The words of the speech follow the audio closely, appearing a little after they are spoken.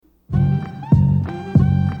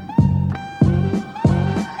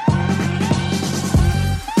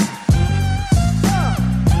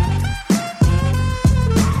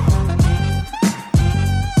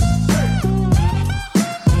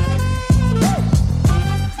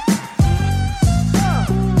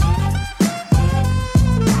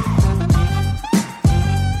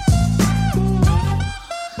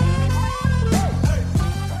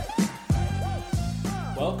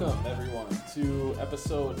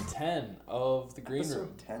episode 10 of The Green Room.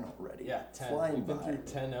 Episode 10 already. Yeah, 10. Flying We've been by. through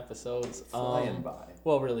 10 episodes. Flying by.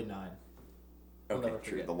 Well, really 9. We'll Okay, never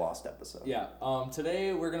true. forget. The lost episode. Yeah.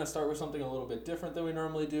 Today we're going to start with something a little bit different than we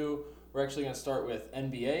normally do. We're actually going to start with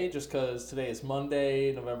NBA just because today is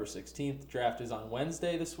Monday, November 16th. Draft is on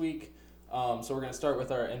Wednesday this week. So we're going to start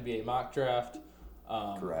with our NBA mock draft.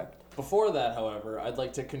 Correct. Before that, however, I'd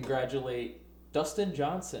like to congratulate Dustin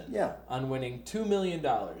Johnson Yeah. on winning $2 million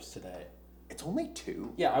today. It's only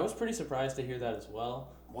 2? Yeah, I was pretty surprised to hear that as well.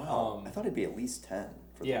 Wow. I thought it'd be at least 10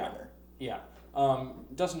 for the winner. Yeah.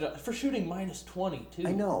 Dustin for shooting minus 20 too.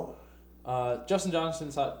 I know. Justin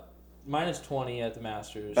Johnson shot minus 20 at the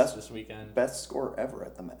Masters this weekend. Best score ever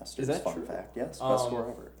at the Masters. Is that Fun true? fact. Yes, best score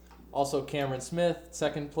ever. Also, Cameron Smith,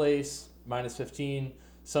 second place, minus 15.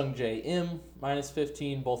 Sung Jae Im, minus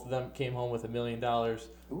 15. Both of them came home with $1 million.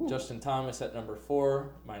 Ooh. Justin Thomas at number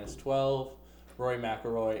 4, minus 12. Rory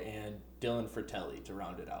McIlroy and Dylan Fratelli to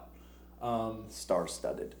round it out.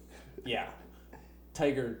 Star-studded. Yeah.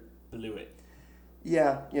 Tiger blew it.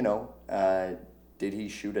 Yeah, did he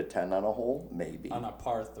shoot a 10 on a hole? Maybe. On a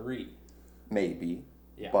par 3. Maybe.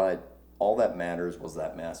 Yeah. But all that matters was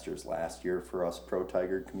that Masters last year for us pro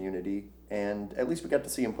Tiger community, and at least we got to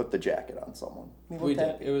see him put the jacket on someone. We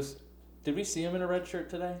did. Did we see him in a red shirt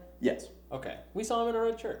today? Yes. Okay. We saw him in a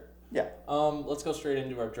red shirt. Yeah. Let's go straight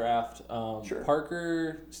into our draft. Sure.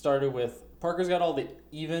 Parker's got all the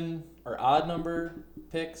even or odd number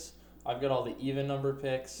picks. I've got all the even number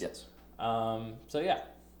picks. Yes. So yeah,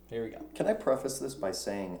 here we go. Can I preface this by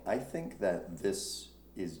saying I think that this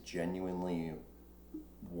is genuinely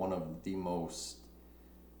one of the most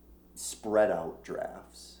spread out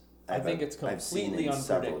drafts I think it's I've seen completely in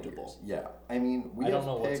several unpredictable. years. Yeah. I mean, I don't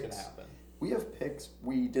know what's going to happen. We have picks.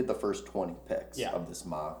 We did the first 20 picks of this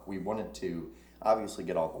mock. We wanted to obviously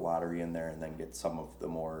get all the lottery in there and then get some of the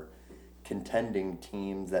more contending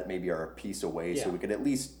teams that maybe are a piece away so we could at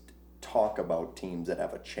least talk about teams that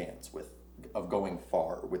have a chance of going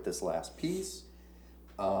far with this last piece.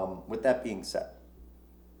 With that being said,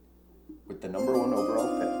 with the number 1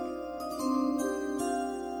 overall pick,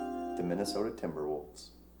 the Minnesota Timberwolves,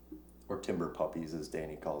 or Timber Puppies as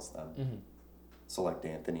Danny calls them, select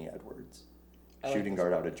Anthony Edwards, shooting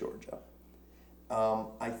guard out of Georgia.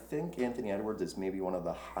 I think Anthony Edwards is maybe one of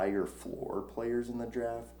the higher floor players in the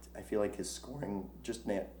draft. I feel like his scoring just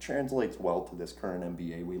translates well to this current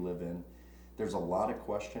NBA we live in. There's a lot of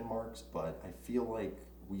question marks, but I feel like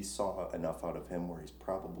we saw enough out of him where he's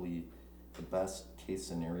probably the best case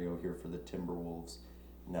scenario here for the Timberwolves.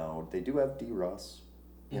 Now, they do have D. Russ,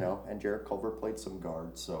 and Jarrett Culver played some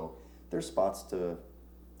guard, so there's spots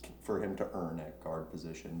for him to earn at guard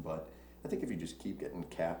position, but I think if you just keep getting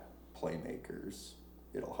cat playmakers,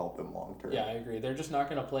 it'll help him long term. Yeah, I agree. They're just not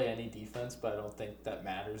going to play any defense, but I don't think that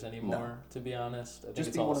matters anymore, to be honest. I think Just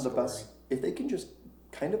it's be all one of the scoring. best. If they can just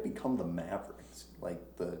kind of become the Mavericks,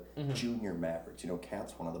 like the junior Mavericks.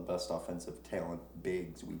 Cat's one of the best offensive talent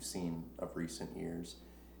bigs we've seen of recent years.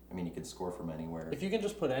 I mean, he can score from anywhere. If you can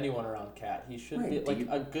just put anyone around Cat, he should be like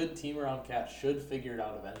a good team around Cat should figure it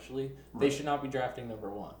out eventually. They should not be drafting number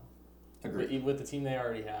 1. Agreed. With the team they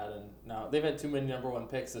already had, and now they've had too many number 1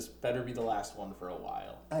 picks. This better be the last one for a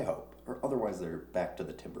while. I hope, or otherwise they're back to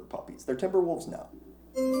the Timber Puppies. They're Timberwolves now.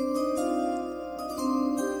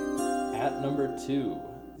 At number 2,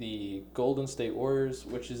 the Golden State Warriors,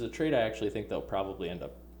 which is a trade I actually think they'll probably end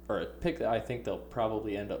up, or a pick that I think they'll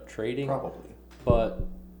probably end up trading. Probably. But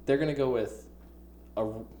they're going to go with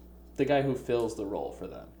the guy who fills the role for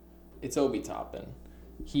them. It's Obi Toppin.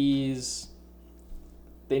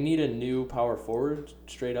 They need a new power forward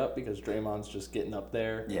straight up because Draymond's just getting up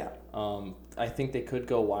there. Yeah. I think they could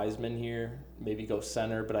go Wiseman here, maybe go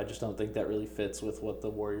center, but I just don't think that really fits with what the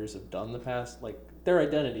Warriors have done the past. Like, their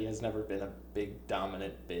identity has never been a big,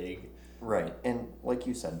 dominant, big. Right. And like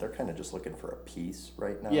you said, they're kind of just looking for a piece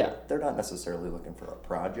right now. Yeah. They're not necessarily looking for a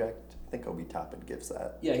project. I think Obi Toppin gives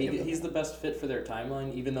that. Yeah, he's the best fit for their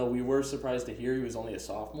timeline, even though we were surprised to hear he was only a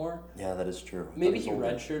sophomore. Yeah, that is true. Maybe he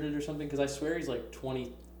redshirted or something, because I swear he's like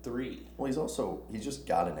 23. Well, he's just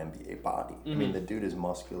got an NBA body. I mean, the dude is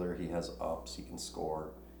muscular. He has ups. He can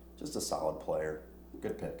score. Just a solid player.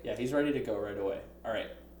 Good pick. Yeah, he's ready to go right away. All right.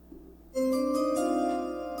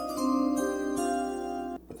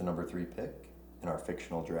 With the number 3 pick in our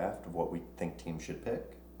fictional draft of what we think teams should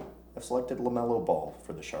pick, I've selected LaMelo Ball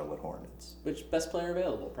for the Charlotte Hornets. Which best player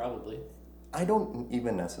available, probably. I don't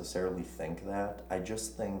even necessarily think that. I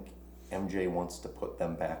just think MJ wants to put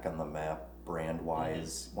them back on the map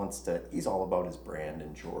brand-wise. He's all about his brand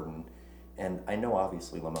and Jordan. And I know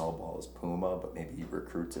obviously LaMelo Ball is Puma, but maybe he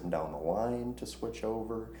recruits him down the line to switch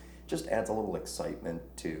over. Just adds a little excitement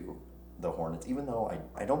to the Hornets, even though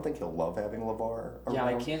I don't think he'll love having LeVar around. Yeah,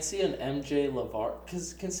 I can't see an MJ LeVar,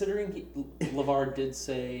 because considering LeVar did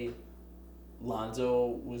say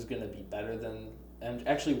Lonzo was going to be better than MJ,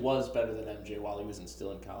 actually was better than MJ while he was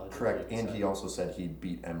still in college. Correct, and he also said he'd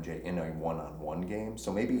beat MJ in a one-on-one game,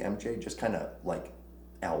 so maybe MJ just kind of like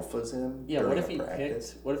alphas him. Yeah, what if he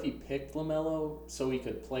picked LaMelo so he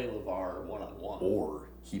could play LeVar one-on-one? Or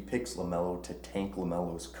he picks LaMelo to tank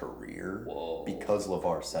LaMelo's career. Whoa. Because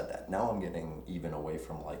LeVar said that. Now I'm getting even away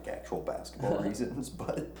from like actual basketball reasons,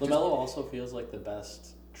 but LaMelo also feels like the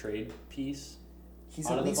best trade piece. He's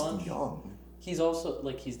out at of the least bunch. young. He's also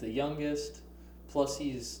like he's the youngest, plus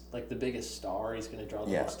he's like the biggest star. He's going to draw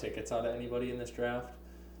the most tickets out of anybody in this draft.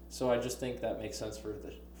 So I just think that makes sense for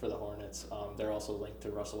the Hornets. They're also linked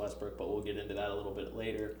to Russell Westbrook, but we'll get into that a little bit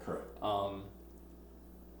later. Correct.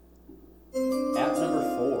 At number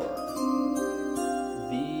 4,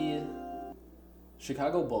 the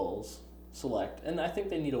Chicago Bulls select, and I think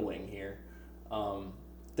they need a wing here.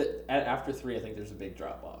 After 3, I think there's a big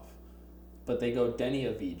drop off, but they go Denny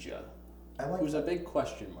Avdija, who's a big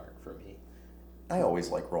question mark for me. I always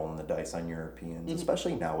like rolling the dice on Europeans,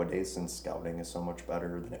 especially nowadays since scouting is so much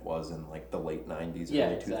better than it was in like the late 90s,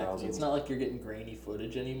 early 2000s. It's not like you're getting grainy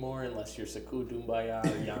footage anymore unless you're Sekou Doumbouya or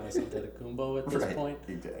Giannis Antetokounmpo at this point.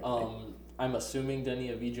 Exactly. I'm assuming Denny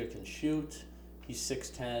Avdija can shoot. He's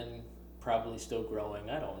 6'10", probably still growing.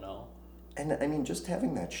 I don't know. And I mean, just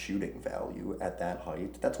having that shooting value at that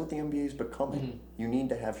height, that's what the NBA is becoming. You need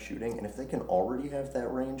to have shooting, and if they can already have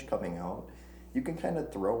that range coming out, you can kind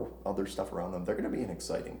of throw other stuff around them. They're going to be an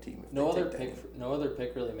exciting team. No other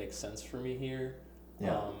pick really makes sense for me here.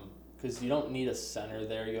 Yeah. Because you don't need a center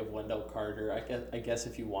there. You have Wendell Carter. I guess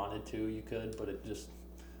if you wanted to, you could, but it just,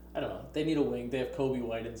 I don't know. They need a wing. They have Kobe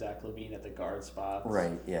White and Zach LaVine at the guard spots.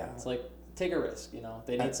 Right. Yeah. It's like take a risk.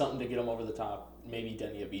 They need something to get them over the top. Maybe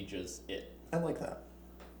Denny Avdija's it. I like that.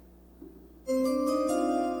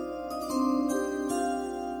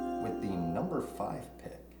 With the number 5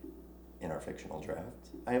 pick in our fictional draft,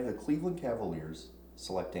 I have the Cleveland Cavaliers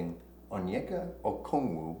selecting Onyeka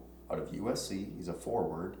Okongwu out of USC. He's a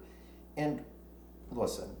forward. And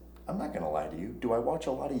listen, I'm not going to lie to you. Do I watch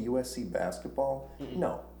a lot of USC basketball? Mm-mm.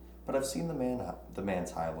 No. But I've seen the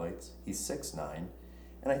man's highlights. He's 6'9",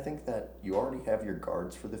 and I think that you already have your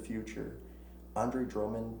guards for the future. Andre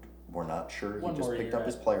Drummond, we're not sure. He just picked up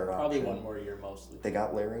his player option. Probably one more year mostly. They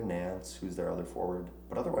got Larry Nance, who's their other forward.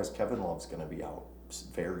 But otherwise, Kevin Love's going to be out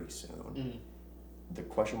very soon. The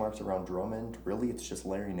question marks around Drummond, really it's just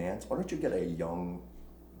Larry Nance. Why don't you get a young,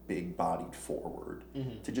 big-bodied forward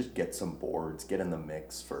to just get some boards, get in the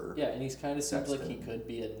mix for and he's kind of seems like he could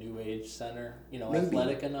be a new age center.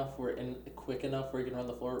 Athletic enough and quick enough where he can run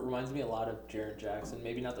the floor. It reminds me a lot of Jaren Jackson.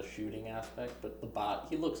 Maybe not the shooting aspect, but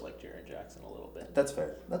he looks like Jaren Jackson a little bit. That's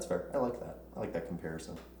fair. I like that. I like that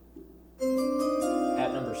comparison.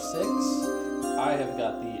 At number 6, I have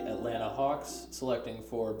got the Atlanta Hawks selecting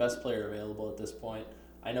for best player available at this point.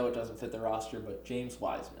 I know it doesn't fit the roster, but James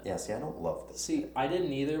Wiseman. Yeah, see, I don't love this. See, I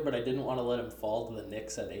didn't either, but I didn't want to let him fall to the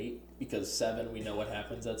Knicks at 8 because 7, we know what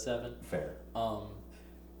happens at 7. Fair.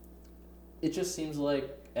 It just seems like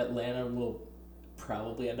Atlanta will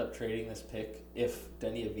probably end up trading this pick if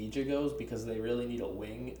Denny Avdija goes because they really need a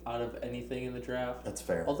wing out of anything in the draft. That's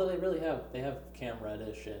fair. Although they have Cam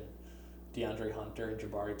Reddish and DeAndre Hunter and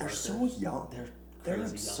Jabari Parker. They're so young. They're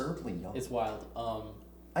absurdly young. It's wild.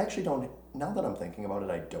 I actually don't. Now that I'm thinking about it,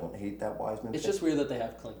 I don't hate that Wiseman. It's just weird that they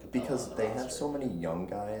have Clint Capella because on the they roster. have so many young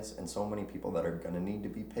guys and so many people that are going to need to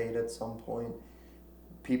be paid at some point.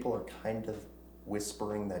 People are kind of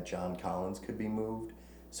whispering that John Collins could be moved.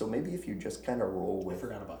 So maybe if you just kind of roll with. I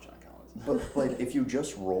forgot about John Collins. But like if you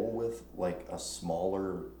just roll with like a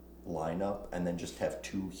smaller lineup and then just have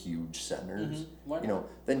 2 huge centers,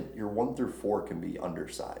 then your 1 through 4 can be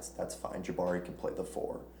undersized. That's fine. Jabari can play the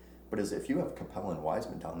 4. But as if you have Capella and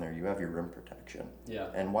Wiseman down there, you have your rim protection. Yeah.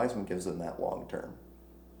 And Wiseman gives them that long term.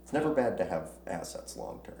 It's never bad to have assets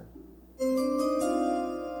long term.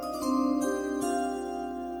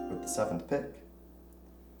 With the 7th pick,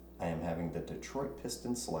 I am having the Detroit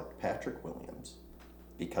Pistons select Patrick Williams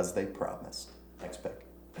because they promised. Next pick.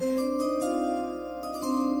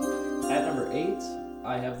 At number 8,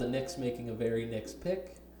 I have the Knicks making a very Knicks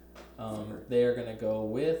pick. They are going to go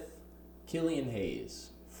with Killian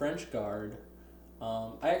Hayes, French guard.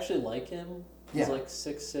 I actually like him. He's like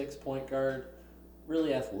 6'6" point guard,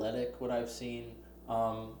 really athletic, what I've seen.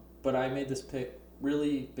 But I made this pick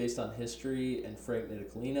really based on history and Frank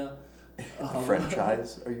Ntilikina.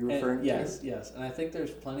 Franchise, are you referring to? Yes. And I think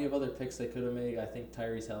there's plenty of other picks they could have made. I think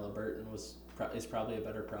Tyrese Halliburton is probably a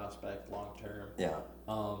better prospect long term. Yeah.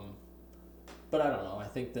 But I don't know. I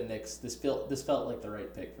think the Knicks. This felt like the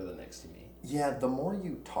right pick for the Knicks to me. Yeah, the more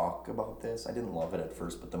you talk about this, I didn't love it at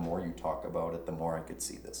first, but the more you talk about it, the more I could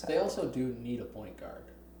see this happening. They also do need a point guard.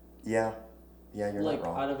 Yeah, you're like, not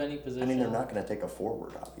wrong. Out of any position. I mean, they're not going to take a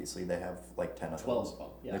forward, obviously. They have like 10 of 12 those. of them,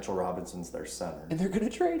 yeah. Mitchell Robinson's their center. And they're going to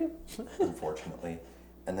trade him. Unfortunately.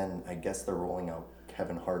 And then I guess they're rolling out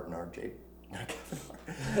Kevin Hart and RJ... Not Kevin Hart.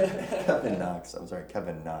 Kevin Knox. I'm sorry,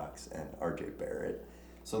 Kevin Knox and RJ Barrett.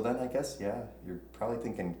 So then I guess, yeah, you're probably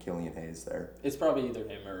thinking Killian Hayes there. It's probably either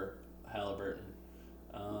him or Halliburton.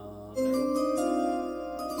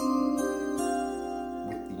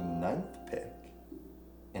 With the 9th pick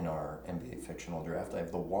in our NBA fictional draft, I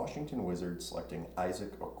have the Washington Wizards selecting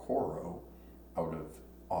Isaac Okoro out of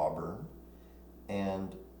Auburn.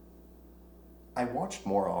 And I watched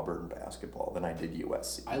more Auburn basketball than I did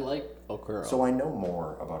USC. I like Okoro. So I know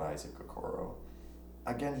more about Isaac Okoro.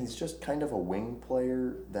 Again, he's just kind of a wing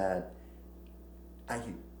player that I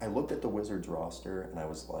looked at the Wizards roster and I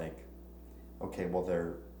was like, okay, well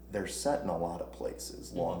they're set in a lot of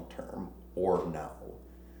places long term or now.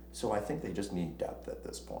 So I think they just need depth at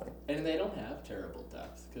this point. And they don't have terrible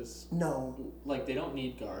depth because they don't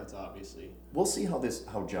need guards, obviously. We'll see how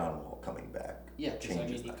John Wall coming back. Yeah,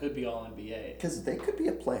 because he could be all NBA. Because they could be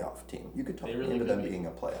a playoff team. You could talk into them being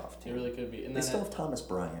a playoff team. They really could be. And they still have Thomas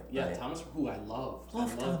Bryant. Yeah, right? Thomas, who I love. I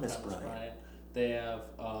love Thomas Bryant. They have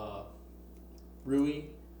Rui.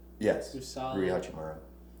 Yes. Who's solid. Rui Hachimura.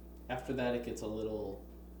 After that, it gets a little.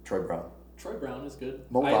 Troy Brown. Troy Brown is good.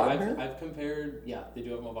 Mo Wagner? I've compared, they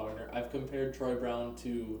do have Mo Wagner. I've compared Troy Brown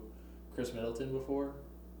to Chris Middleton before.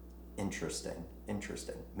 Interesting.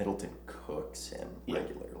 Middleton cooks him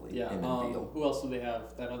regularly. Yeah. Who else do they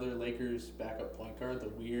have? That other Lakers backup point guard, the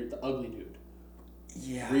ugly dude.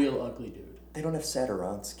 Yeah. Real ugly dude. They don't have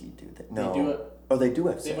Satoransky, do they? No. They do it. Oh, they do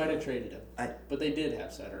have. They might have traded him. But they did have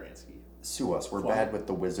Satoransky. Sue us. We're bad with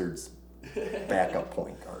the Wizards. Backup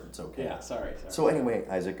point guards, okay. Yeah, sorry. So anyway,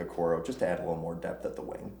 Isaac Okoro, just to add a little more depth at the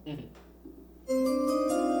wing. Mm-hmm.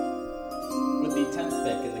 With the 10th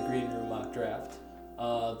pick in the Green Room mock draft,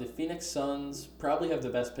 the Phoenix Suns probably have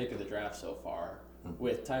the best pick of the draft so far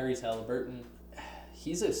with Tyrese Halliburton.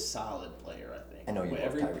 He's a solid player, I think. I know you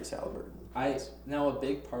love Tyrese Halliburton. Now, a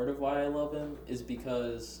big part of why I love him is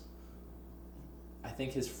because I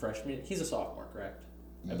think his freshman... He's a sophomore, correct?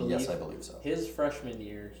 Yes, I believe so. His freshman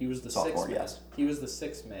year, he was the sixth man. Yes. He was the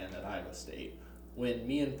sixth man at Iowa State. When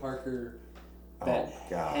me and Parker bet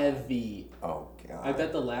heavy. Oh God! I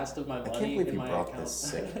bet the last of my money in my account. This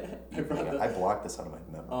sick. I blocked this out of my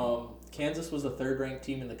memory. Kansas was the 3rd ranked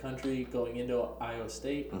team in the country going into Iowa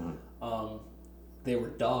State. Mm-hmm. They were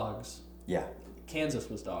dogs. Yeah.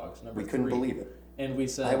 Kansas was dogs. Number 3. We couldn't believe it. And we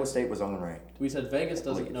said Iowa State was unranked. We said Vegas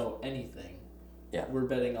doesn't know anything. Yeah. We're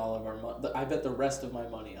betting all of our money. I bet the rest of my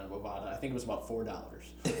money on Bovada. I think it was about $4.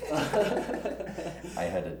 I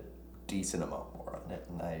had a decent amount more on it,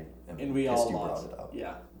 and I am and we pissed all you lost. brought it up.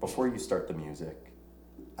 Yeah. Before you start the music,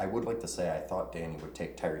 I would like to say I thought Danny would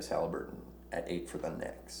take Tyrese Halliburton at 8 for the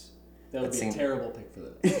Knicks. That would be a terrible pick for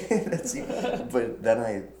the Knicks. But then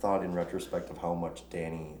I thought in retrospect of how much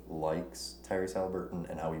Danny likes Tyrese Halliburton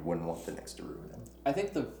and how he wouldn't want the Knicks to ruin him. I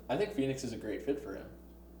think Phoenix is a great fit for him.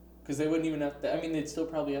 Because they wouldn't even have to... I mean, they'd still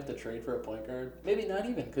probably have to trade for a point guard. Maybe not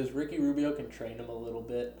even, because Ricky Rubio can train him a little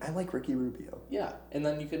bit. I like Ricky Rubio. Yeah, and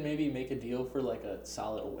then you could maybe make a deal for, like, a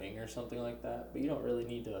solid wing or something like that. But you don't really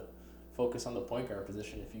need to focus on the point guard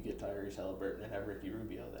position if you get Tyrese Halliburton and have Ricky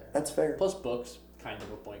Rubio there. That's fair. Plus Book's kind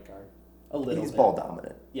of a point guard. A little bit. He's ball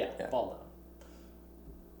dominant. Yeah, ball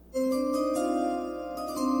dominant.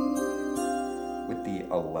 With the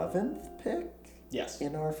 11th pick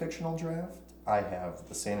in our fictional draft, I have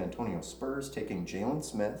the San Antonio Spurs taking Jalen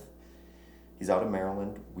Smith. He's out of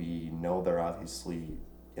Maryland. We know they're obviously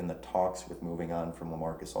in the talks with moving on from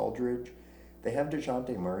LaMarcus Aldridge. They have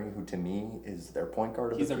DeJounte Murray, who to me is their point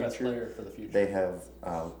guard of the future. He's their best player for the future. They have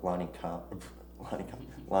Lonnie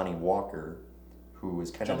Walker, who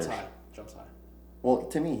is kind of their... Jumps high. Well,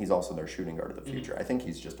 to me, he's also their shooting guard of the future. I think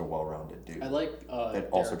he's just a well-rounded dude. I like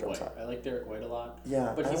Derek White. I like Derek White a lot.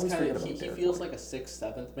 Yeah, but he's kind of he feels like a 6th,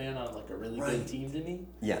 7th man on like a really good team to me.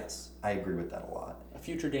 Yes, I agree with that a lot. A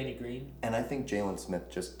future Danny Green. And I think Jalen Smith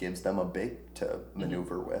just gives them a big to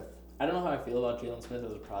maneuver with. I don't know how I feel about Jalen Smith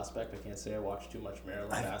as a prospect. I can't say I watched too much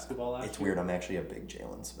Maryland basketball last year. It's weird. I'm actually a big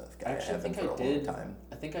Jalen Smith guy. Actually, I think I did.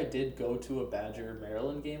 I think I did go to a Badger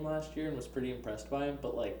Maryland game last year and was pretty impressed by him.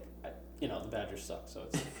 But like, the Badgers suck, so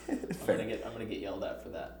it's I'm gonna get yelled at for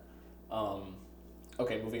that.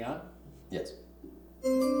 Okay, moving on. Yes.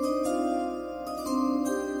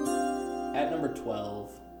 At number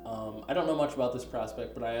 12, I don't know much about this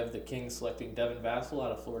prospect, but I have the Kings selecting Devin Vassell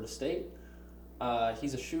out of Florida State.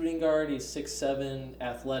 He's a shooting guard. He's 6'7",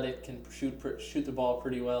 athletic, can shoot the ball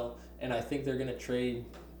pretty well. And I think they're going to trade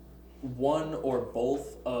one or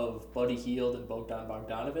both of Buddy Hield and Bogdan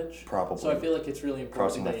Bogdanovic. Probably. So I feel like it's really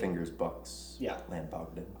important. Crossing my fingers, Bucks. Yeah. Land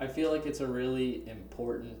Bogdan. I feel like it's a really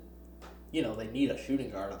important, they need a shooting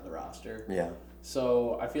guard on the roster. Yeah.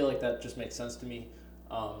 So I feel like that just makes sense to me.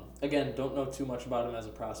 Again, don't know too much about him as a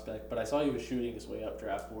prospect, but I saw he was shooting his way up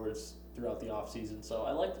draft boards throughout the offseason. So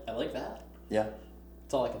I like that. Yeah.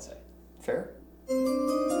 That's all I can say. Fair.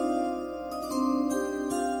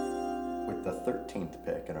 With the 13th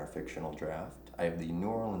pick in our fictional draft, I have the New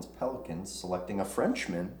Orleans Pelicans selecting a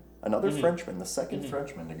Frenchman, another Frenchman, the second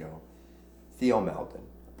Frenchman to go. Theo Maledon,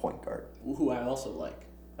 point guard. Who I also like.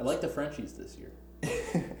 I like the Frenchies this year.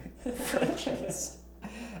 Frenchies.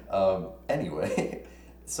 Anyway,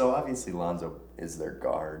 so obviously Lonzo is their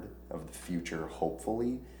guard of the future,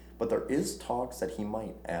 hopefully, but there is talks that he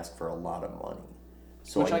might ask for a lot of money.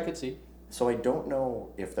 So Which I could see. So I don't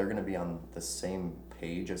know if they're going to be on the same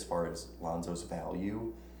page as far as Lonzo's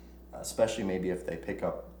value, especially maybe if they pick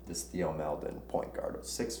up this Theo Maledon point guard,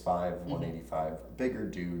 6'5", 185, bigger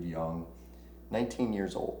dude, young, 19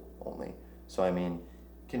 years old only. So, I mean,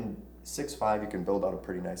 6'5", you can build out a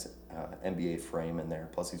pretty nice NBA frame in there.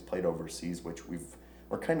 Plus, he's played overseas, which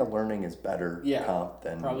we're kind of learning is better comp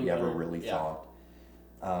than we ever really thought.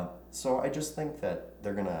 So I just think that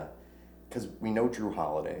they're going to, because we know Drew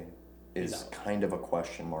Holiday is kind of a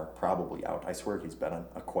question mark, probably out. I swear he's been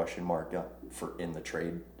a question mark in the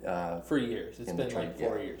trade. For years. It's been like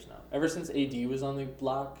 4 years now. Ever since AD was on the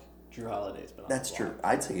block, Drew Holiday's been on the block. That's true.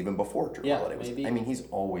 I'd say even before Drew Holiday was. Maybe. I mean, he's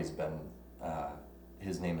always been,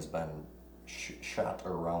 his name has been shot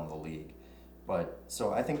around the league. But,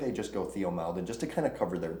 so I think they just go Theo Maledon just to kind of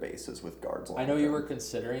cover their bases with guards. I know you were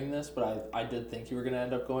considering this, but I did think you were going to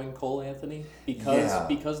end up going Cole Anthony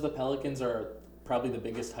because the Pelicans are probably the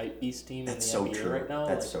biggest hype beast team in the NBA right now.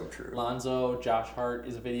 That's so true. Lonzo, Josh Hart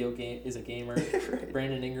is a gamer. Right.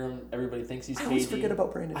 Brandon Ingram, everybody thinks he's KD. I always forget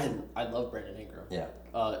about Brandon Ingram. I love Brandon Ingram. Yeah.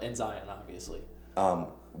 And Zion, obviously.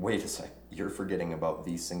 Wait a sec. You're forgetting about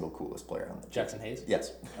the single coolest player on the team. Jackson Hayes?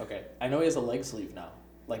 Yes. Okay. I know he has a leg sleeve now,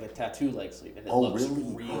 like a tattoo leg sleeve, and it looks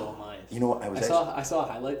real nice. You know what? I saw a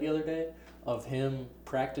highlight the other day of him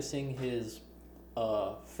practicing his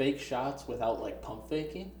fake shots without like pump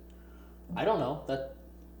faking. I don't know that,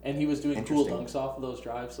 and he was doing cool dunks off of those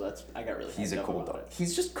drives. So I got really. He's a cool dunk.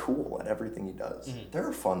 He's just cool at everything he does. Mm-hmm. They're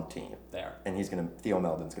a fun team. They are, and Theo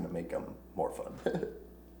Maledon's gonna make them more fun.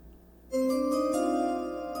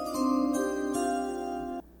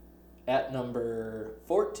 At number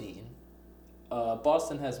 14,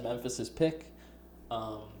 Boston has Memphis's pick.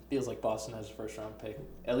 Feels like Boston has a first-round pick,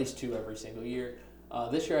 at least 2 every single year.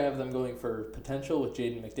 This year I have them going for potential with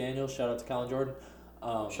Jaden McDaniels. Shout out to Colin Jordan.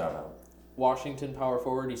 Shout out. Washington, power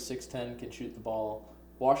forward. He's 6'10", can shoot the ball.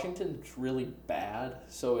 Washington's really bad,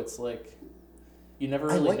 so it's like you never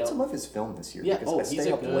really know. I liked some of his film this year. Yeah, because I he's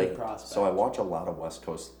stay a up good late, prospect. so I watch a lot of West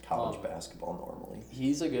Coast college basketball normally.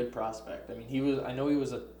 He's a good prospect. I mean, I know he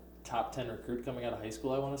was a top 10 recruit coming out of high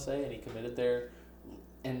school, I want to say, and he committed there.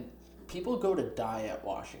 And people go to die at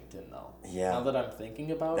Washington, though. Yeah. Now that I'm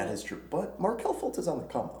thinking about it. That is true. But Markelle Fultz is on the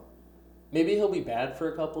come up. Maybe he'll be bad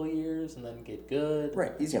for a couple of years and then get good.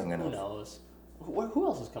 Right, he's young enough. Who knows? Who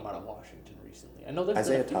else has come out of Washington recently? I know there's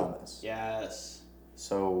Isaiah Thomas. Yes.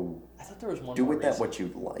 So I thought there was one. Do more with that what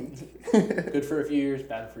you'd like. Good for a few years,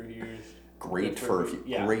 bad for a few years. Great for a few.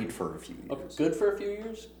 Yeah. Great for a few years. Okay, good for a few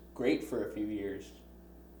years. Great for a few years.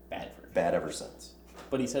 Bad for a few bad years. Ever since.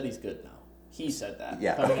 But he said he's good now. He said that.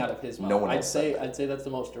 Yeah. Coming out of his mouth. No one else said that. I'd say that's the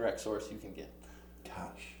most direct source you can get.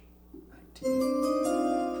 Gosh.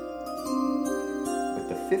 With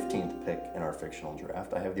the 15th pick in our fictional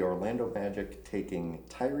draft, I have the Orlando Magic taking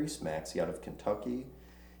Tyrese Maxey out of Kentucky.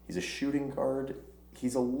 He's a shooting guard.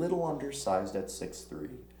 He's a little undersized at 6'3".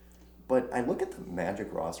 But I look at the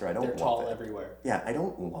Magic roster, I don't love it. They're tall everywhere. Yeah, I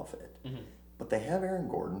don't love it. Mm-hmm. But they have Aaron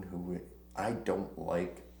Gordon, who I don't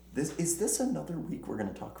like. Is this another week we're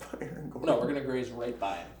going to talk about Aaron Gordon? No, we're going to graze right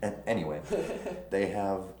by him. And anyway, they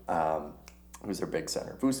have, who's their big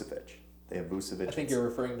center? Vucevic. They have Vucevic. I think you're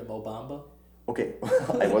referring to Mo Bamba. Okay,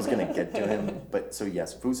 I was going to get to him. But so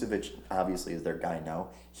yes, Vucevic obviously is their guy now.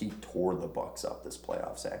 He tore the Bucks up this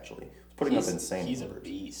playoffs, actually. Putting up insane He's numbers. A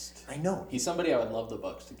beast. I know. He's somebody I would love the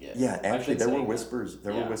Bucks to get. Yeah, actually, there were whispers.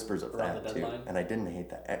 There were whispers of that too, and I didn't hate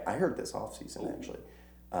that. I heard this offseason actually,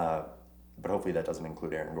 but hopefully that doesn't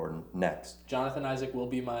include Aaron Gordon. Next, Jonathan Isaac will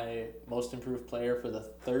be my most improved player for the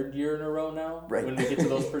 3rd year in a row now. Right. When we get to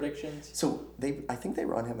those predictions. So I think they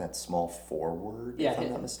run him at small forward. Yeah, if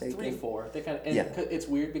I'm not mistaken. 3-4. They kind of. It's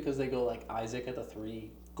weird because they go like Isaac at the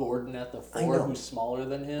 3, Gordon at the I 4, know. who's smaller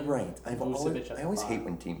than him. Right. I Vucevic at the always 5. hate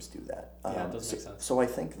when teams do that. Yeah, it doesn't make sense. So I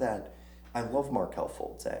think that I love Markelle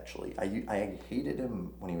Fultz, actually. I hated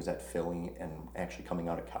him when he was at Philly, and actually coming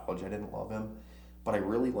out of college, I didn't love him. But I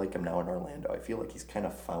really like him now in Orlando. I feel like he's kind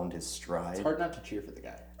of found his stride. It's hard not to cheer for the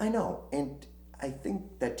guy. I know. And I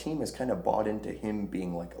think that team has kind of bought into him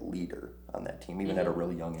being like a leader on that team, even at a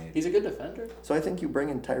really young age. He's a good defender. So I think you bring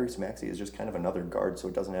in Tyrese Maxey as just kind of another guard, so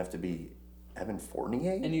it doesn't have to be Evan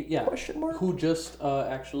Fournier? And question mark? who just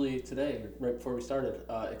actually today, right before we started,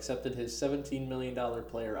 accepted his $17 million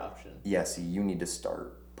player option. Yeah, see, you need to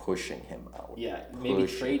start pushing him out. Yeah, maybe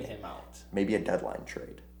trade him out. Maybe a deadline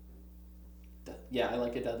trade. Yeah, I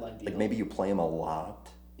like a deadline deal. Like maybe you play him a lot.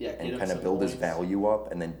 Yeah, and kind of build his value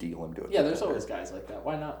up and then deal him to it. Yeah, there's always guys like that.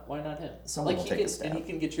 Why not him? Someone will take a stab. And he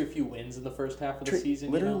can get you a few wins in the first half of the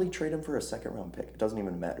season. Literally trade him for a second round pick. It doesn't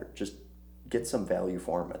even matter. Just get some value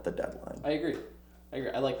for him at the deadline. I agree.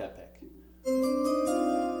 I like that pick.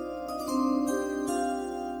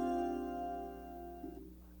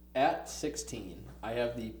 At 16, I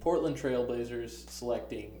have the Portland Trailblazers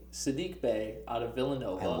selecting Saddiq Bey out of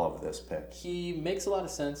Villanova. I love this pick. He makes a lot of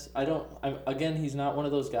sense. Again, he's not one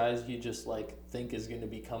of those guys you just think is going to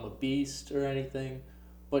become a beast or anything,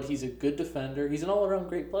 but he's a good defender. He's an all-around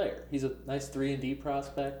great player. He's a nice 3-and-D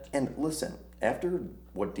prospect. And listen, after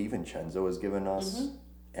what DiVincenzo has given us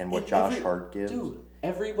and what Josh Hart gives, dude,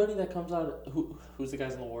 everybody that comes out, who's the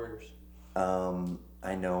guys in the Warriors?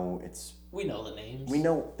 I know it's. We know the names. We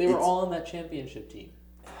know they were all on that championship team.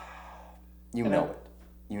 You know it.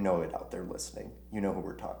 You know it out there listening. You know who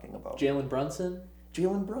we're talking about. Jalen Brunson.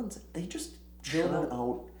 They just churn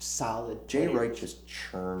out solid. Jay Wright just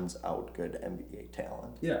churns out good NBA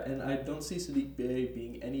talent. Yeah, and I don't see Saddiq Bey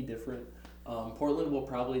being any different. Portland will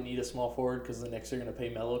probably need a small forward because the Knicks are going to pay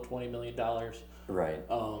Melo $20 million. Right.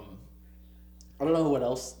 I don't know what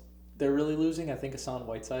else they're really losing. I think Hassan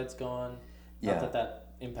Whiteside's gone. Yeah. Not that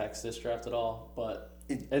impacts this draft at all, but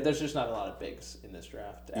there's just not a lot of bigs in this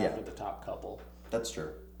draft after the top couple. That's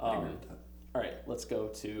true. I agree with that. All right, let's go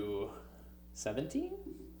to 17.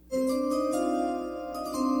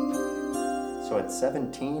 So at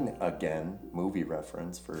 17, again, movie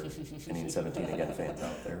reference for any 17 Again fans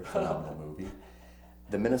out there, phenomenal movie.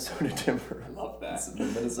 The Minnesota Timberwolves. I love that. The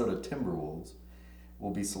Minnesota Timberwolves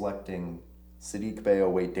will be selecting Saddiq Bey. Oh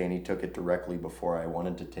wait, Danny took it directly before I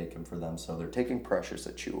wanted to take him for them, so they're taking Precious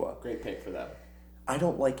Achiuwa. Great pick for them. I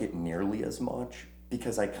don't like it nearly as much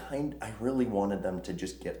because I really wanted them to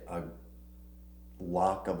just get a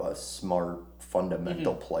lock of a smart,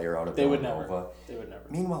 fundamental player out of Villanova. They would never.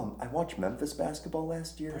 Meanwhile, I watched Memphis basketball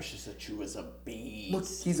last year. Precious Achiuwa's a beast. Look,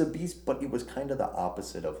 he's a beast, but it was kind of the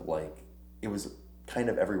opposite of it was kind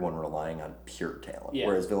of everyone relying on pure talent,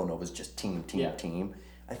 whereas Villanova's just team.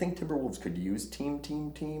 I think Timberwolves could use team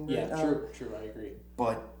right now. True, I agree.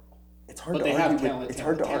 But it's hard but to they argue. Have talent, It's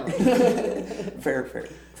talent, hard to talent.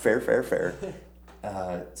 argue. Fair.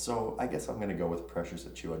 So I guess I'm going to go with Precious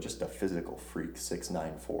Achiuwa, just a physical freak,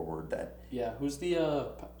 6'9" forward that... Yeah, who's the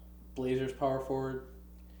Blazers power forward?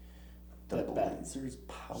 The Blazers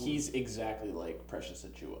power... He's exactly like Precious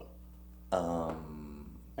Achiuwa.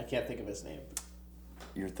 I can't think of his name.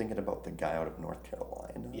 You're thinking about the guy out of North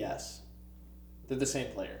Carolina? Yes. They're the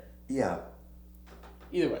same player. Yeah.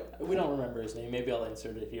 Either way, we don't remember his name. Maybe I'll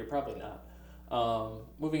insert it here. Probably not.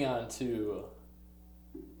 Moving on to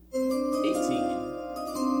 18.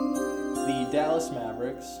 The Dallas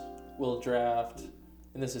Mavericks will draft,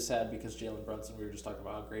 and this is sad because Jalen Brunson, we were just talking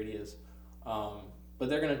about how great he is, but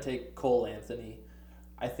they're going to take Cole Anthony.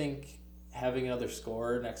 I think having another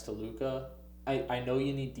scorer next to Luka, I know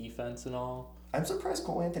you need defense and all. I'm surprised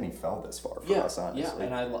Cole Anthony fell this far for us, honestly. Yeah,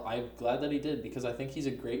 and I'm glad that he did because I think he's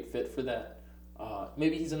a great fit for that.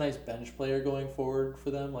 Maybe he's a nice bench player going forward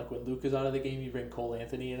for them. Like when Luka's out of the game, you bring Cole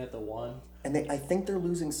Anthony in at the 1. And I think they're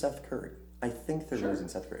losing Seth Curry. Losing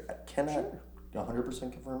Seth Curry. I cannot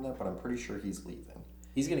 100% confirm that, but I'm pretty sure he's leaving.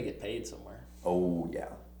 He's going to get paid somewhere. Oh, yeah.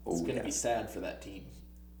 It's going to be sad for that team.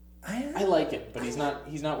 I like him, but he's not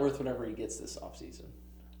worth whatever he gets this offseason.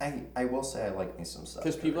 I will say I like me some Seth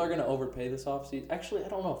Because people are going to overpay this offseason. Actually, I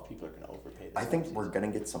don't know if people are going to overpay this I think we're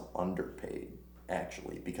going to get some underpaid,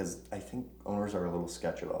 actually, because I think owners are a little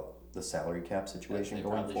sketchy about the salary cap situation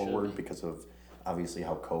going forward because of obviously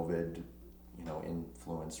how COVID,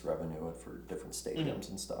 influenced revenue for different stadiums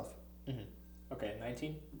and stuff. Mm-hmm. Okay,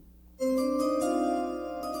 19?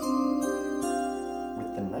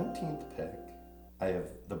 With the 19th pick, I have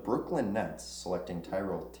the Brooklyn Nets selecting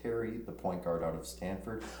Tyrell Terry, the point guard out of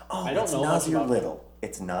Stanford. Oh, I don't know Nasir Little.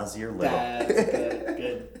 It's Nasir Little. That's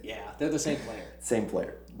good. Yeah, they're the same player. Same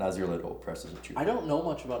player. Nazir Little presses a shooter. I don't know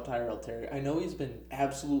much about Tyrell Terry. I know he's been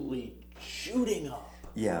absolutely shooting up.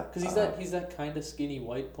 Yeah. Because he's that kind of skinny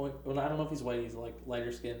white point. Well, I don't know if he's white. He's like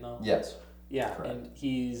lighter skin though. Yes. Yeah, correct. and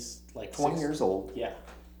he's like 20 years old. Yeah.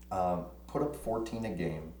 Put up 14 a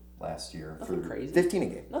game last year. Nothing crazy. 15 a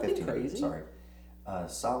game. Nothing 15 crazy. A game, sorry.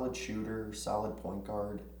 Solid shooter, solid point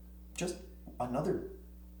guard. Just another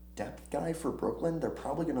depth guy for Brooklyn. They're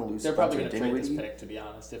probably going to lose. They're probably Spencer going to trade this Dinwiddie. pick, to be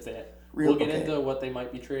honest. If they, we'll get into what they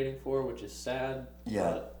might be trading for, which is sad.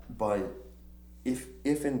 Yeah, but if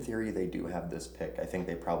in theory they do have this pick, I think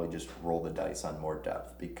they probably just roll the dice on more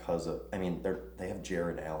depth because of. I mean, they have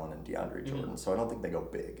Jared Allen and DeAndre Jordan, so I don't think they go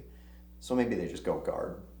big. So maybe they just go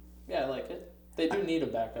guard. Yeah, I like it. They do need a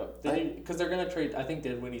backup. Because they're going to trade. I think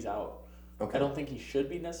Dinwiddie's out. Okay. I don't think he should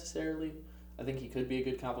be necessarily. I think he could be a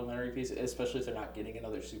good complementary piece, especially if they're not getting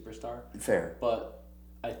another superstar. Fair. But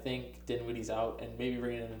I think Dinwiddie's out, and maybe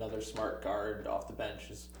bringing in another smart guard off the bench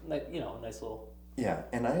is, a nice little. Yeah,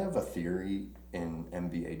 and I have a theory in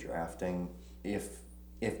NBA drafting. If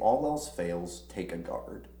all else fails, take a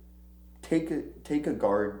guard. Take a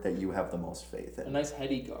guard that you have the most faith in. A nice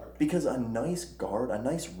heady guard. Because a nice guard, a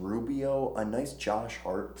nice Rubio, a nice Josh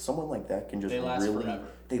Hart, someone like that can just forever.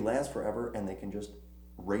 They last forever, and they can just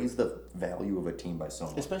raise the value of a team by so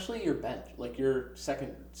much. Especially your bench, like your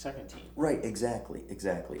second team. Right, exactly.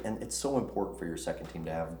 And it's so important for your second team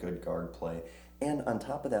to have good guard play. And on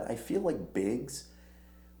top of that, I feel like bigs,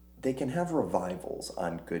 they can have revivals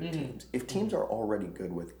on good teams. If teams are already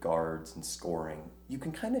good with guards and scoring, you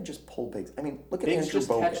can kind of just pull bigs. I mean, look at Bigs Andrew just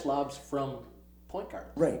Bogut. catch lobs from point guard.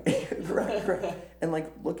 Right, right. And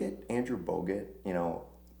look at Andrew Bogut.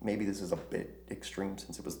 Maybe this is a bit extreme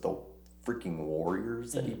since it was the freaking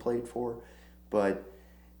Warriors that he played for, but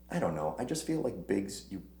I don't know. I just feel like bigs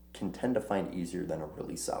you can tend to find easier than a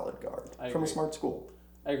really solid guard from a smart school.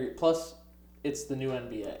 I agree. Plus, it's the new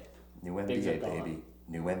NBA. New NBA, baby.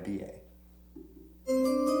 New NBA.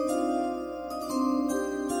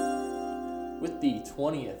 With the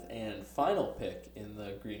 20th and final pick in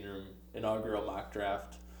the Green Room inaugural mock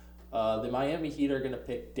draft, the Miami Heat are going to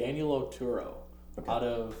pick Daniel Oturu out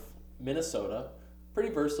of Minnesota. Pretty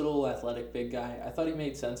versatile, athletic, big guy. I thought he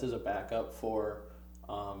made sense as a backup for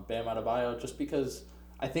Bam Adebayo, just because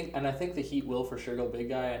I think the Heat will for sure go big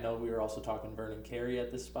guy. I know we were also talking Vernon Carey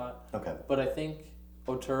at this spot. Okay. But I think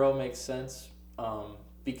Oturu makes sense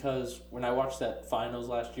because when I watched that finals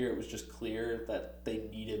last year, it was just clear that they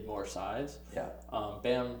needed more size. Yeah.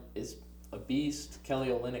 Bam is a beast. Kelly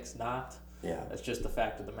Olynyk's not. Yeah. That's just the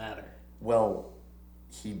fact of the matter. Well,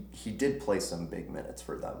 he did play some big minutes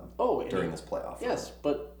for them during this playoff. Yes,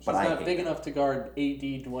 but he's not big enough to guard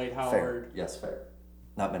AD, Dwight Howard. Fair. Yes, fair.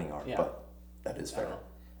 Not many are, but that is fair.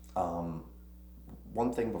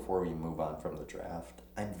 One thing before we move on from the draft,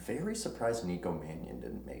 I'm very surprised Nico Mannion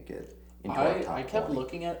didn't make it into our top 20. I kept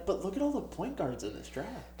looking at, but look at all the point guards in this draft.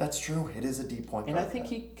 That's true. It is a deep point guard. And I think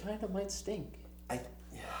he kind of might stink.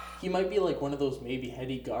 He might be like one of those maybe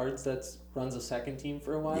heady guards that runs a second team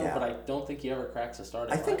for a while, but I don't think he ever cracks a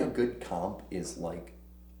starting. I think a good comp is like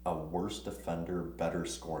a worse defender, better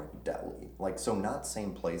scoring Delly. So not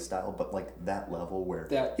same play style, but like that level where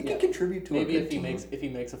he can contribute to maybe a good team. if he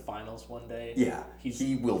makes a finals one day. Yeah,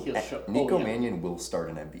 he will. Nico Mannion will start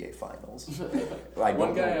an NBA Finals.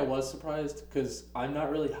 One guy I was surprised because I'm not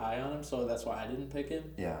really high on him, so that's why I didn't pick him.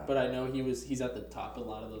 Yeah, but I know he's at the top of a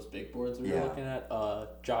lot of those big boards we were looking at.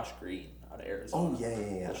 Josh Green out of Arizona. Oh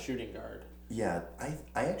yeah. The shooting guard. Yeah, I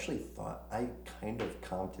actually thought I kind of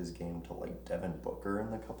comped his game to like Devin Booker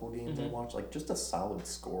in the couple of games I watched. Like just a solid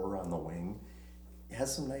scorer on the wing. He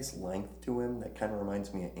has some nice length to him that kind of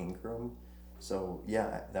reminds me of Ingram. So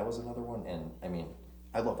yeah, that was another one. And I mean,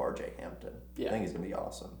 I love RJ Hampton. Yeah. I think he's gonna be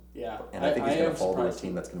awesome. Yeah. And I think he's gonna fall to a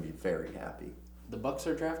team that's gonna be very happy. The Bucks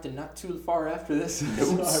are drafting not too far after this.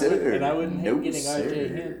 No, sir. And I wouldn't hate getting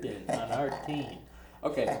RJ Hampton on our team.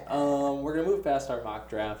 Okay, we're gonna move past our mock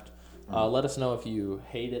draft. Let us know if you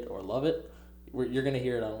hate it or love it. You're gonna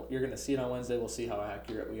you're gonna see it on Wednesday. We'll see how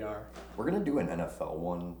accurate we are. We're gonna do an NFL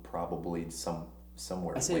one probably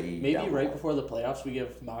somewhere. I say maybe right before the playoffs we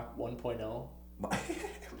give mock 1.0. Mock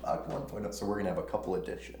 1.0. So we're gonna have a couple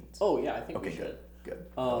editions. Oh yeah, I think we should. Good.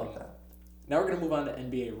 I like that. Now we're gonna move on to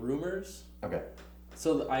NBA rumors. Okay.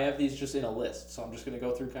 So I have these just in a list. So I'm just gonna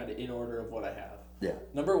go through kind of in order of what I have. Yeah.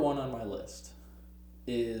 Number 1 on my list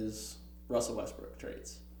is Russell Westbrook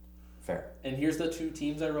trades. Fair. And here's the 2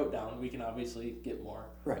 teams I wrote down. We can obviously get more.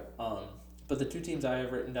 Right. But the 2 teams I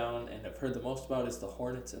have written down and have heard the most about is the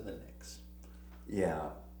Hornets and the Knicks. Yeah.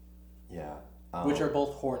 Which are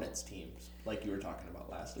both Hornets teams, like you were talking about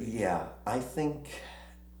last week. Yeah. I think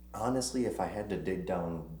honestly, if I had to dig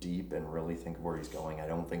down deep and really think of where he's going, I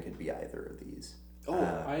don't think it'd be either of these. Oh,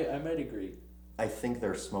 I might agree. I think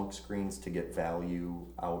they're smoke screens to get value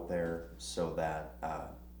out there so that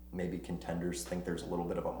maybe contenders think there's a little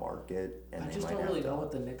bit of a market. And I just don't really know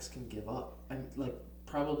what the Knicks can give up. I'm like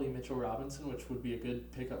probably Mitchell Robinson, which would be a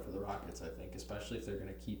good pickup for the Rockets, I think, especially if they're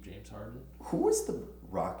going to keep James Harden. Who is the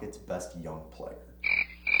Rockets' best young player?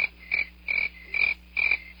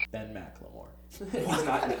 Ben McLemore. He's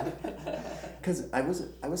not yet. Because I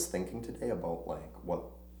was thinking today about like what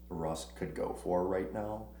Russ could go for right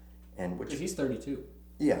now, and which he's 32.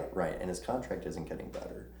 Yeah, right, and his contract isn't getting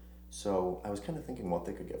better. So I was kind of thinking what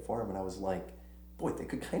they could get for him, and I was like, boy, they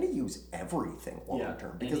could kind of use everything long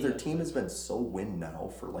term because their team has been so win now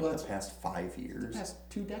for like the past 5 years. The past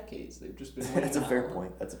 2 decades, they've just been. That's a fair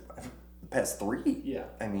point. That's the past 3. Yeah,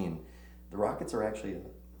 I mean, the Rockets are actually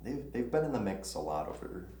they've been in the mix a lot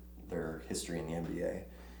over their history in the NBA.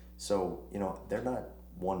 So they're not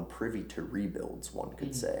one privy to rebuilds, one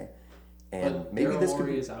could say. And but maybe Daryl this Morey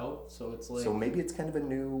could be, is out, so it's like. So maybe it's kind of a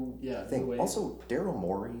new thing. New Also, Daryl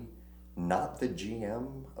Morey, not the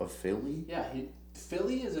GM of Philly. Yeah,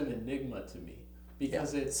 Philly is an enigma to me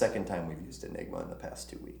because it's second time we've used enigma in the past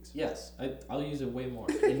 2 weeks. Yes, I'll use it way more.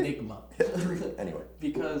 Enigma. Anyway,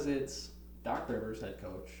 because it's Doc Rivers head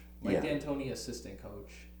coach, Mike D'Antoni assistant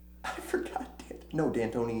coach. I forgot. No,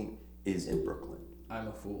 D'Antoni is in Brooklyn. I'm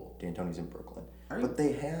a fool. D'Antoni's in Brooklyn, but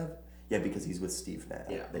they have because he's with Steve Nash.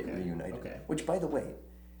 Yeah, they reunited. Okay. Which, by the way,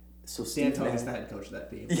 so Steve D'Antoni's the head coach of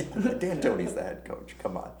that team. Yeah, D'Antoni's the head coach.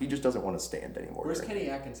 Come on, he just doesn't want to stand anymore. Where's Kenny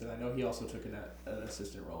Atkinson? I know he also took an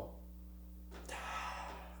assistant role.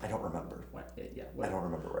 I don't remember. Yeah, I don't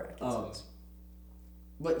remember where Atkinson is.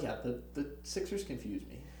 But yeah, the Sixers confuse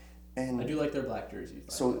me. And I do like their black jerseys.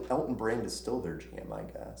 So Elton Brand is still their GM, I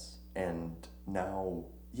guess. And now,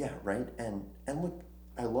 right? And look,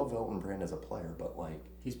 I love Elton Brand as a player, but like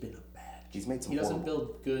he's been a bad. He's made some. He doesn't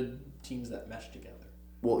build good teams that mesh together.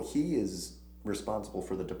 Well, he is responsible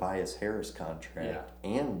for the Tobias Harris contract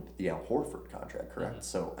and the Al Horford contract, correct? Mm-hmm.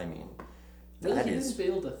 So I mean, really, he didn't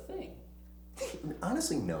build a thing.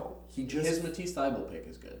 Honestly, no. His Matisse Thybulle pick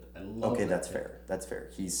is good. I love. Okay, that's fair. That's fair.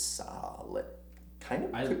 He's solid.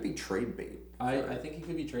 Kind of could be trade bait. I think he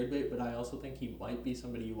could be trade bait, but I also think he might be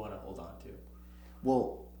somebody you want to hold on to.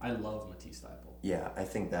 Well, I love Matisse Thybulle. Yeah, I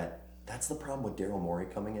think that's the problem with Daryl Morey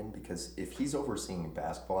coming in, because if he's overseeing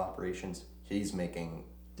basketball operations, he's making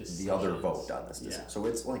the other vote on this decision. Yeah. So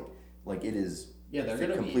it's like it is. Yeah, they're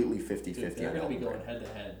going to completely 50-50. They're going to be going head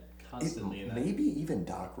to head constantly. Maybe even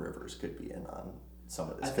Doc Rivers could be in on some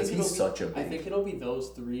of this because he's such a big... I think it'll be those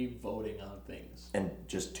 3 voting on things. And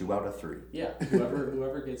just 2 out of 3. Yeah,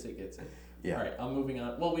 whoever gets it, gets it. Yeah. All right, I'm moving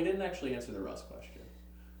on. Well, we didn't actually answer the Russ question.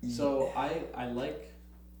 So I like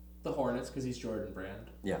the Hornets because he's Jordan Brand.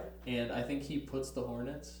 Yeah. And I think he puts the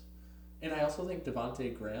Hornets. And I also think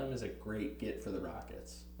Devontae Graham is a great get for the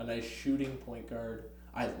Rockets. A nice shooting point guard.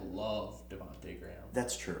 I love Devontae Graham.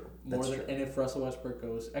 That's true. And if Russell Westbrook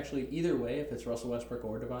goes... Actually, either way, if it's Russell Westbrook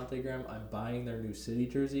or Devontae Graham, I'm buying their new city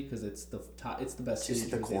jersey because it's the best city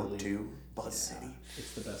jersey. The court, too? Buzz City.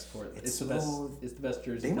 It's the best court. It's the best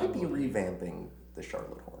jersey. They might be revamping the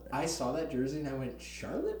Charlotte Hornets. I saw that jersey and I went,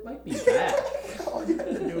 Charlotte might be bad. Oh, yeah, I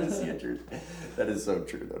didn't even see a jersey. That is so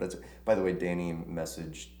true, though. By the way, Danny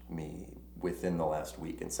messaged me within the last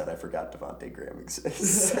week and said I forgot Devontae Graham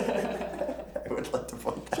exists. I would like to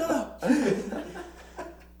point that out. Shut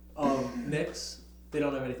up! Knicks, they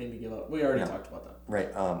don't have anything to give up. We already talked about that.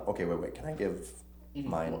 Right. Okay, wait. Can I give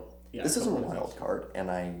mine? Well, yeah, this is a wild card,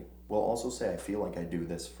 and I will also say I feel like I do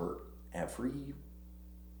this for every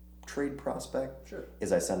trade prospect. Sure.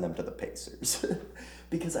 Is I send them to the Pacers.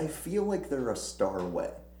 Because I feel like they're a star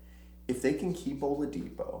away. If they can keep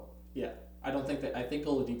Oladipo. Yeah. I think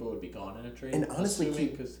Oladipo would be gone in a trade. And honestly,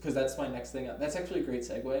 because that's my next thing. That's actually a great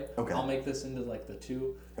segue. Okay. I'll make this into like the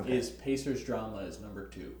 2. Okay. Is Pacers drama is number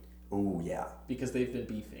 2. Oh yeah. Because they've been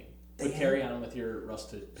beefing. But carry on with your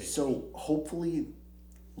rusted Pacers. So hopefully,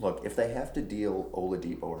 look, if they have to deal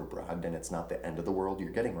Oladipo or Brogdon, it's not the end of the world. You're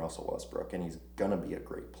getting Russell Westbrook, and he's gonna be a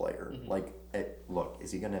great player. Mm-hmm. Look,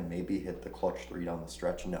 is he gonna maybe hit the clutch 3 down the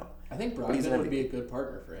stretch? No. I think Brogdon would be a good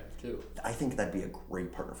partner for him too. I think that'd be a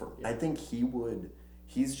great partner for him. Yeah. I think he would.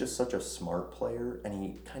 He's just such a smart player, and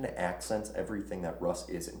he kind of accents everything that Russ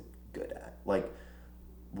isn't good at. Like,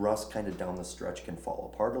 Russ kind of down the stretch can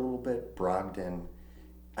fall apart a little bit. Brogdon,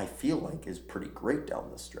 I feel like, is pretty great down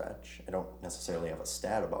the stretch. I don't necessarily have a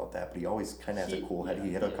stat about that, but he always kind of has a cool head.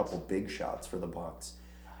 He hit a couple big shots for the Bucks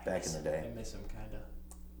back in the day. I miss him kind of.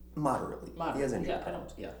 Moderately. He has injury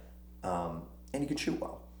problems. Yeah. And he could shoot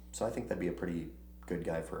well. So I think that'd be a pretty good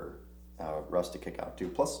guy for Russ to kick out to.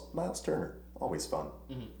 Plus Miles Turner, always fun.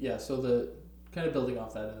 Mm-hmm. Yeah, so the kind of building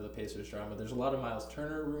off that into the Pacers drama, there's a lot of Miles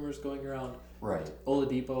Turner rumors going around. Right.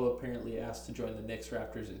 Oladipo apparently asked to join the Knicks,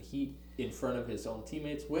 Raptors, and Heat in front of his own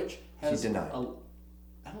teammates, which has... He denied.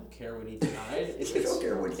 I don't care what he denied. You don't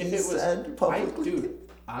care what he said publicly?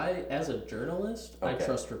 I, as a journalist, Okay. I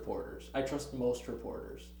trust reporters. I trust most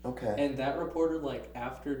reporters. Okay. And that reporter, like,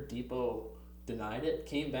 after Depot denied it,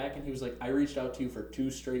 came back and he was like, I reached out to you for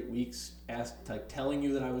 2 straight weeks, telling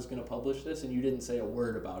you that I was going to publish this, and you didn't say a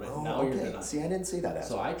word about it. Oh, now okay. you're denying. See, I didn't see that aspect.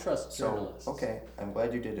 So I trust journalists. So, okay, I'm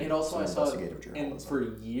glad you did it. And also I saw investigative journalism. and for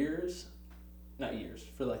years, not years,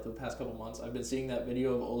 for like the past couple months, I've been seeing that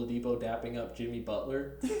video of Oladipo dapping up Jimmy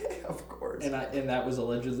Butler. Of course. And that was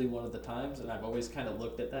allegedly one of the times, and I've always kind of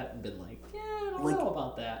looked at that and been like, yeah, I don't know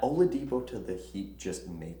about that. Oladipo to the Heat just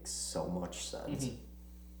makes so much sense. Mm-hmm.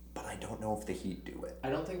 But I don't know if the Heat do it. I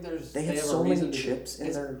don't think They have have so a reason many to chips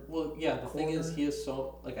in their Well, yeah, the thing is, corner. he is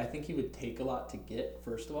so, like, I think he would take a lot to get,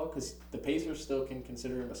 first of all, because the Pacers still can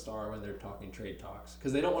consider him a star when they're talking trade talks,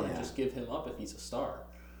 because they don't want to just give him up if he's a star.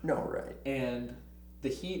 No, right. And the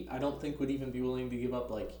Heat, I don't think, would even be willing to give up,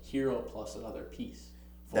 like, Hero plus another piece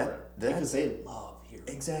for him. Because they love Hero.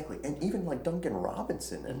 Exactly. And even like Duncan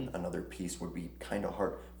Robinson and another piece would be kind of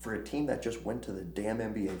hard for a team that just went to the damn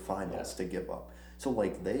NBA Finals to give up. So,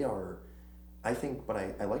 like, they are... I think, but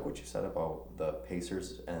I like what you said about the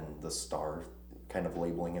Pacers and the star, kind of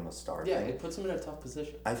labeling him a star Yeah, thing. it puts him in a tough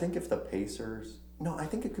position. I think if the Pacers... No, I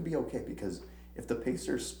think it could be okay, because if the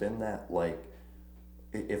Pacers spin that, like...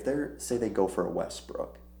 If they're... Say they go for a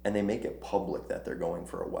Westbrook, and they make it public that they're going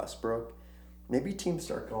for a Westbrook, maybe teams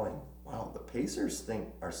start going, wow, the Pacers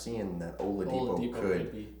are seeing that Oladipo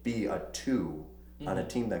could be a 2 on a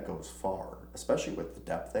team that goes far, especially with the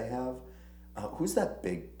depth they have. Who's that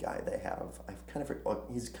big guy they have? I've kind of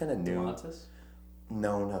he's kind of new. Demontis?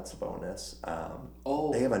 No, not Sabonis.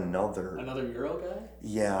 They have another Euro guy.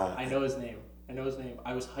 Yeah, I know his name.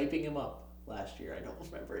 I was hyping him up last year. I don't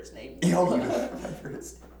remember his name. You don't remember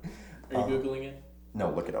his name. Are you googling it?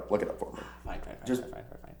 No, look it up. Look it up for me. Fine.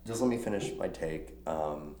 Just let me finish my take.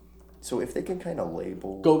 So if they can kind of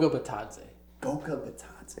label Goga Batadze. I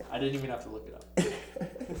I didn't even have to look it up.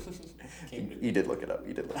 You did look it up.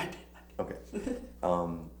 I did. Okay.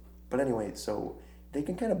 But anyway, so they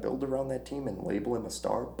can kind of build around that team and label him a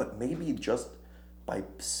star, but maybe just by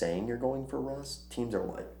saying you're going for Russ, teams are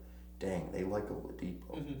like, dang, they like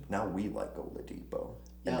Oladipo. Mm-hmm. Now we like Oladipo.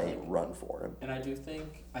 And they run for him. And I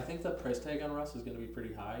think the price tag on Russ is going to be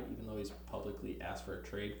pretty high, even though he's publicly asked for a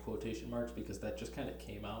trade, quotation marks, because that just kind of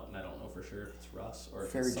came out, and I don't know for sure if it's Russ or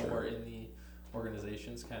if it's somewhere in the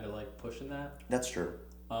organization's kind of like pushing that. That's true.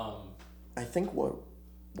 I think what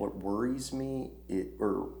worries me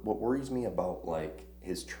about like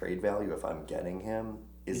his trade value if I'm getting him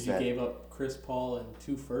is that you gave up Chris Paul and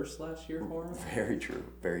 2 firsts last year for him. Very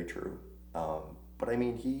true. But I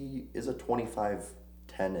mean, he is a 25,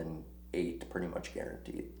 10, and 8 pretty much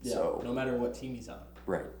guaranteed. Yeah, so no matter what team he's on.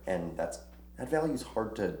 Right, and that value is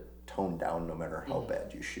hard to tone down no matter how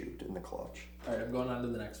bad you shoot in the clutch. All right, I'm going on to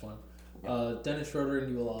the next one. Yeah. Dennis Schroeder,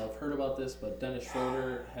 and you will all have heard about this, but Dennis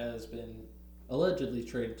Schroeder has been allegedly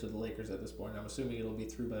traded to the Lakers at this point. I'm assuming it'll be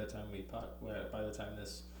through by the time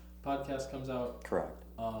this podcast comes out. Correct.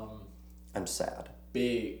 I'm sad.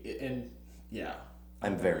 I'm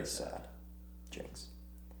very sad. Jinx.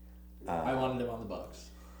 I wanted him on the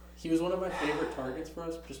Bucks. He was one of my favorite targets for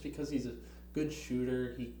us just because he's a good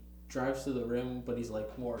shooter. He drives to the rim, but he's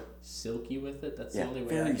like more silky with it. That's the only way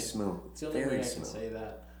very smooth. It's the only way I can say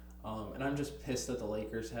that. And I'm just pissed that the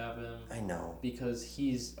Lakers have him. I know. Because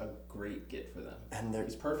he's a great get for them. And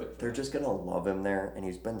he's perfect for them. They're just going to love him there, and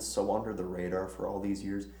he's been so under the radar for all these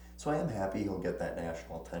years. So I am happy he'll get that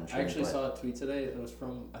national attention. I actually saw a tweet today. It was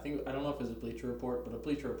from, I don't know if it was a Bleacher Report, but a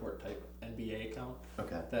Bleacher Report type NBA account.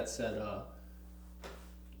 Okay. That said,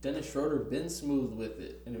 Dennis Schroeder been smooth with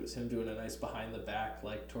it, and it was him doing a nice behind the back,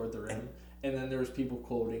 like toward the rim. And then there was people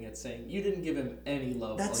quoting it saying, you didn't give him any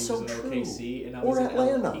love while he was in OKC, and now he's in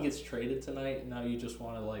Atlanta. He gets traded tonight, and now you just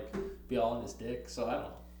want to like be all on his dick. So I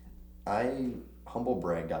don't know. Humble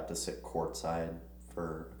brag, got to sit courtside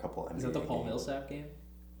for a couple of NBA games. Is that the Paul Millsap game?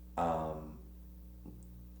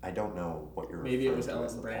 I don't know what you're Maybe it was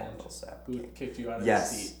Elton Brand who kicked you out of the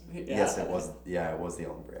seat. Yeah. Yes, it was. Yeah, it was the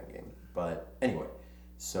Elton Brand game. But anyway,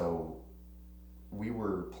 so we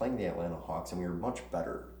were playing the Atlanta Hawks, and we were much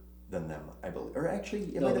better than them, I believe. Or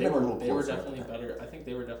actually, it might have been a little closer. They were definitely better. I think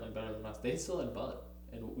they were definitely better than us. They still had Bud,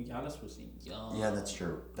 and Giannis was young. Yeah, that's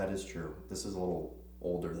true. That is true. This is a little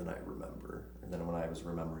older than I remember, than when I was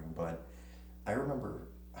remembering. But I remember,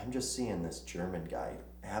 I'm just seeing this German guy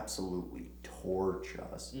absolutely torch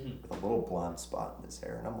us with a little blonde spot in his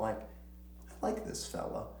hair. And I'm like, I like this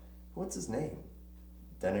fella. What's his name?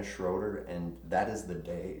 Dennis Schroeder. And that is the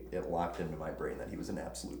day it locked into my brain that he was an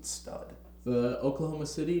absolute stud. The Oklahoma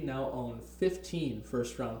City now own 15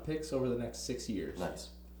 first-round picks over the next 6 years. Nice.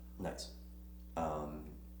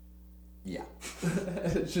 Yeah.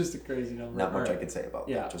 It's just a crazy number. Not much I can say about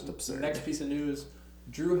that. Just absurd. Next piece of news,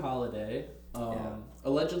 Drew Holiday.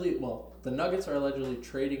 Allegedly, the Nuggets are allegedly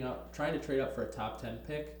trying to trade up for a top 10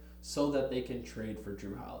 pick so that they can trade for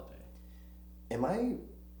Drew Holiday. Am I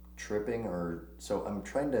tripping so I'm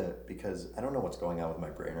trying to, because I don't know what's going on with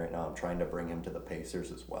my brain right now. I'm trying to bring him to the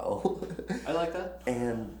Pacers as well. I like that.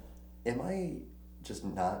 And am I just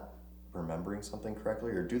not remembering something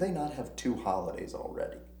correctly, or do they not have two Holidays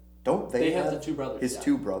already? Don't they have the two brothers? His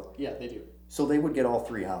two brothers. Yeah, they do. So they would get all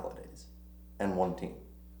three Holidays and one team.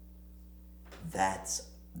 That's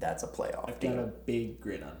a playoff. I've got a big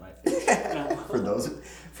grin on my face.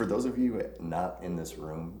 For those of you not in this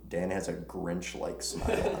room, Dan has a Grinch-like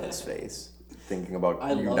smile on his face, thinking about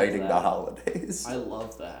uniting the holidays. I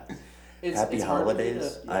love that. Happy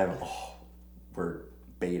holidays. We're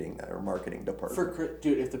baiting that, or marketing department.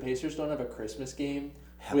 Dude, if the Pacers don't have a Christmas game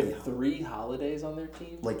with 3 holidays on their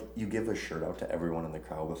team, like you give a shirt out to everyone in the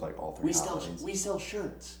crowd with like all 3 holidays. We sell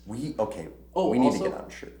shirts. We need to get on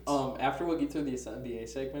shirts. After we get through this NBA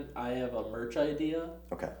segment, I have a merch idea.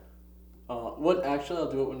 Okay. Actually,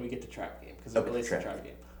 I'll do it when we get to trap game because it relates to trap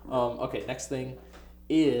game. Okay, next thing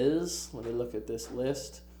is, let me look at this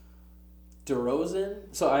list. DeRozan.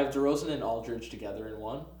 So I have DeRozan and Aldridge together in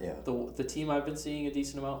one. Yeah. The team I've been seeing a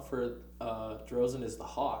decent amount for DeRozan is the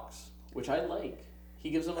Hawks, which I like. He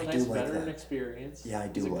gives them a nice veteran experience. Yeah, I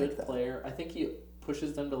do He's a like good that. player. I think he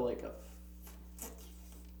pushes them to like a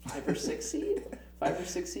 5 or 6 seed. 5 or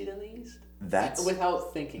 6 seed in the East. That's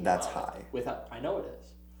without thinking. That's about high. I know it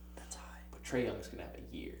is. That's high. But Trae Young's gonna have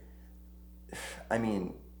a year. I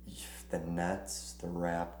mean, the Nets, the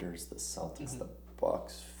Raptors, the Celtics, the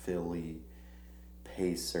Bucks, Philly,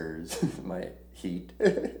 Pacers, my Heat.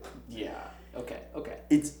 Yeah. Okay.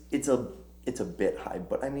 It's a bit high,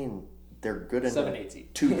 but I mean, they're good enough. 7-8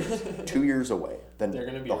 seed. 2 years. 2 years away. Then they're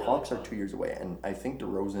gonna be the really Hawks fun. are 2 years away, and I think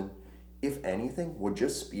DeRozan, if anything, would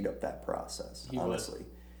just speed up that process. Honestly,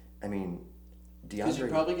 I mean, because you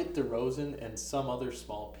probably get DeRozan and some other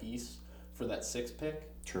small piece for that 6th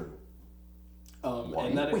pick. True. White?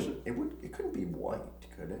 And that it couldn't be White,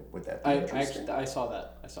 could it? Would that be interesting? I saw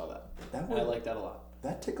that. I like that a lot.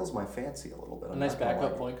 That tickles my fancy a little bit. A nice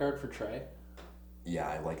backup point guard for Trae. Yeah,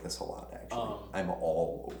 I like this a lot, actually. I'm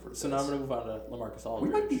all over this. So now I'm going to move on to LaMarcus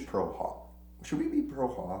Aldridge. We might be pro-Hawk. Should we be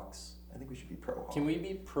pro-Hawks? I think we should be pro-Hawk. Can we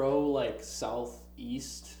be pro, like,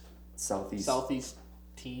 Southeast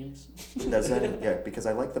teams? Does that? Yeah, because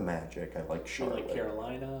I like the Magic. I like Charlotte. Like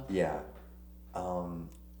Carolina? Yeah.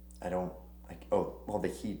 I don't... the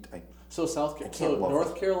Heat.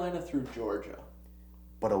 North Carolina through Georgia.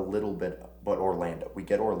 But a little bit... But Orlando. We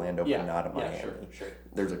get Orlando, but not in Miami. Yeah, sure.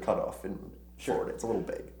 There's a cutoff in Florida. It's a little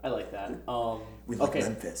big. I like that. We like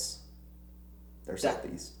Memphis. They're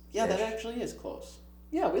Southeast. Yeah, that actually is close.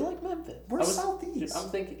 Yeah, we like Memphis. We're Southeast. Dude, I'm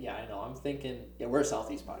thinking... Yeah, I know. I'm thinking... Yeah, we're a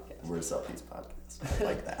Southeast podcast. We're a Southeast podcast. I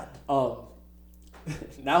like that.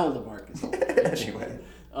 Now LaMarcus Aldridge. Anyway.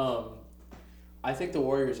 I think the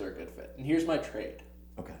Warriors are a good fit. And here's my trade.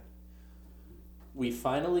 Okay. We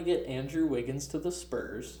finally get Andrew Wiggins to the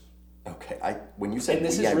Spurs. Okay. When you said and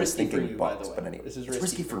this is risky for you, Bucks, by the way. But anyway, this is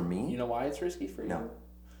risky for me. You know why it's risky for you? No.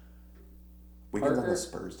 Wiggins on the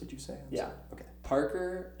Spurs, did you say? Sorry. Okay.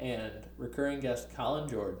 Parker and recurring guest Colin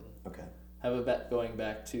Jordan. Okay. Have a bet going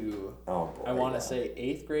back to I want to say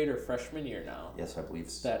 8th grade or freshman year now. Yes, I believe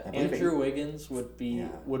so. That Andrew Wiggins would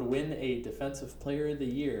win a Defensive Player of the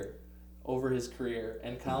Year over his career,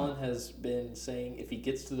 and Colin has been saying if he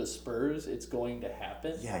gets to the Spurs, it's going to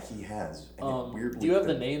happen. Yeah, he has. And do you have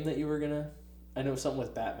the name that you were gonna? I know something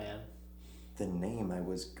with Batman. The name I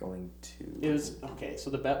was going to. It was okay.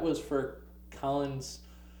 So the bet was for Colin's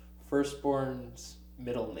firstborn's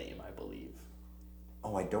middle name, I believe.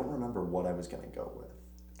 Oh, I don't remember what I was gonna go with.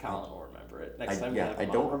 Colin will remember it next time. I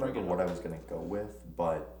don't remember what I was gonna go with,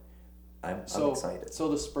 but I'm excited. So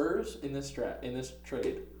the Spurs in this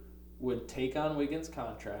trade would take on Wiggins'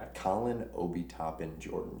 contract. Colin Obi Toppin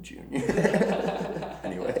Jordan Jr.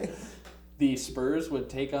 Anyway. The Spurs would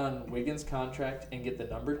take on Wiggins' contract and get the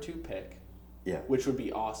number 2 pick. Yeah. Which would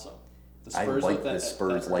be awesome. The Spurs the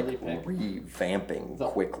Spurs revamping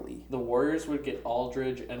quickly. The Warriors would get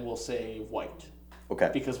Aldridge and we'll say White. Okay.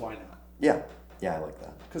 Because why not? Yeah. Yeah, I like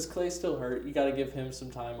that. Because Clay's still hurt. You got to give him some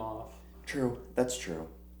time off. True. That's true.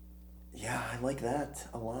 Yeah, I like that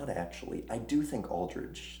a lot, actually. I do think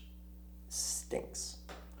Aldridge stinks.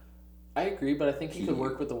 I agree, but I think he could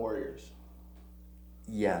work with the Warriors.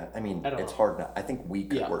 Yeah, I mean, it's know. hard not. I think we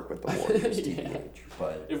could work with the Warriors, TBH.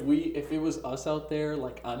 But if it was us out there,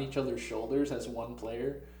 like, on each other's shoulders as one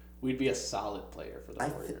player, we'd be a solid player for the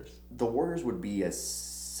Warriors. The Warriors would be a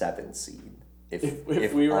 7 seed.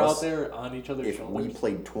 If we were out there on each other's shoulders. If we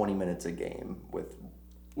played 20 minutes a game with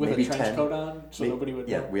maybe a trench coat on, so nobody would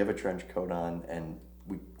know. Yeah, we have a trench coat on, and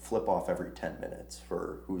we flip off every 10 minutes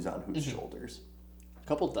for who's on whose shoulders. A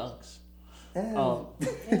couple dunks. We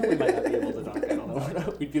might not be able to dunk. I don't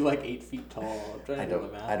know. We'd be like 8 feet tall. I'm trying to do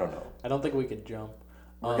the math. I don't know. I don't think we could jump.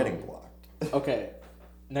 We're getting blocked. Okay.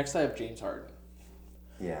 Next, I have James Harden.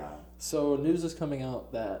 Yeah. So news is coming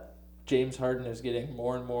out that James Harden is getting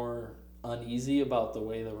more and more uneasy about the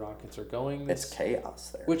way the Rockets are going. It's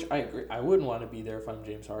chaos there. Which I agree. I wouldn't want to be there if I'm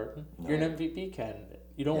James Harden. No. You're an MVP candidate.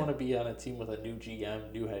 You don't want to be on a team with a new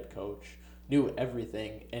GM, new head coach, new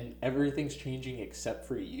everything, and everything's changing except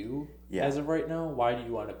for you as of right now. Why do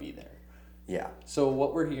you want to be there? Yeah. So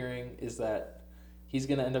what we're hearing is that he's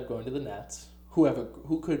going to end up going to the Nets,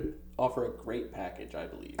 who could offer a great package, I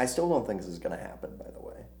believe. I still don't think this is going to happen, by the way.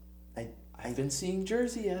 I've been seeing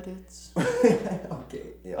jersey edits. Okay,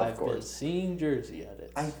 yeah, of course. I've been seeing jersey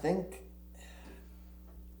edits. I think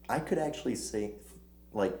I could actually see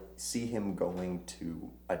him going to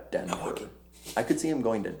a Denver. I could see him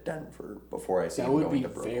going to Denver before I see him going to Brooklyn. That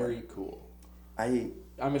would be very cool.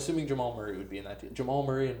 I'm assuming Jamal Murray would be in that team. Jamal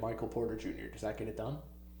Murray and Michael Porter Jr. Does that get it done?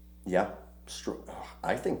 Yeah.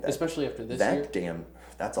 I think that... Especially after this year?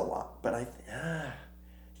 That's a lot. But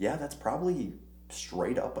that's probably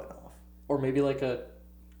straight up enough. Or maybe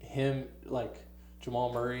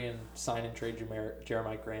Jamal Murray and sign and trade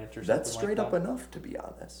Jeremiah Grant or something like that. That's straight up enough, to be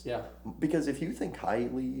honest. Yeah. Because if you think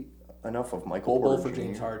highly enough of Michael Porter for Jr.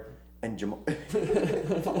 James Harden. And Jamal...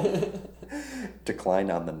 Decline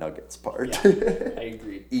on the Nuggets part. Yeah, I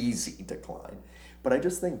agree. Easy decline. But I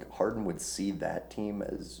just think Harden would see that team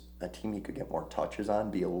as a team he could get more touches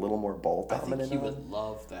on, be a little more ball dominant. I think he would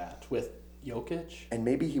love that with Jokic. And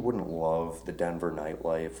maybe he wouldn't love the Denver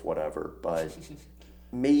nightlife, whatever, but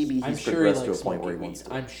maybe he's sure progressed to a point where he wants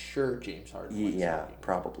to. I'm sure James Harden likes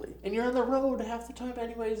probably. And you're on the road half the time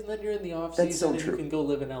anyways, and then you're in the offseason That's so and true. You can go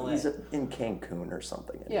live in LA. He's in Cancun or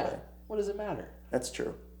something anyway. Yeah, what does it matter? That's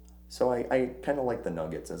true. So I kind of like the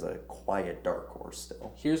Nuggets as a quiet dark horse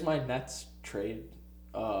still. Here's my Nets trade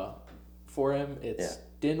for him. It's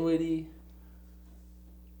Dinwiddie,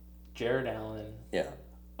 Jared Allen,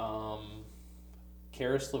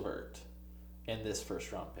 Karis LeVert, and this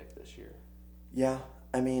first-round pick this year. Yeah,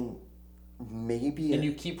 I mean, maybe... And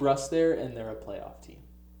you keep Russ there, and they're a playoff team.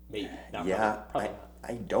 Maybe. Probably not.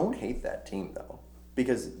 I don't hate that team, though,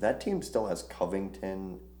 because that team still has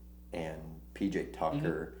Covington and P.J. Tucker.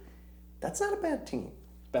 Mm-hmm. That's not a bad team.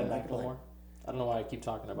 Ben McLemore? I don't know why I keep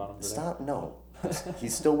talking about him. Stop, no.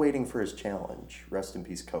 He's still waiting for his challenge. Rest in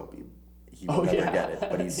peace, Kobe. He will never get it,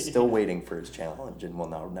 but he's still waiting for his challenge and will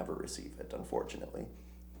now never receive it, unfortunately.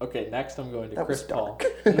 Okay, next I'm going to Chris Paul.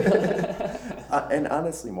 And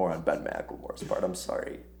honestly, more on Ben McLemore's part. I'm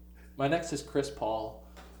sorry. My next is Chris Paul.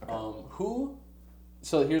 Okay.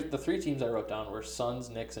 So here's the 3 teams I wrote down were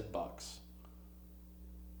Suns, Knicks, and Bucks.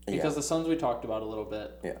 Because the Suns we talked about a little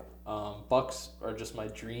bit. Yeah. Bucks are just my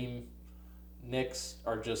dream. Knicks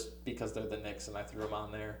are just because they're the Knicks and I threw them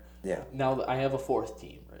on there. Yeah. Now I have a 4th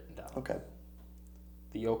team written down. Okay.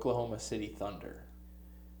 The Oklahoma City Thunder.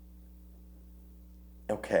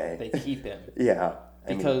 Okay. They keep him. Yeah.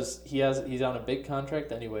 Because he's on a big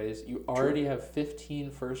contract anyways. You already have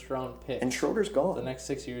 15 first-round picks. And Schroeder's gone. The next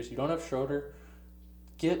 6 years. You don't have Schroeder.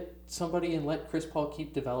 Get somebody and let Chris Paul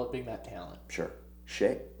keep developing that talent. Sure.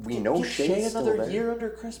 Shea. We know Shea's Shea still another there. year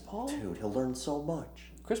under Chris Paul? Dude, he'll learn so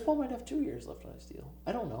much. Chris Paul might have 2 years left on his deal.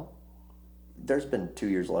 I don't know. There's been 2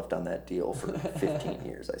 years left on that deal for 15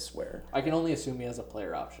 years, I swear. I can only assume he has a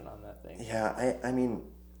player option on that thing. Yeah, I mean,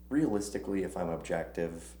 realistically, if I'm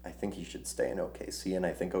objective, I think he should stay in OKC, and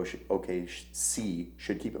I think OKC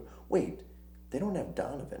should keep him. Wait, they don't have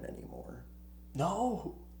Donovan anymore.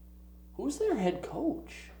 No. Who's their head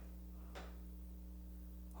coach?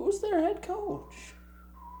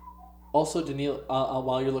 Also, Danilo.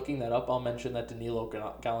 While you're looking that up, I'll mention that Danilo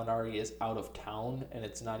Gallinari is out of town, and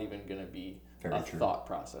it's not even going to be thought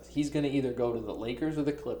process. He's going to either go to the Lakers or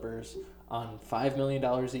the Clippers on $5 million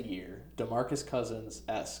a year, DeMarcus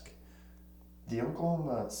Cousins-esque. The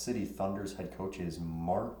Oklahoma City Thunder's head coach is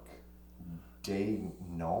Mark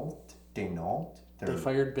Daigneault. They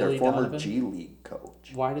fired Billy their former Donovan? G League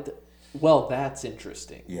coach. Why did they... Well, that's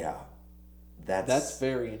interesting. Yeah. That's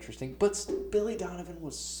very interesting. But Billy Donovan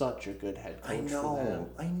was such a good head coach for them.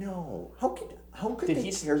 I know. How could Did they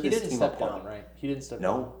he tear this didn't team step apart? down, right? He didn't step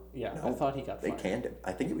No. down. Yeah, No. I thought he got They fired. canned him.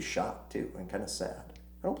 I think he was shocked too, and kind of sad.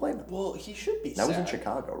 I don't blame him. Well, he should be That was in sad.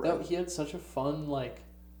 Chicago, right? He had such a fun,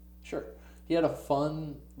 sure. He had a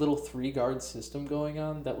fun little 3-guard system going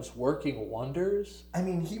on that was working wonders. I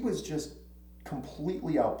mean, he was just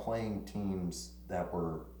completely outplaying teams that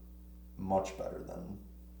were much better than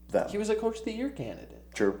them. He was a Coach of the Year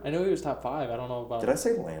candidate. True. I know he was top 5. I don't know about... Did I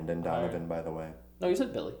say Landon Donovan, by the way? No, you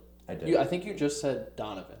said Billy. I did. I think you just said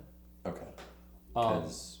Donovan. Okay.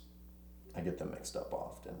 Because I get them mixed up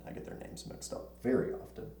often. I get their names mixed up very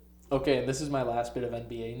often. Okay, and this is my last bit of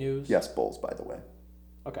NBA news. Yes, Bulls, by the way.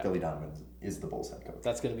 Okay. Billy Donovan is the Bulls head coach.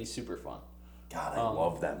 That's going to be super fun. God, I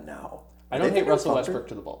love them now. I don't hate Russell Westbrook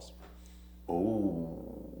to the Bulls.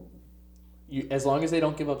 Oh. As long as they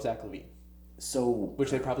don't give up Zach LaVine. So.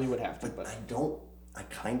 Which they probably would have to. But I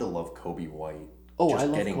kind of love Kobe White. Oh, just I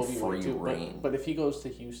love getting Kobe White free too. reign. But if he goes to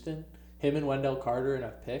Houston, him and Wendell Carter and a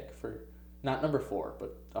pick for, not number 4,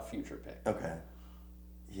 but a future pick. Okay.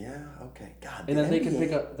 Yeah. Okay. God. And then they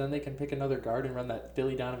can pick another guard and run that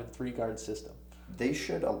Billy Donovan 3-guard system. They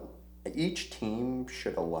should. Each team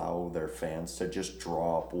should allow their fans to just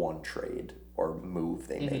draw up one trade or move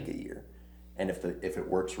they make a year, and if it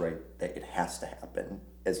works right, it has to happen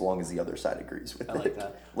as long as the other side agrees with it. I like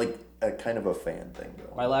that. Like a kind of a fan thing.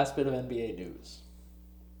 Going. My last bit of NBA news.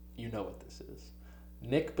 You know what this is.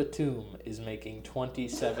 Nick Batum is making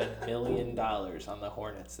 $27 million on the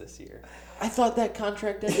Hornets this year. I thought that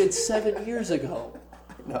contract ended 7 years ago.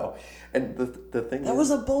 No, and the thing that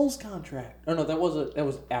was a Bulls contract. Oh no, that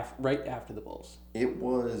was right after the Bulls. It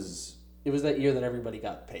was that year that everybody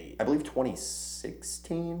got paid. I believe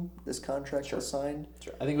 2016. This contract was signed.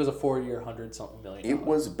 Sure. I think it was a 4-year, $100-something million. It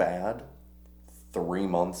was bad. 3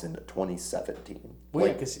 months into 2017. Well,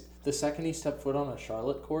 yeah, because the second he stepped foot on a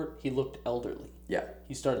Charlotte court, he looked elderly. Yeah.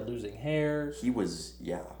 He started losing hair. He was,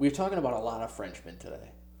 yeah. We were talking about a lot of Frenchmen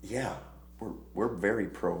today. Yeah, we're very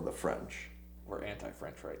pro the French. We're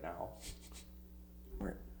anti-French right now.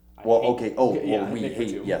 We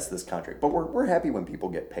hate this contract, but we're happy when people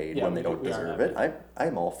get paid when they don't deserve it.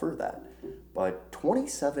 I'm all for that. But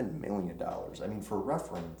 $27 million. I mean, for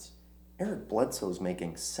reference, Eric Bledsoe's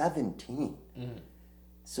making 17.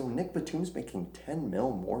 So Nick Batum's making 10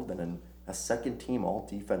 mil more than a second team all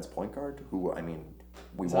defense point guard. Who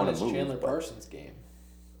we want to move. Chandler Parsons game.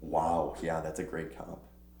 Wow, yeah, that's a great comp.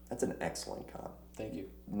 That's an excellent comp. Thank you.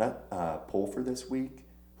 Poll for this week: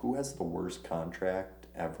 who has the worst contract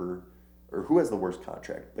ever, or who has the worst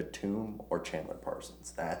contract, Batum or Chandler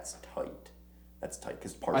Parsons? That's tight. That's tight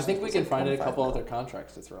because Parsons. I think we can find a couple other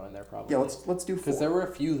contracts to throw in there probably. Yeah, let's do 4. Because there were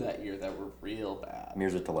a few that year that were real bad.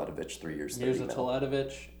 Mirza Teletovic, 3 years. Mirza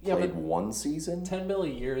Teletovic, played 1 season. $10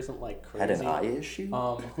 million a year isn't like crazy. Had an eye issue.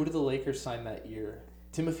 Who did the Lakers sign that year?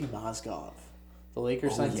 Timothy Mozgov. The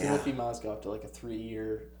Lakers signed Timothy Mozgov to like a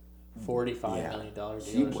 3-year, $45 million deal.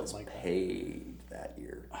 He was paid that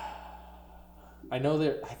year. I know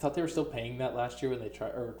I thought they were still paying that last year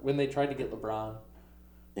when they tried to get LeBron.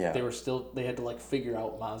 Yeah. They had to figure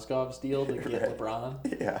out Mozgov's deal to get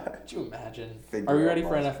LeBron. Yeah. Could you imagine? Are we ready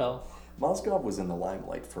for NFL? Mozgov was in the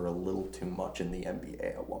limelight for a little too much in the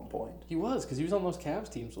NBA at one point. He was, because he was on those Cavs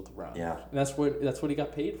teams with LeBron. Yeah. And that's what he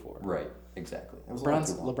got paid for. Right. Exactly.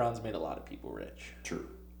 LeBron's made a lot of people rich. True.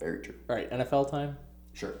 Very true. All right, NFL time?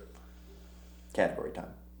 Sure. Category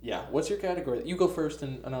time. Yeah. What's your category? You go first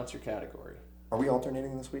and announce your category. Are we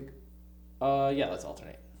alternating this week? Yeah, let's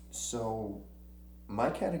alternate. So, my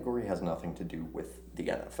category has nothing to do with the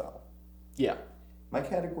NFL. Yeah. My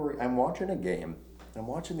category, I'm watching a game. I'm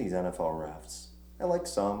watching these NFL refs. I like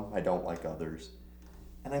some, I don't like others.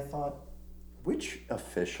 And I thought, which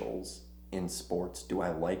officials in sports do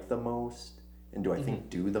I like the most? And do I think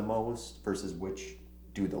do the most versus which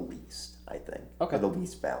do the least, I think. Okay. Or the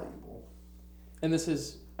least valuable. And this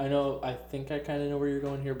is, I think I kind of know where you're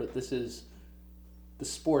going here, but this is the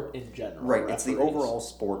sport in general. Right, it's the overall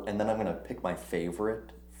sport, and then I'm going to pick my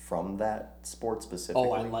favorite from that sport specifically.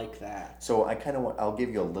 Oh, I like that. So I kind of I'll give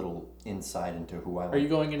you a little insight into who I like. Are you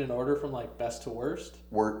going in an order from best to worst?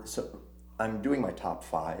 So I'm doing my top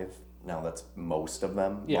 5. Now that's most of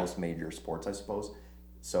them, most major sports, I suppose.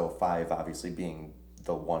 So 5 obviously being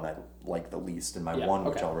the one I like the least, and my one,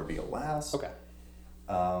 which I'll reveal last. Okay.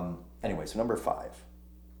 Anyway, so number 5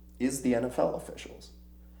 is the NFL officials.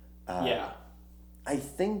 I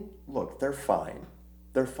think, look, they're fine.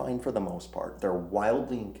 They're fine for the most part. They're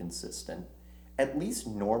wildly inconsistent. At least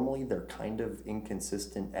normally they're kind of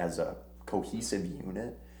inconsistent as a cohesive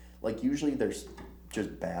unit. Usually there's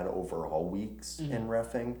just bad overall weeks in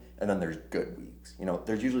reffing, and then there's good weeks.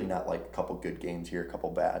 There's usually not like a couple good games here, a couple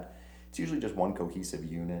bad. It's usually just one cohesive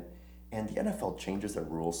unit, and the NFL changes their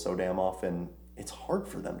rules so damn often, it's hard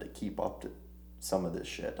for them to keep up to some of this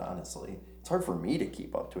shit, honestly. It's hard for me to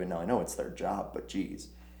keep up to it. Now, I know it's their job, but geez.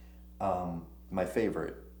 My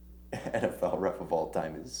favorite NFL ref of all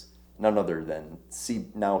time is none other than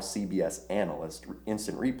now CBS analyst,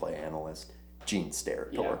 instant replay analyst, Gene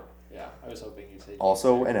Steratore. Yeah, I was hoping you'd say.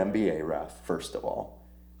 Also an NBA ref, first of all.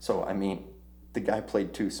 So, I mean, the guy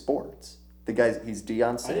played 2 sports. He's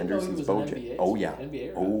Deion Sanders. He's Bo Jackson. Oh yeah. NBA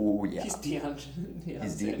ref. Oh yeah. He's Deion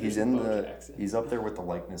Sanders. He's in the. Jackson. He's up there with the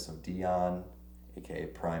likeness of Deion, aka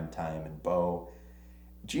Prime Time, and Bo.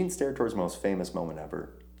 Gene Steratore's most famous moment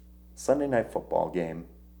ever: Sunday Night Football game.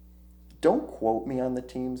 Don't quote me on the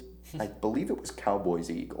teams. I believe it was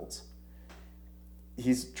Cowboys-Eagles.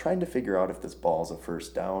 He's trying to figure out if this ball's a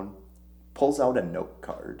first down. Pulls out a note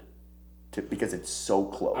card. Because it's so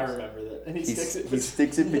close. I remember that. And he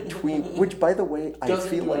sticks it between, which, by the way, I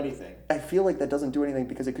feel like that doesn't do anything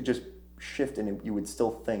because it could just shift and you would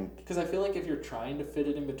still think. Because I feel like if you're trying to fit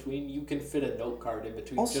it in between, you can fit a note card in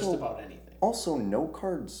between just about anything. Also, note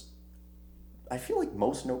cards, I feel like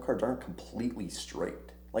most note cards aren't completely straight.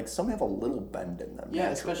 Like, some have a little bend in them. Yeah,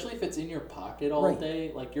 naturally. Especially if it's in your pocket all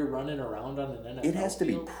day. Like, you're running around on an NFL It has to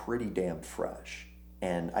field. Be pretty damn fresh.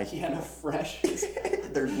 And he had a fresh.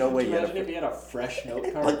 There's no way. Imagine if he had a fresh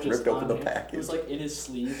note card like just ripped open the him. package. It was like in his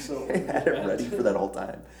sleeve, so he had it ready for that whole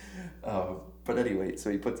time. But anyway, so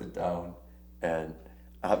he puts it down, and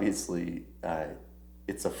obviously,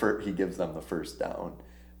 he gives them the first down,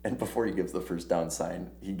 and before he gives the first down sign,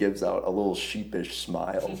 he gives out a little sheepish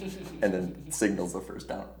smile, and then signals the first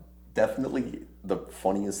down. Definitely the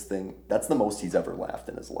funniest thing. That's the most he's ever laughed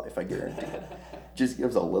in his life. I guarantee it. Just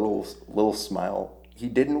gives a little smile. He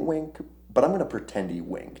didn't wink, but I'm going to pretend he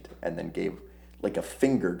winked and then gave like a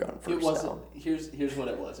finger gun first down. Here's what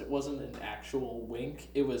it was. It wasn't an actual wink.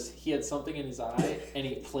 It was he had something in his eye and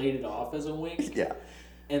he played it off as a wink. Yeah.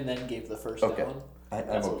 And then gave the first down. I'm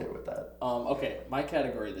okay with that. Okay, my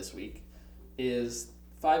category this week is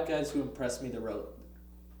 5 guys who impressed me the road.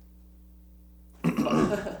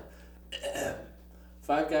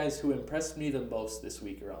 5 guys who impressed me the most this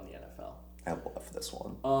week around the NFL. I love this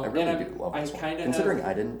one. I really do love this one. Considering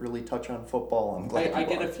I didn't really touch on football, I'm glad I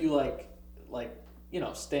get a few like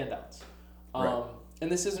standouts. Right.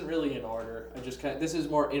 And this isn't really in order. This is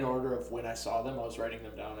more in order of when I saw them. I was writing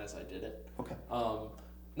them down as I did it. Okay.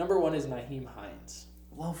 Number 1 is Nyheim Hines.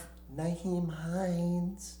 Love Nyheim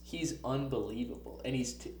Hines. He's unbelievable, and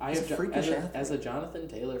he's a freakish athlete. As a Jonathan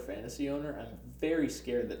Taylor fantasy owner, I'm very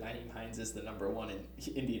scared that Nyheim Hines is the number 1 in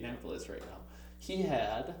Indianapolis right now. He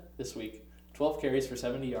had this week 12 carries for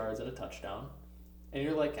 70 yards and a touchdown, and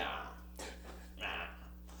you're like, nah.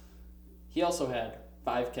 He also had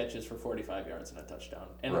 5 catches for 45 yards and a touchdown,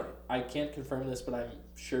 and right. I can't confirm this, but I'm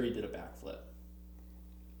sure he did a backflip.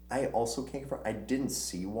 I also can't confirm. I didn't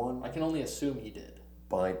see one. I can only assume he did.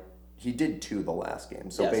 But he did 2 the last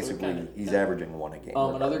game, so basically he's averaging 1 a game.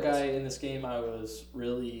 Another guy in this game I was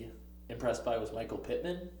really impressed by was Michael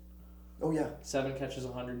Pittman. Oh yeah, 7 catches,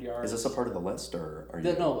 100 yards. Is this a part of the list, or are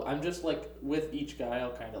you? No, I'm just like with each guy.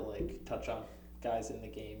 I'll kind of like touch on guys in the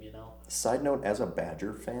game, Side note: as a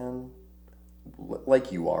Badger fan,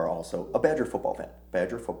 like you are also a Badger football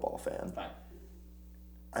fan. Fine.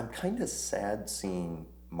 I'm kind of sad seeing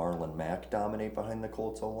Marlon Mack dominate behind the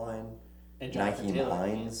Colts O-line. And Nyheim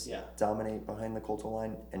Hines dominate behind the Colts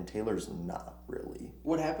O-line, and Taylor's not really.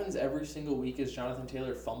 What happens every single week is Jonathan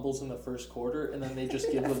Taylor fumbles in the first quarter, and then they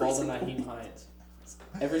just give the ball to Nyheim Hines.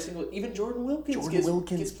 Even Jordan Wilkins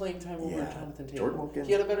gets playing time over Jonathan Taylor. Jordan Wilkins.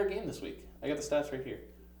 He had a better game this week. I got the stats right here.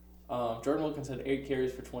 Jordan Wilkins had 8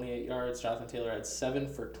 carries for 28 yards. Jonathan Taylor had 7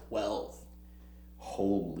 for 12.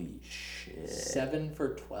 Holy shit. 7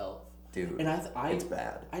 for 12. Dude, and it's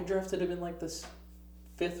bad. I drafted him in like this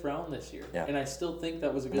 5th round this year. Yeah. And I still think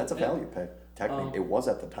that was a good That's a value pick. Technically, it was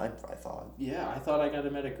at the time, I thought. Yeah, I thought I got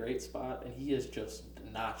him at a great spot, and he has just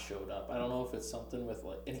not showed up. I don't know if it's something with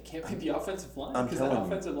and it can't be the offensive line, because that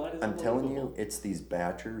offensive line is unbelievable. I'm telling you, it's these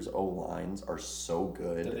Badgers O-lines are so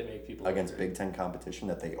good that they make people against Big Ten competition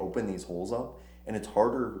that they open these holes up, and it's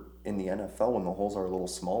harder in the NFL when the holes are a little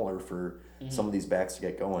smaller for some of these backs to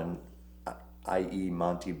get going, i.e.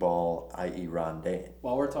 Monty Ball, i.e. Ron Dayne.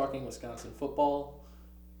 While we're talking Wisconsin football,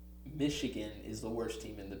 Michigan is the worst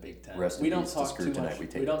team in the Big Ten. We don't talk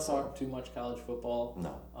too much college football.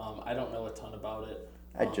 No. I don't know a ton about it.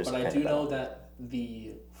 But I do know that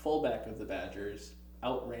the fullback of the Badgers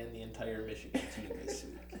outran the entire Michigan team this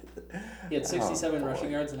week. He had 67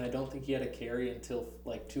 rushing yards, and I don't think he had a carry until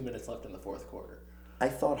like 2 minutes left in the fourth quarter. I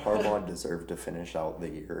thought Harbaugh deserved to finish out the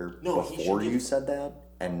year before you said that,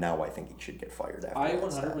 and now I think he should get fired after I that.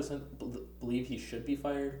 100% believe he should be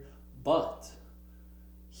fired, but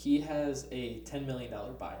he has a $10 million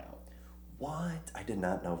buyout. What? I did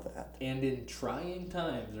not know that. And in trying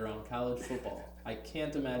times around college football, I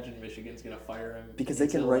can't imagine Michigan's going to fire him. Because they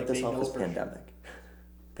can write this off as pandemic.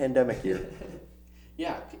 Pandemic year.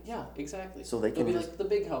 Yeah, exactly. So they can be like, the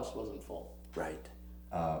big house wasn't full. Right.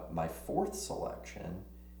 My fourth selection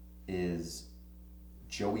is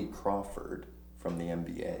Joey Crawford from the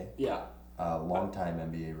NBA. Yeah. Longtime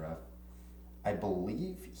NBA ref. I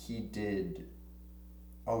believe he did...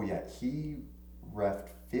 Oh, yeah. He reffed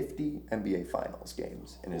 50 NBA Finals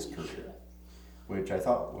games in his career, which I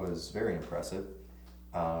thought was very impressive.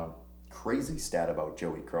 Crazy stat about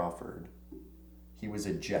Joey Crawford. He was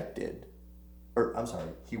he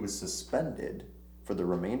was suspended for the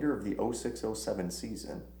remainder of the 06-07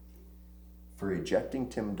 season for ejecting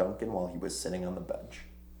Tim Duncan while he was sitting on the bench.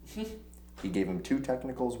 He gave him 2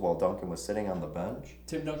 technicals while Duncan was sitting on the bench.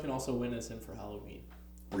 Tim Duncan also went as him for Halloween.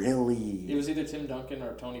 Really? It was either Tim Duncan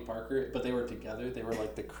or Tony Parker, but they were together. They were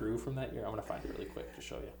like the crew from that year. I'm going to find it really quick to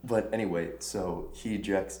show you. But anyway, so he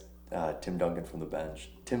ejects Tim Duncan from the bench.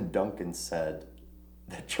 Tim Duncan said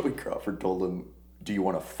that Joey Crawford told him, "Do you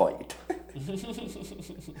want to fight?"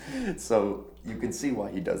 So you can see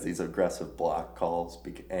why he does these aggressive block calls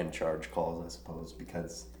and charge calls, I suppose,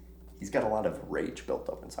 because he's got a lot of rage built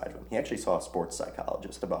up inside of him. He actually saw a sports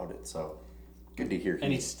psychologist about it, so good to hear.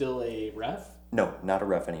 And he's still a ref? No, not a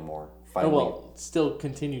ref anymore. Finally, still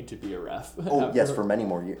continued to be a ref. Yes, for many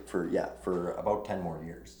more years. For about 10 more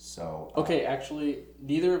years. So. Okay, actually,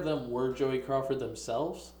 neither of them were Joey Crawford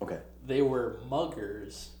themselves. Okay. They were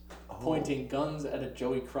muggers pointing guns at a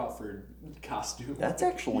Joey Crawford costume. That's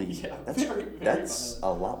actually very that's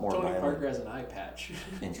a lot more Tony violent. Parker has an eye patch.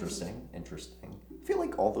 Interesting. I feel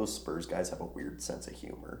like all those Spurs guys have a weird sense of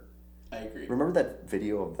humor. I agree. Remember that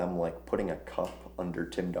video of them like putting a cup under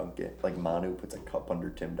Tim Duncan? Like Manu puts a cup under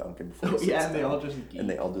Tim Duncan. And they all just and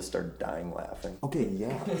they all just start dying laughing. Okay,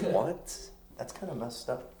 yeah. What? That's kind of messed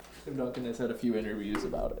up. Tim Duncan has had a few interviews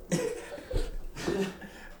about it.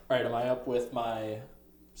 All right, am I up with my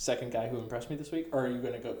second guy who impressed me this week, or are you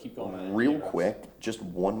going to keep going on? Real quick, just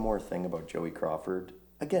one more thing about Joey Crawford.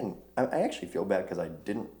 Again, I actually feel bad because I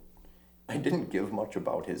didn't give much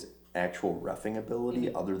about his actual reffing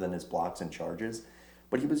ability other than his blocks and charges,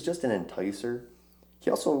 but he was just an enticer. He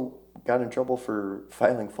also got in trouble for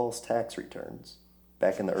filing false tax returns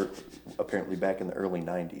apparently back in the early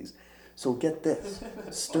 90s. So get this,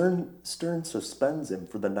 Stern suspends him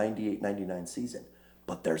for the 98-99 season,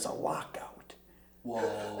 but there's a lockout.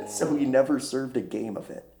 Whoa. So he never served a game of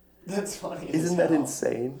it. That's funny. Isn't that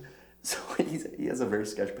insane? So he has a very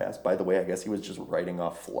sketch past. By the way, I guess he was just writing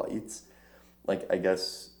off flights. Like, I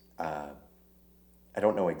guess, I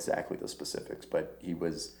don't know exactly the specifics, but he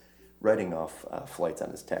was writing off flights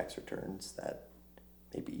on his tax returns that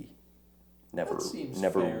maybe never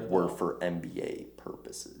were for NBA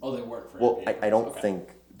purposes. Oh, they weren't for NBA purposes. I don't think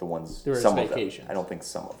the ones, there were some vacations. of them, I don't think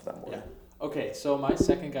some of them were. Yeah. Okay, so my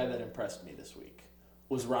second guy that impressed me this week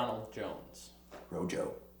was Ronald Jones.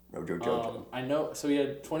 Rojo Jojo. I know, so he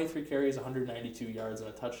had 23 carries, 192 yards, and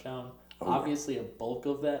a touchdown. Obviously, a bulk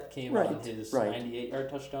of that came on his 98-yard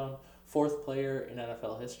touchdown. Fourth player in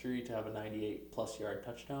NFL history to have a 98-plus yard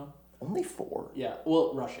touchdown. Only 4? Yeah,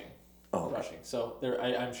 well, rushing. Oh, okay. Rushing. So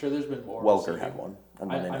I'm sure there's been more. Welker had one.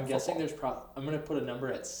 I'm guessing there's I'm going to put a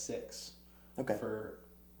number at 6 okay. for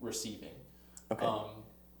receiving. Okay.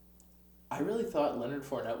 I really thought Leonard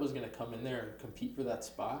Fournette was going to come in there and compete for that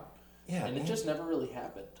spot. Yeah. And it just never really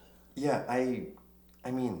happened. Yeah,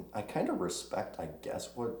 I mean, I kind of respect, I guess,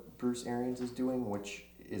 what Bruce Arians is doing, which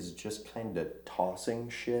is just kind of tossing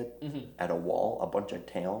shit at a wall, a bunch of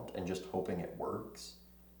talent, and just hoping it works.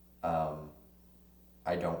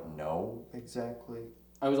 I don't know exactly.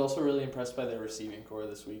 I was also really impressed by their receiving core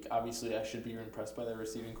this week. Obviously, I should be impressed by their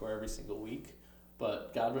receiving core every single week.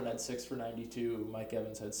 But Godwin had 6 for 92, Mike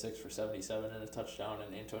Evans had 6 for 77 and a touchdown,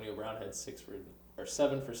 and Antonio Brown had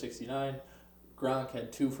 7 for 69. Gronk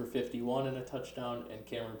had 2 for 51 and a touchdown, and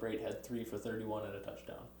Cameron Brate had 3 for 31 and a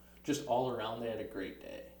touchdown. Just all around, they had a great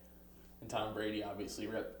day. And Tom Brady obviously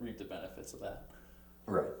reaped the benefits of that.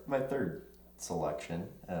 Right. My third selection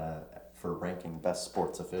for ranking best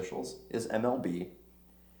sports officials is MLB.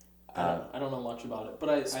 I don't know much about it,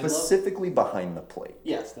 but specifically behind the plate.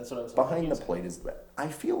 Yes, that's what I was behind the plate is that I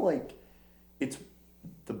feel like it's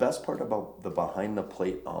the best part about the behind the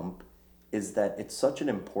plate ump is that it's such an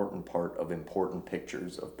important part of important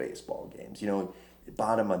pictures of baseball games. You know,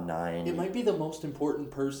 bottom of 9. It might be the most important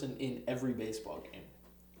person in every baseball game.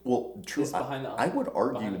 Well, true. Is behind the I would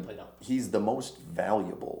behind argue the plate ump. he's the most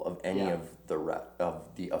valuable of any Yeah.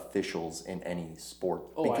 of the officials in any sport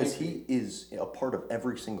Oh, I because agree. he is a part of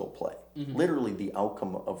every single play. Mm-hmm. Literally the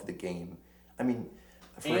outcome of the game. I mean,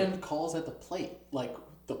 And calls at the plate, like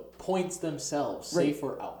the points themselves, Right. safe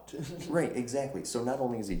or out. right, exactly. So not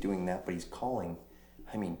only is he doing that, but he's calling,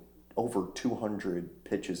 I mean, over 200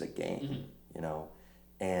 pitches a game, Mm-hmm. you know,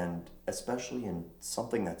 and especially in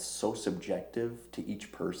something that's so subjective to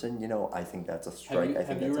each person, you know, I think that's a strike. I think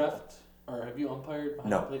have you that's refed or have you umpired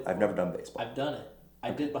behind no, the plate? I've never done baseball. I've done it.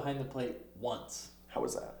 I did behind the plate once. How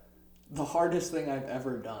was that? The hardest thing I've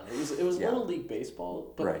ever done. It was Yeah. little league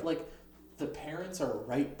baseball, but Right. like the parents are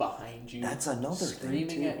right behind you. That's another thing,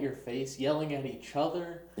 screaming too. at your face, yelling at each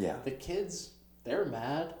other. Yeah. The kids, they're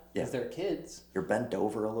mad because Yeah. they're kids. You're bent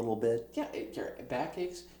over a little bit. Yeah, your back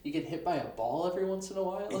aches. You get hit by a ball every once in a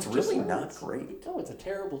while. It's It just really not hurts. great. No, it's a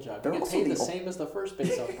terrible job. They're You get also paid the the o- same as the first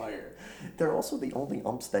base umpire. They're also the only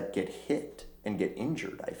umps that get hit and get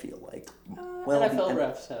injured, I feel like. NFL the-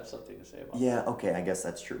 refs have something to say about Yeah, okay, I guess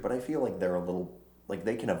that's true. But I feel like they're a little, like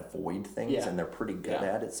they can avoid things Yeah. and they're pretty good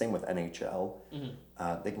Yeah. at it. Same with NHL.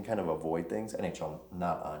 Mhm. They can kind of avoid things. NHL,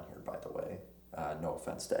 not on here, by the way. No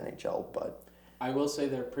offense to NHL, but I will say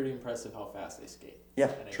they're pretty impressive how fast they skate. yeah,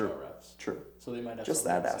 NHL true, refs. true. So they might have Just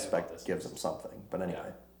something that to say about this. aspect gives them something. But anyway,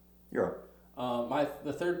 Yeah. you're up.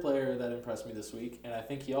 The third player that impressed me this week, and I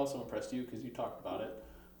think he also impressed you because you talked about it,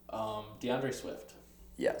 DeAndre Swift.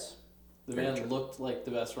 Yes. The Very man true. looked like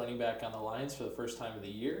the best running back on the Lions for the first time of the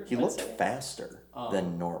year. He I'd looked say. faster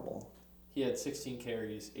than normal. He had 16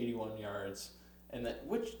 carries, 81 yards, and that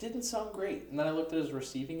which didn't sound great. And then I looked at his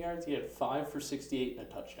receiving yards. He had 5 for 68 and a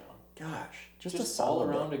touchdown. Gosh, just a all solid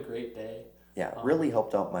around day. a great day. Yeah, really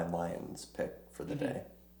helped out my Lions pick for the Mhm. day.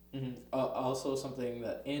 Also, something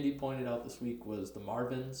that Andy pointed out this week was the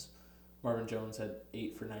Marvins. Marvin Jones had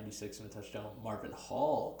 8 for 96 and a touchdown. Marvin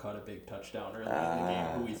Hall caught a big touchdown early in the game,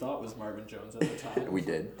 who we thought was Marvin Jones at the time. we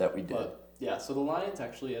did. But yeah, so the Lions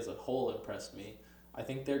actually as a whole impressed me. I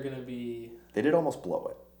think they're going to be... They did almost blow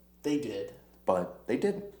it, They did. but they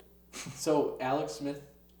didn't. So Alex Smith,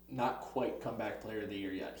 not quite comeback player of the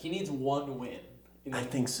year yet. He needs one win. And I then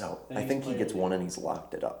think so. then I he's think he player gets of the one year. and he's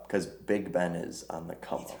locked it up because Big Ben is on the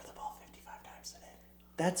come He threw up. the ball 55 times today.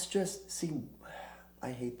 That's just, see,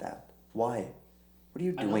 I hate that. Why? What are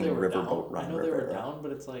you I know doing, they were Riverboat down. Ron I know they were Rivera? down,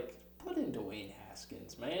 but it's like, put in Dwayne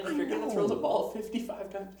Haskins, man. I If you're going know. to throw the ball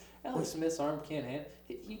 55 times, Alex Smith's arm can't handle.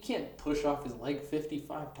 You can't push off his leg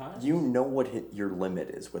 55 times. You know what your limit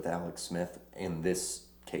is with Alex Smith in this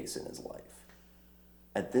case in his life.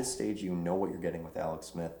 At this stage, you know what you're getting with Alex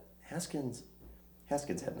Smith. Haskins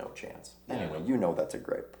had no chance. Yeah, I Anyway, know. you know that's a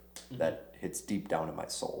gripe that hits deep down in my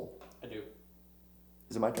soul. I do.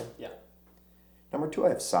 Is it my turn? Yeah. Number 2, I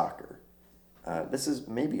have soccer. This is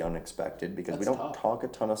maybe unexpected because we That's don't tough. talk a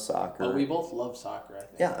ton of soccer. But we both love soccer, I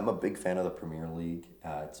think. Yeah, I'm a big fan of the Premier League.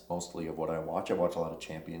 It's mostly of what I watch. I watch a lot of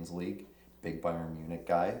Champions League. Big Bayern Munich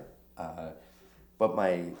guy. But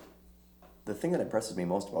the thing that impresses me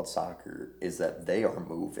most about soccer is that they are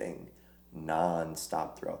moving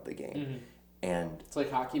non-stop throughout the game. Mm-hmm. And It's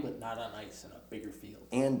like hockey, but not on ice in a bigger field.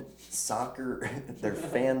 and soccer, their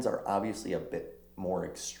fans are obviously a bit more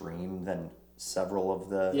extreme than several of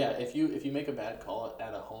the Yeah, if you make a bad call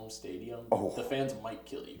at a home stadium, Oh. the fans might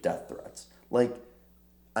kill you. death threats. Like,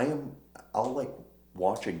 I'll like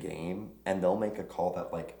watch a game and they'll make a call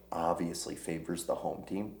that like obviously favors the home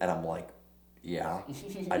team, and I'm like, yeah,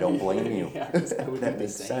 I don't blame you. Yeah, 'cause I would do that the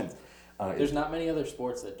makes same. sense. There's not many other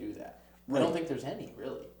sports that do that. I Right. don't think there's any,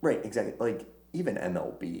 really. Right, exactly. Like even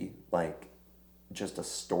MLB, like just a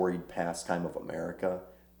storied pastime of America,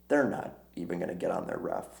 they're not even gonna get on their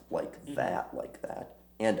ref like that.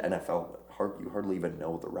 And NFL, you hardly even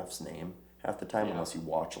know the ref's name half the time Yeah. unless you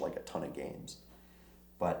watch like a ton of games.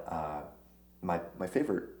 But my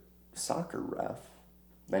favorite soccer ref,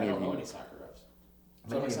 I many don't of know you, any soccer refs.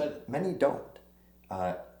 So I'm excited. many don't.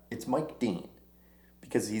 It's Mike Dean.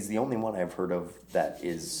 Because he's the only one I've heard of that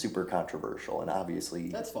is super controversial, and obviously,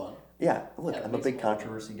 That's fun. yeah. Look, Yeah, it I'm a makes big me laugh.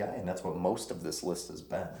 controversy guy, and that's what most of this list has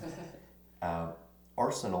been.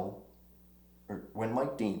 Arsenal, when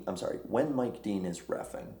Mike Dean is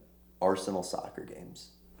reffing Arsenal soccer games,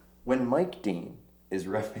 when Mike Dean is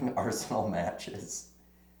reffing Arsenal matches,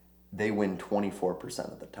 they win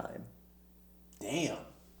 24% of the time. Damn.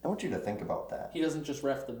 I want you to think about that. He doesn't just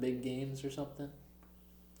ref the big games or something?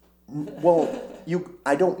 Well,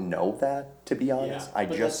 I don't know that, to be honest. I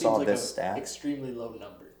but just that seems saw like this a stat. Extremely low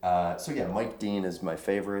number. So yeah, Mike Dean is my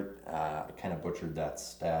favorite. I kind of butchered that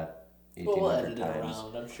stat. Well, we'll 1,800 edit it times.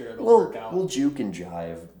 around. I'm sure it'll work out. We'll juke and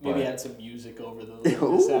jive. Maybe but... add some music over the.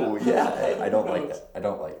 Ooh, yeah. I don't like that. I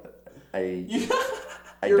don't like that.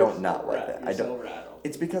 I don't not like that. I don't. So rattled.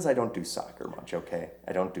 It's because I don't do soccer much. Okay,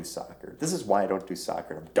 I don't do soccer. This is why I don't do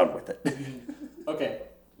soccer. I'm done with it. Okay,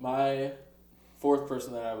 my fourth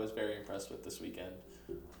person that I was very impressed with this weekend,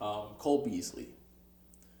 Cole Beasley.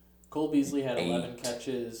 Cole Beasley had 11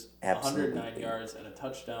 catches, 109 yards, and a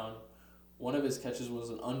touchdown. One of his catches was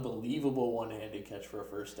an unbelievable one-handed catch for a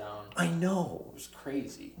first down. I know. It was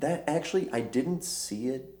crazy. That actually, I didn't see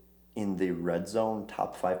it in the red zone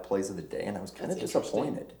top 5 plays of the day, and I was kind of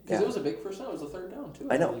disappointed. Because it was a big first down. It was a third down, too.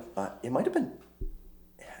 I know. It might have been...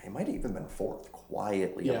 It might have even been fourth.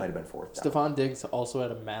 Quietly, it might have been fourth down. Stephon Diggs also had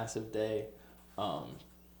a massive day,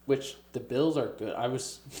 which the Bills are good.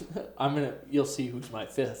 You'll see who's my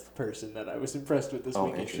fifth person that I was impressed with this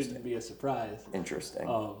week. It shouldn't be a surprise. Interesting.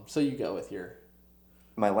 So you go with your...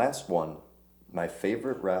 My last one, my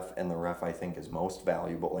favorite ref, and the ref I think is most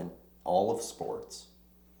valuable in all of sports,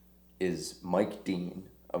 is Mike Dean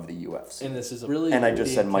of the UFC. And this is really... And I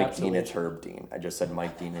just said Mike Dean, it's Herb Dean. I just said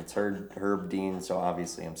Mike Dean, it's Herb Dean, so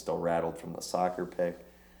obviously I'm still rattled from the soccer pick.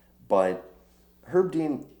 But Herb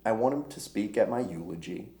Dean, I want him to speak at my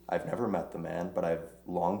eulogy. I've never met the man, but I've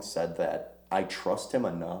long said that I trust him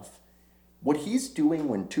enough. What he's doing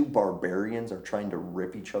when two barbarians are trying to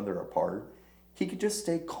rip each other apart, he could just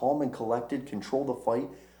stay calm and collected, control the fight.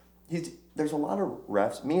 There's a lot of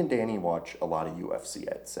refs. Me and Danny watch a lot of UFC,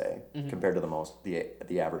 I'd say, compared to the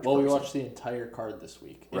average person. We watched the entire card this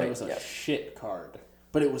week. And it was a shit card.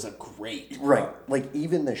 But it was a great card. Right. Like,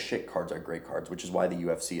 even the shit cards are great cards, which is why the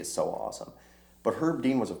UFC is so awesome. But Herb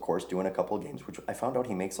Dean was, of course, doing a couple of games, which I found out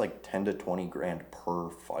he makes like 10 to 20 grand per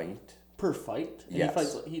fight. Per fight? And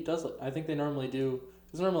yes. He does, I think they normally do...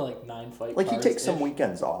 It's normally like 9 fight like cards. He takes some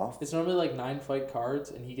weekends off. It's normally like 9 fight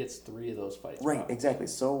cards, and he gets 3 of those fights. Right, exactly.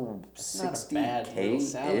 So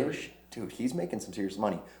 $60K-ish. Dude, he's making some serious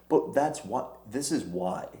money. But this is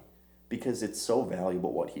why. Because it's so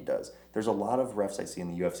valuable what he does. There's a lot of refs I see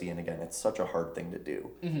in the UFC, and again, it's such a hard thing to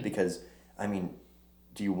do. Because, I mean,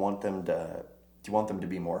 do you want them to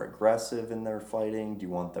be more aggressive in their fighting? Do you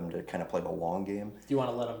want them to kind of play the long game? Do you want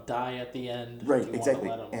to let them die at the end? Right, exactly.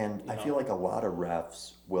 I feel like a lot of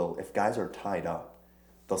refs will, if guys are tied up,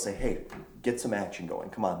 they'll say, hey, get some action going.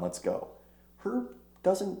 Come on, let's go. Herb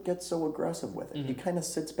doesn't get so aggressive with it. He kind of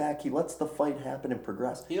sits back. He lets the fight happen and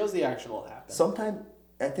progress. He knows the action will happen. Sometimes,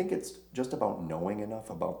 I think it's just about knowing enough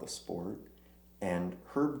about the sport. And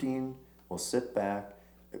Herb Dean will sit back,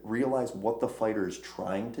 realize what the fighter is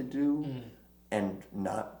trying to do, and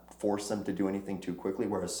not force them to do anything too quickly,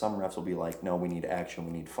 whereas some refs will be like, no, we need action,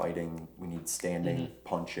 we need fighting, we need standing,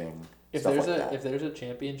 punching, stuff like that. If there's a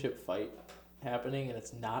championship fight happening and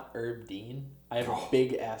it's not Herb Dean, I have a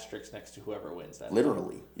big asterisk next to whoever wins that.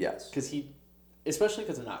 Literally, yes. Because especially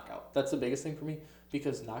because of knockout. That's the biggest thing for me,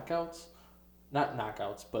 because knockouts, not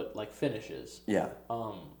knockouts, but like finishes. Yeah.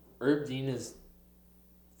 Herb Dean is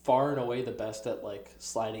far and away the best at like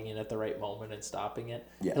sliding in at the right moment and stopping it.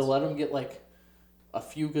 Yes. He'll let him get like a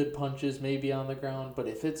few good punches maybe on the ground, but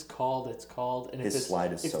if it's called, it's called. And if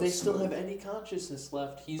they still have any consciousness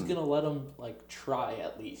left, he's gonna let them like try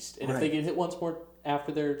at least. And if they get hit once more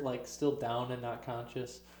after they're like still down and not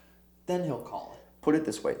conscious, then he'll call it. Put it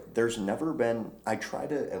this way, there's never been, I try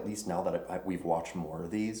to, at least now that we've watched more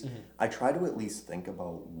of these, I try to at least think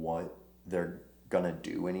about what they're gonna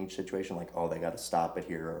do in each situation, like, oh, they gotta stop it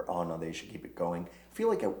here, or oh no, they should keep it going. I feel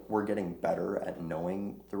like we're getting better at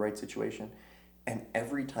knowing the right situation. And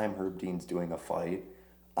every time Herb Dean's doing a fight,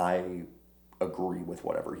 I agree with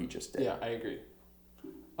whatever he just did. Yeah, I agree.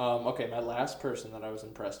 Okay, my last person that I was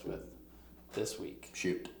impressed with this week.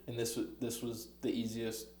 Shoot. And this was the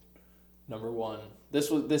easiest. Number one. This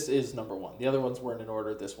is number one. The other ones weren't in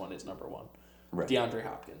order. This one is number one. Right. DeAndre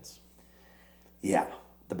Hopkins. Yeah,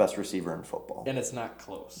 the best receiver in football. And it's not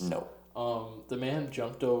close. No. The man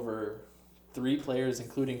jumped over 3 players,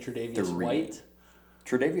 including Tre'Davious White.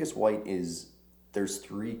 Tre'Davious White there's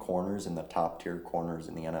 3 corners in the top tier corners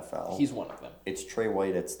in the NFL. He's one of them. It's Trey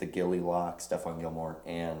White, it's the Gilly Lock, Stephon Gilmore,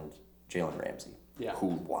 and Jalen Ramsey. Yeah.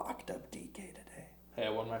 Who locked up DK today. Hey, I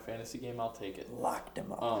won my fantasy game, I'll take it. Locked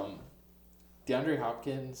him up. DeAndre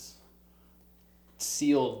Hopkins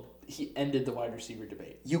he ended the wide receiver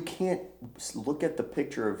debate. You can't look at the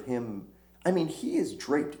picture of him. I mean, he is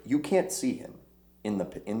draped. You can't see him. In the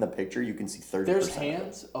picture, you can see 30%. There's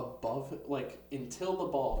hands above, like, until the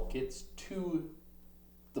ball gets to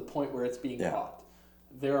the point where it's being caught.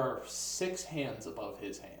 There are 6 hands above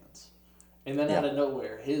his hands. And then out of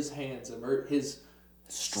nowhere, his hands emerge, his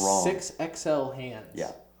strong 6XL hands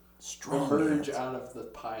emerge out of the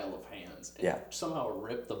pile of hands and Yeah. somehow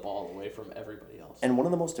rip the ball away from everybody else. And one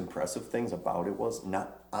of the most impressive things about it was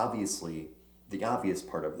not obviously the obvious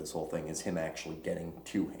part of this whole thing is him actually getting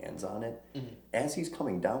two hands on it. Mm-hmm. As he's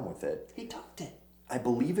coming down with it, He tucked it. I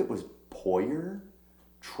believe it was Poyer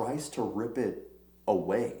tries to rip it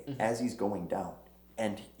away as he's going down.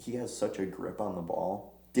 And he has such a grip on the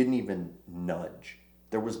ball, didn't even nudge.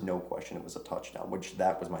 There was no question it was a touchdown, which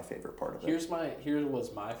that was my favorite part of it. Here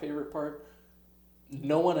was my favorite part.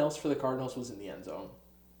 No one else for the Cardinals was in the end zone.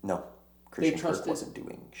 No, Christian Kirk wasn't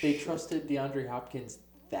doing They shit. trusted DeAndre Hopkins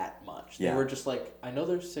that much. Yeah. They were just like, I know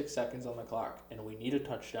there's 6 seconds on the clock and we need a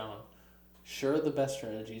touchdown. Sure, the best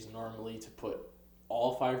strategy is normally to put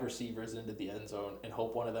all 5 receivers into the end zone and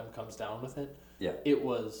hope one of them comes down with it. Yeah. It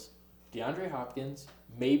was DeAndre Hopkins,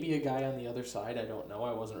 maybe a guy on the other side. I don't know.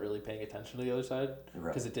 I wasn't really paying attention to the other side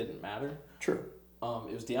because it didn't matter. True.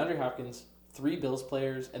 It was DeAndre Hopkins, 3 Bills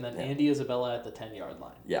players, and then Yeah. Andy Isabella at the 10-yard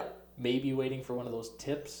line. Yeah. Maybe waiting for one of those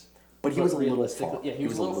tips. But he was a little realistically- far. Yeah, he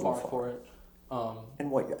was a little far for it. And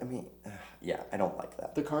what, I mean, yeah, I don't like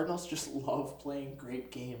that. The Cardinals just love playing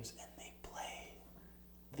great games, and they play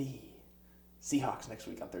the Seahawks next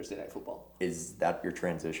week on Thursday Night Football. Is that your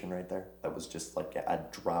transition right there? That was just like a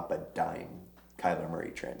drop a dime Kyler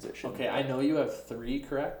Murray transition. Okay, I know you have 3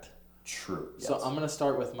 correct. True. Yes. So I'm going to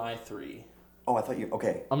start with my 3. Oh, I thought you.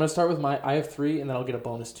 Okay. I'm going to start with I have 3, and then I'll get a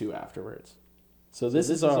bonus 2 afterwards. So this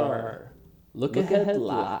is our look ahead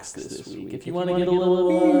locks this week. If you want to get a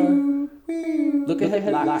little more look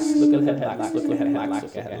ahead locks, look ahead locks, look ahead locks,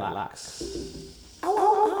 look ahead locks.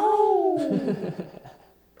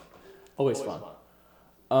 Always fun.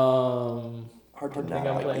 Hard to I think not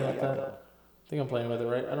I'm like playing with it. that. I think I'm playing with it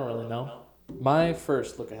right. I don't really know. My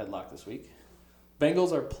first look ahead lock this week.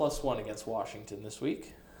 Bengals are +1 against Washington this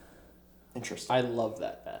week. Interesting. I love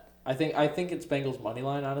that bet. I think it's Bengals money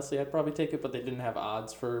line. Honestly, I'd probably take it, but they didn't have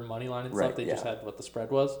odds for money line and stuff. Right, They just yeah. had what the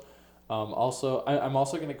spread was. I'm also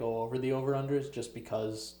going to go over the over unders just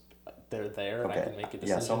because they're there and I can make a decision.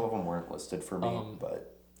 Yeah, some of them weren't listed for me,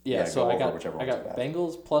 but Yeah, so go I over got whichever I ones got you got.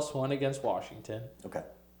 Bengals +1 against Washington, Okay.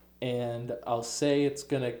 and I'll say it's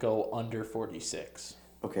gonna go under 46.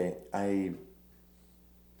 Okay.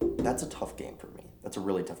 That's a tough game for me. That's a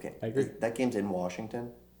really tough game. I agree. That game's in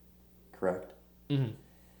Washington, correct? Mm-hmm.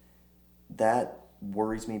 That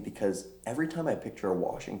worries me because every time I picture a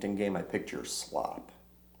Washington game, I picture slop.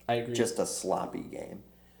 I agree. Just a sloppy game.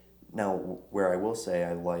 Now, where I will say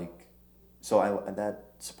that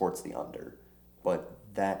supports the under, but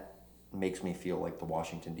that makes me feel like the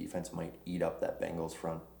Washington defense might eat up that Bengals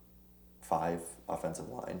front 5 offensive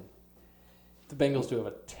line. The Bengals do have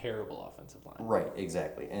a terrible offensive line. Right,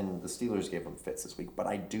 exactly. And the Steelers gave them fits this week, but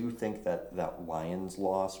I do think that Lions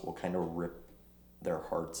loss will kind of rip their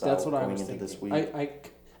hearts That's out what I going was into thinking. this week. I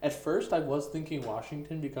at first I was thinking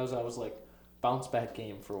Washington because I was like bounce back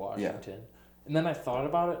game for Washington, and then I thought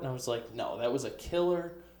about it and I was like, no, that was a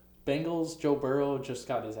killer. Bengals, Joe Burrow just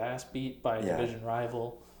got his ass beat by a division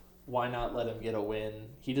rival. Why not let him get a win?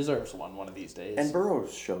 He deserves one of these days. And Burrow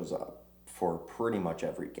shows up for pretty much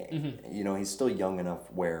every game. Mm-hmm. You know, he's still young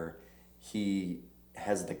enough where he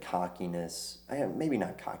has the cockiness, maybe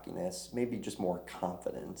not cockiness, maybe just more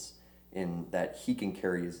confidence in that he can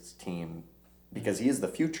carry his team because he is the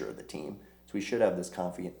future of the team. So he should have this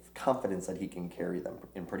confidence that he can carry them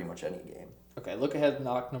in pretty much any game. Okay, look ahead,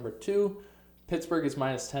 knock number 2. Pittsburgh is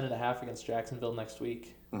 -10.5 against Jacksonville next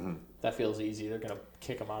week. Mm-hmm. That feels easy. They're gonna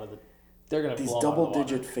kick them out of the. They're gonna. These blow 'em out of the water.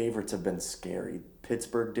 double-digit favorites have been scary.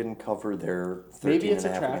 Pittsburgh didn't cover their 13 Maybe it's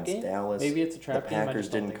and a a half trap against game. Dallas. Maybe it's a trap the game. I Packers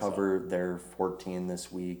just don't didn't think so. cover their 14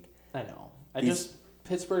 this week. I know.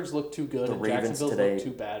 Pittsburgh's look too good, The and Ravens Jacksonville's today- look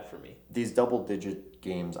too bad for me. These double-digit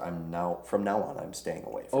games, from now on, I'm staying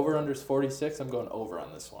away from. Over under's 46. I'm going over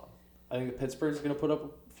on this one. I think the Pittsburgh's going to put up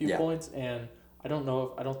a few points, and I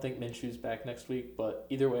don't think Minshew's back next week, but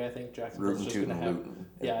either way, I think Jacksonville's just going to have. Luton.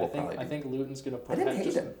 Yeah, I think Luton's going to put. I didn't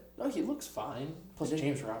hate him. No, he looks fine. Plus,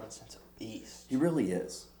 James Robinson's a beast. He really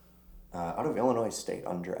is. Out of Illinois State,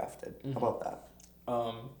 undrafted. Mm-hmm. How about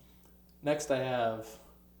that? Next, I have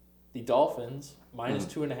the Dolphins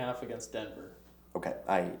 -2.5 against Denver, Okay.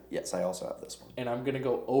 I also have this one. and I'm going to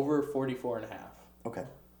go over 44.5. Okay.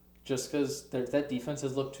 Just because that defense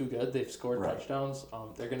has looked too good, they've scored Right. touchdowns.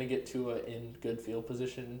 They're going to get Tua in good field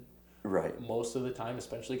position Right. most of the time,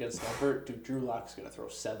 especially against Denver. Dude, Drew Lock's going to throw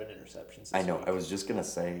 7 interceptions this I know. week. I was just gonna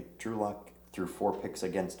say Drew Lock threw 4 picks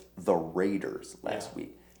against the Raiders last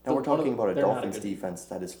week. Now we're talking about a they're not Dolphins good- defense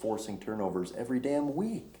that is forcing turnovers every damn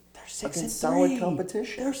week. They're 6-3. against solid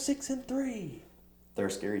competition. They're 6-3. They're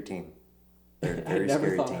a scary team. They're a very never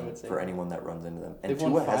scary thought I team would say for that. anyone that runs into them. And They've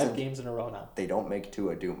won Tua 5 hasn't. games in a row now. They don't make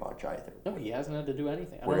Tua do much either. No, he hasn't had to do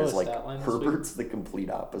anything. I Whereas don't know his like stat line this week. Herbert's the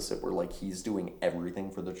complete opposite, where like he's doing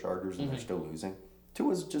everything for the Chargers and they're still losing.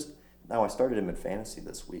 Tua's just now. I started him in fantasy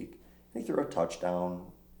this week. And he threw a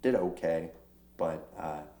touchdown, did okay, but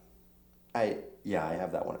I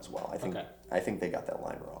have that one as well. I think they got that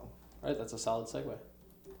line wrong. All right, that's a solid segue.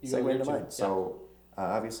 Segue into mine. So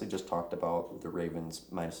obviously just talked about the Ravens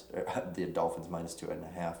the Dolphins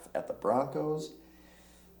 -2.5 at the Broncos.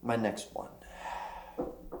 My next one.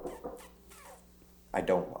 I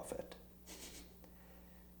don't love it.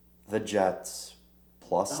 The Jets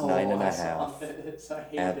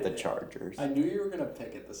 +9.5 at the Chargers. I knew you were gonna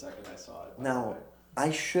pick it the second I saw it. Now, I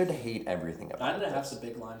should hate everything about 9.5's a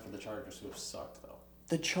big line for the Chargers, who have sucked though.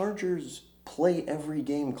 The Chargers play every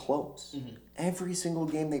game close. Mm-hmm. Every single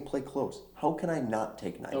game they play close. How can I not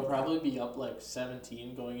take 9? They'll probably be up like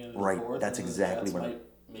 17 going into the Right, fourth. that's and exactly the Jets what might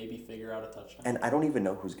maybe figure out a touchdown. And I don't even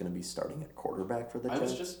know who's going to be starting at quarterback for the Jets. I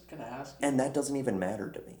was just gonna ask you. And that doesn't even matter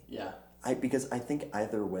to me. Yeah. Because I think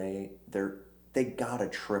either way they gotta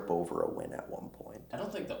trip over a win at one point. I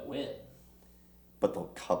don't think they'll win. But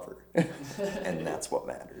they'll cover. And that's what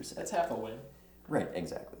matters. That's half a win. Right,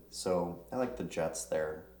 exactly. So I like the Jets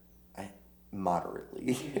there.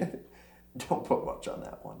 Moderately. Don't put much on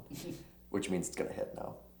that one. Which means it's gonna hit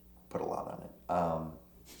now. Put a lot on it.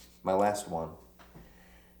 My last one.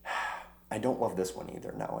 I don't love this one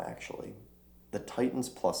either now, actually. The Titans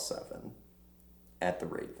 +7 at the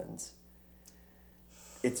Ravens.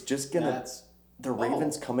 It's just gonna... The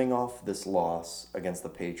Ravens coming off this loss against the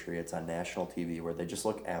Patriots on national TV where they just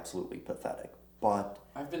look absolutely pathetic. But...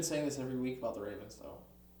 I've been saying this every week about the Ravens, though.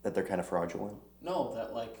 That they're kind of fraudulent? No,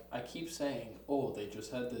 that like, I keep saying, they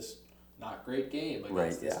just had this not great game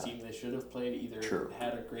against this team they should have played, either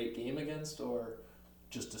had a great game against or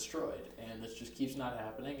just destroyed. And it just keeps not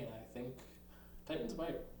happening, and I think Titans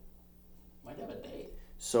might have a day.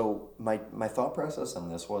 So my thought process on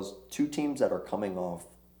this was 2 teams that are coming off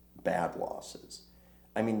bad losses.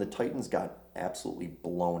 I mean, the Titans got absolutely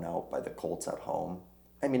blown out by the Colts at home.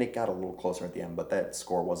 I mean, it got a little closer at the end, but that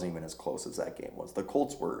score wasn't even as close as that game was. The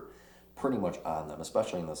Colts were pretty much on them,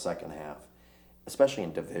 especially in the second half, especially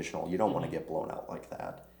in divisional. You don't want to get blown out like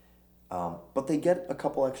that. But they get a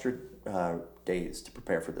couple extra days to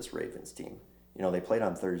prepare for this Ravens team. You know, they played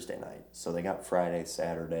on Thursday night, so they got Friday,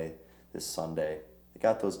 Saturday, this Sunday. They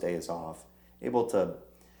got those days off, able to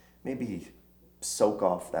maybe soak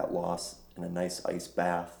off that loss in a nice ice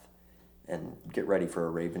bath and get ready for a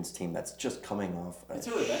Ravens team that's just coming off a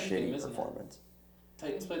shitty performance.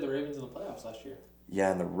 Titans played the Ravens in the playoffs last year.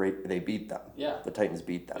 Yeah, and they beat them. Yeah. The Titans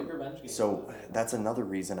beat them. Big revenge game. So that's another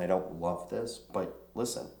reason I don't love this. But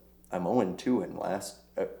listen, I'm 0-2 in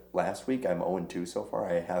last week. I'm 0-2 so far.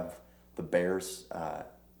 I have the Bears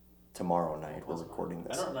tomorrow night. We're recording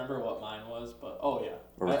this. I don't remember what mine was, but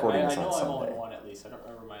we're recording this on Sunday. I know I'm 0-1 at least. I don't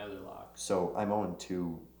remember my other lock. So I'm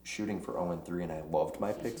 0-2, shooting for 0-3, and I loved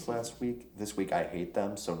my picks last week. This week I hate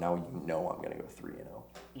them, so now you know I'm gonna go 3-0.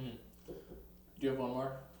 Mm-hmm. Do you have one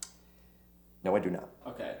more? No, I do not.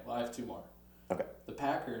 Okay, well I have 2 more. Okay. The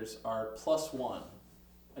Packers are +1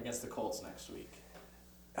 against the Colts next week.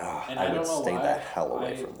 And I would stay the hell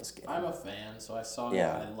away from this game. I'm a fan, so I saw it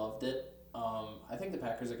and I loved it. I think the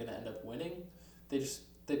Packers are going to end up winning.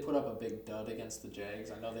 They put up a big dud against the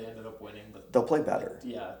Jags. I know they ended up winning, but they'll play better.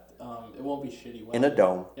 It won't be shitty. In a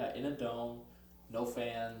dome. Yeah, in a dome, no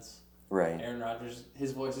fans. Right. Aaron Rodgers,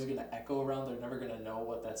 his voice is going to echo around. They're never going to know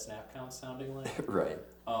what that snap count's sounding like. Right.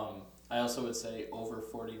 I also would say over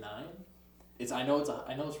 49. I know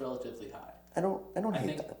it's relatively high. I don't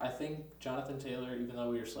hate that. I think Jonathan Taylor, even though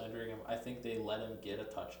we were slandering him, I think they let him get a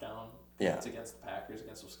touchdown. Yeah. It's against the Packers,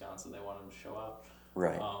 against Wisconsin. They want him to show out.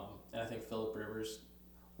 Right. And I think Phillip Rivers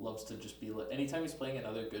loves to just be anytime he's playing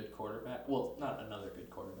another good quarterback. Well, not another good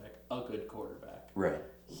quarterback, a good quarterback. Right.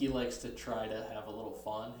 He likes to try to have a little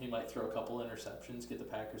fun. He might throw a couple interceptions, get the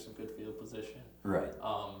Packers some good field position. Right.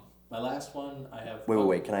 My last one, I have.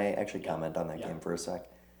 Wait. Can I actually comment on that game for a sec?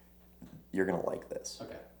 You're gonna like this.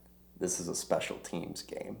 Okay. This is a special teams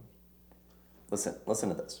game. Listen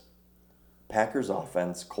to this. Packers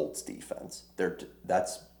offense, Colts defense.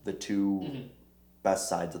 That's the 2 best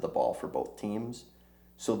sides of the ball for both teams.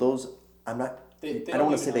 So those, I don't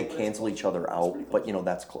want to say they cancel each other out, but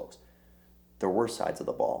that's close. They're worst sides of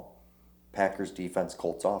the ball. Packers defense,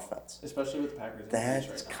 Colts offense. Especially with the Packers.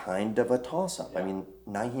 That's kind of a toss-up. Yeah. I mean,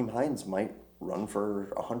 Nyheim Hines might run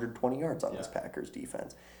for 120 yards on this Packers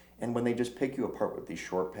defense. And when they just pick you apart with these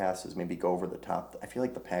short passes, maybe go over the top, I feel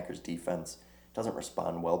like the Packers defense doesn't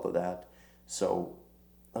respond well to that. So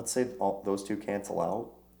let's say those 2 cancel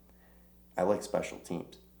out. I like special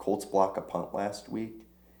teams. Colts block a punt last week.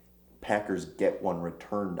 Packers get one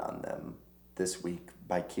returned on them this week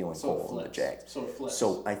by Keelan Cole and the Jags. So it flips.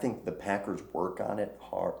 So I think the Packers work on it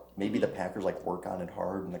hard. Maybe the Packers work on it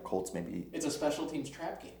hard, and the Colts maybe. It's a special teams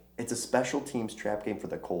trap game. It's a special teams trap game for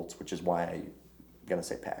the Colts, which is why I'm gonna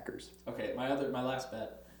say Packers. Okay, my last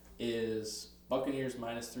bet is Buccaneers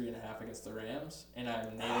 -3.5 against the Rams, and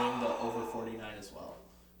I'm nailing the over 49 as well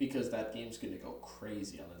because that game's gonna go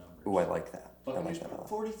crazy on the numbers. Ooh, I like that. Buccaneers I like that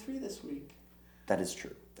 43 this week. That is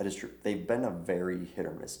true. They've been a very hit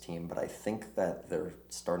or miss team, but I think that they're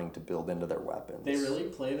starting to build into their weapons. They really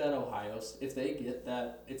play that Ohio. If they get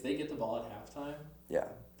the ball at halftime, yeah,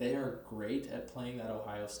 they are great at playing that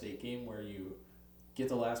Ohio State game where you get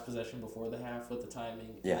the last possession before the half with the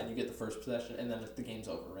timing, and then you get the first possession, and then the game's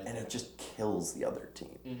over, right? And there. It just kills the other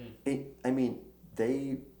team. Mm-hmm.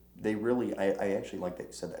 They really. I actually like that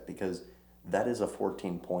you said that because that is a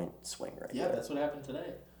 14-point swing right there. Yeah, that's what happened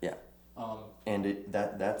today. Yeah. And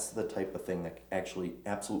that's the type of thing that actually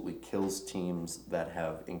absolutely kills teams that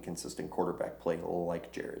have inconsistent quarterback play,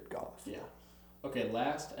 like Jared Goff. Yeah. Okay,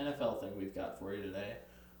 last NFL thing we've got for you today.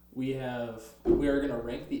 We are going to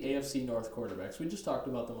rank the AFC North quarterbacks. We just talked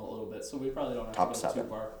about them a little bit, so we probably don't have top to go 7. too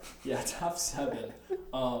far. Yeah, top 7.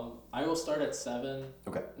 I will start at 7.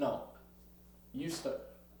 Okay. No. You start.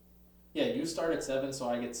 Yeah, you start at 7, so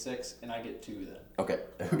I get 6, and I get 2 then.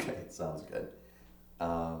 Okay, sounds good.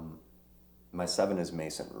 My 7 is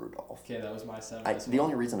Mason Rudolph. Okay, that was my 7. The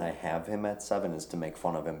only reason I have him at 7 is to make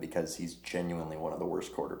fun of him because he's genuinely one of the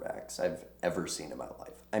worst quarterbacks I've ever seen in my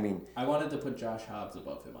life. I mean, I wanted to put Josh Dobbs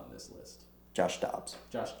above him on this list. Josh Dobbs.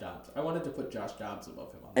 I wanted to put Josh Dobbs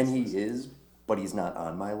above him on this list. And he is, but he's not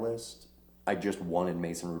on my list. I just wanted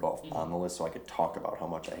Mason Rudolph on the list so I could talk about how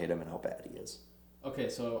much I hate him and how bad he is. Okay,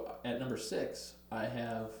 so at number 6, I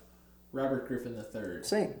have Robert Griffin III.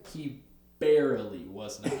 Same. He barely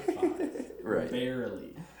was not 5. Right.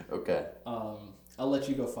 Barely. Okay. I'll let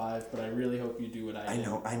you go 5, but I really hope you do what I did.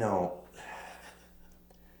 I know.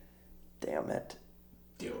 Damn it.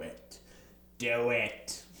 Do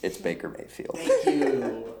it. It's Baker Mayfield.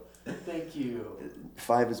 Thank you.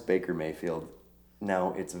 5 is Baker Mayfield.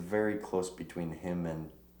 Now, it's very close between him and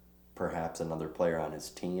perhaps another player on his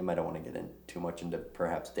team. I don't want to get in too much into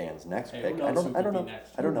perhaps Dan's next pick. I don't know.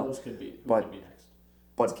 Next? I don't know. Who could be next?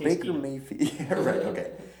 But Baker Mayfield. Yeah, right.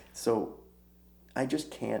 Okay. So I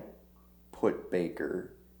just can't put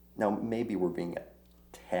Baker. Now maybe we're being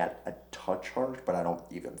a touch harsh, but I don't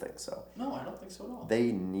even think so. No, I don't think so at all.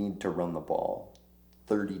 They need to run the ball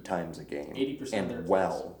 30 times a game. 80%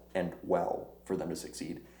 and well for them to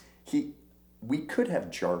succeed. We could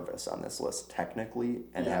have Jarvis on this list technically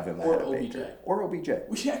and have him ahead of Baker. Or OBJ.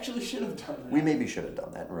 We actually should have done that. We maybe should have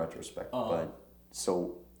done that in retrospect. But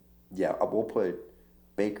so, yeah, we'll put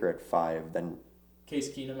Baker at 5, then Case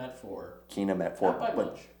Keenum at 4. Keenum at 4. Not by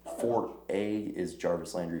but much. 4A is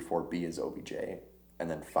Jarvis Landry, 4B is OBJ,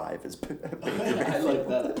 and then 5 is Baker. I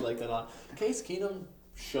like that. Case Keenum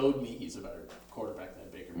showed me he's a better quarterback than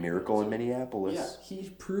Baker. Miracle in Minneapolis. Yeah, he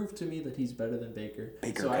proved to me that he's better than Baker.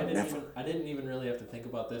 Baker so never. I didn't even really have to think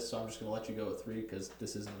about this, so I'm just going to let you go with 3 because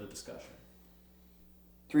this isn't a discussion.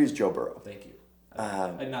 3 is Joe Burrow. Thank you.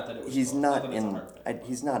 Not that it was. He's close. not that in.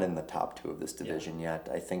 He's not in the top 2 of this division yet.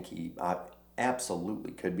 I think he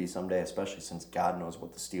absolutely could be someday, especially since God knows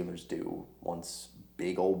what the Steelers do once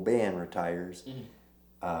Big Old Ben retires.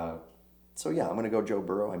 Mm-hmm. So yeah, I'm gonna go Joe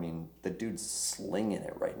Burrow. I mean, the dude's slinging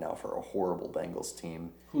it right now for a horrible Bengals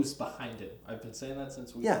team. Who's behind him? I've been saying that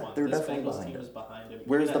since week 1. They're this definitely Bengals behind team him. is behind him.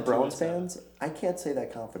 Where's the Browns fans? I can't say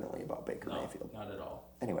that confidently about Baker No, Mayfield. not at all.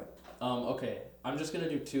 Anyway. Okay, I'm just gonna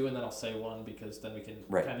do 2 and then I'll say 1 because then we can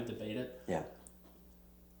kind of debate it. Yeah.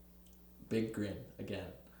 Big grin again.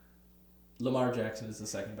 Lamar Jackson is the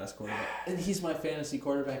second best quarterback, and he's my fantasy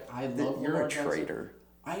quarterback. I love Lamar Jackson. You're a traitor.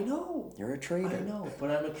 I know. You're a traitor. I know, but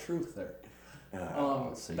I'm a truther.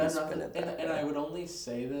 So Ben and I would only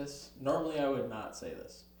say this. Normally, I would not say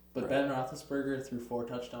this. But Ben Roethlisberger threw 4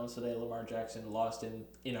 touchdowns today. Lamar Jackson lost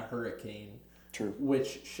in a hurricane. True.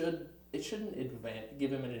 Which shouldn't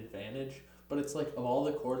give him an advantage. But it's like of all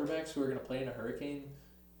the quarterbacks who are going to play in a hurricane,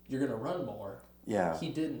 you're going to run more. Yeah. He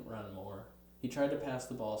didn't run more. He tried to pass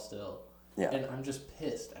the ball still. Yeah. And I'm just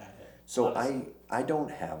pissed at him. So I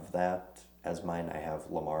don't have that as mine. I have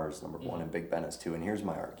Lamar's number 1 and Big Ben as 2. And here's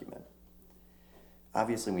my argument.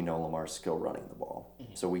 Obviously, we know Lamar's skill running the ball.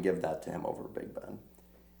 Mm-hmm. So we give that to him over Big Ben.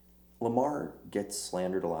 Lamar gets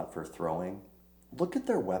slandered a lot for throwing. Look at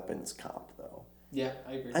their weapons comp, though. Yeah,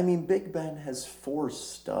 I agree. I mean, Big Ben has 4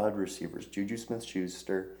 stud receivers. Juju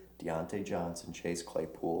Smith-Schuster, Deontay Johnson, Chase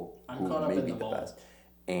Claypool, who may be the best,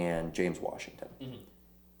 and James Washington.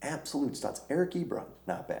 Mm-hmm. absolute studs. Eric Ebron,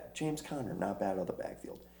 not bad. James Conner, not bad out of the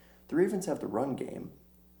backfield. The Ravens have the run game.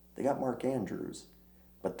 They got Mark Andrews.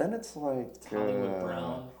 But then it's like... Hollywood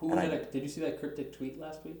Brown. Did you see that cryptic tweet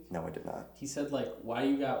last week? No, I did not. He said, like, why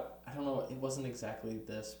you got... I don't know, it wasn't exactly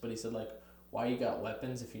this, but he said, like, why you got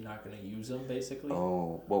weapons if you're not going to use them, basically?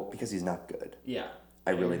 Oh, well, because he's not good. Yeah.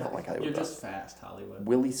 I really don't like Hollywood You're Brown. just fast, Hollywood.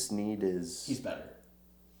 Willie Snead is... He's better.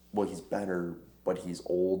 Well, he's better, but he's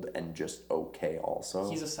old and just okay also.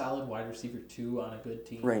 He's a solid wide receiver, too, on a good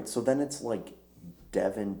team. Right, so then it's like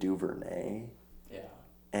Devin Duvernay. Yeah.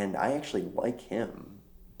 And I actually like him,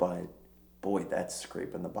 but... Boy, that's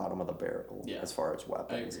scraping the bottom of the barrel as far as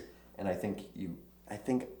weapons. I agree. And I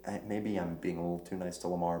think maybe I'm being a little too nice to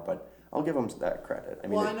Lamar, but I'll give him that credit. I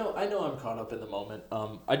mean, I know I'm caught up in the moment.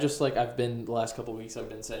 The last couple of weeks I've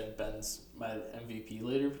been saying Ben's my MVP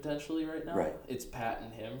leader potentially right now. Right. It's Pat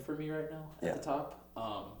and him for me right now at the top.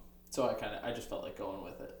 So I just felt like going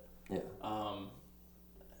with it. Yeah. I'm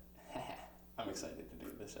excited to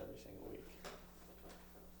do this every single week.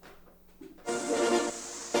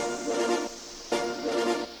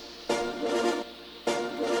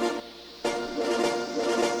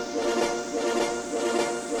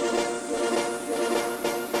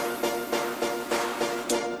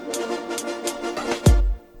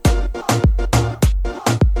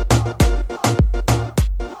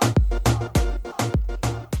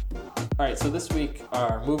 So this week,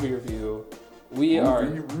 our movie review,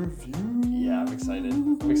 Yeah, I'm excited.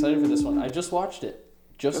 I'm excited for this one. I just watched it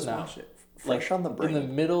just now. Watched it. Fresh on the brain. In the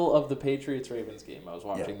middle of the Patriots-Ravens game, I was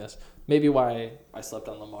watching this. Maybe why I slept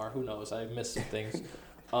on Lamar. Who knows? I missed some things.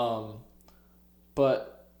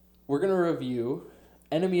 But we're going to review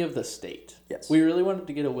Enemy of the State. Yes. We really wanted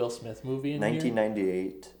to get a Will Smith movie in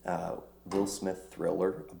 1998 Will Smith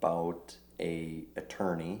thriller about a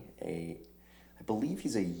attorney, I believe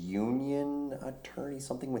he's a union attorney,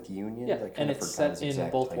 something with unions. Yeah, and it's set in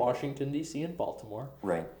both Washington, D.C. and Baltimore.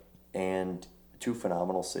 Right. And two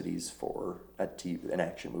phenomenal cities for an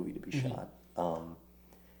action movie to be shot.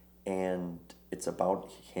 And it's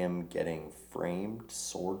about him getting framed,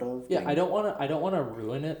 sort of. Yeah, I don't want to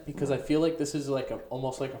ruin it because I feel like this is like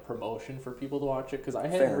almost like a promotion for people to watch it because I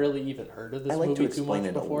hadn't really even heard of this movie too much beforehand. I like to explain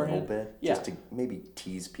it a little bit, just to maybe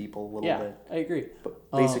tease people a little bit. Yeah, I agree.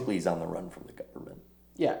 But basically, he's on the run from the government.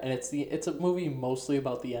 Yeah, and it's a movie mostly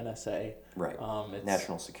about the NSA. Right. It's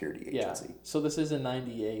National Security Agency. Yeah. So this is in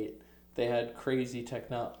 '98. They had crazy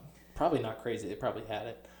probably not crazy. They probably had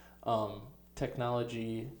it.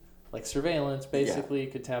 Technology. Like surveillance, basically,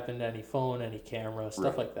 could tap into any phone, any camera,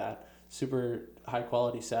 stuff like that. Super high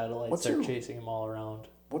quality satellites. They're chasing them all around.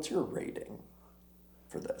 What's your rating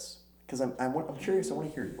for this? Because I'm curious. I want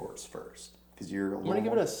to hear yours first. Because you're. I'm gonna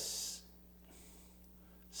give it a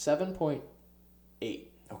 7.8.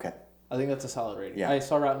 Okay. I think that's a solid rating. Yeah. I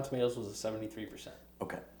saw Rotten Tomatoes was a 73%.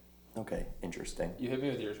 Okay. Interesting. You hit me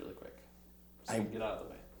with yours really quick. So you can get out of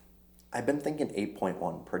the way. I've been thinking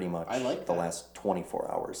 8.1 pretty much the last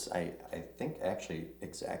 24 hours. I think actually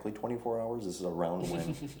exactly 24 hours. This is around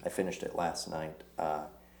when I finished it last night.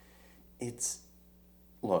 It's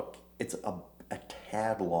a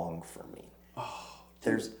tad long for me. Oh,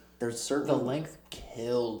 there's certain... The length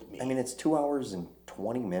killed me. I mean, it's 2 hours and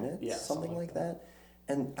 20 minutes, yeah, something like that.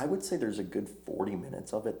 And I would say there's a good 40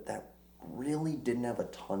 minutes of it that really didn't have a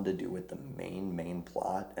ton to do with the main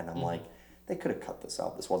plot. And I'm like... They could have cut this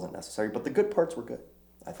out. This wasn't necessary, but the good parts were good,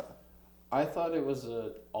 I thought. I thought it was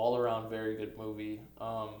a all-around very good movie.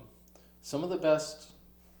 One of the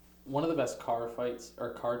best car fights or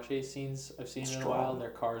car chase scenes I've seen in a while. Their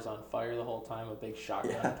car's on fire the whole time. A big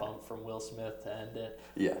shotgun pump from Will Smith to end it.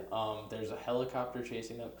 Yeah. There's a helicopter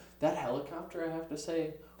chasing them. That helicopter, I have to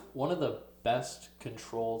say, one of the best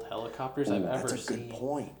controlled helicopters I've ever seen. That's a good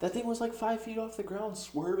point. That thing was like 5 feet off the ground,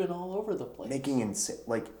 swerving all over the place. Making insane,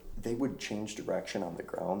 they would change direction on the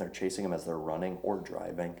ground. They're chasing them as they're running or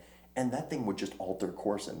driving, and that thing would just alter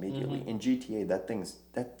course immediately. In GTA,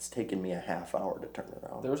 that's taken me a half hour to turn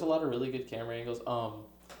around. There was a lot of really good camera angles.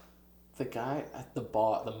 The guy at the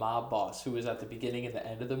mob boss, who was at the beginning and the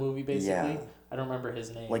end of the movie, basically. Yeah. I don't remember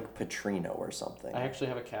his name. Like Petrino or something. I actually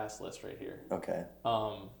have a cast list right here. Okay.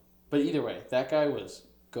 But either way, that guy was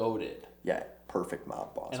goated. Yeah, perfect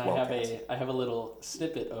mob boss. And I have a little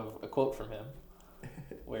snippet of a quote from him.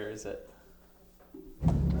 Where is it?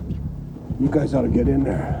 You guys ought to get in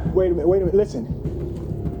there. Wait a minute, listen.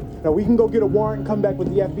 Now we can go get a warrant and come back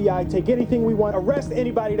with the FBI, take anything we want, arrest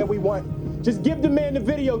anybody that we want. Just give the man the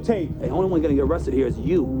videotape. The only one gonna get arrested here is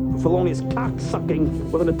you for felonious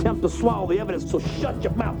cocksucking with an attempt to swallow the evidence, so shut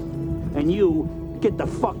your mouth. And you, get the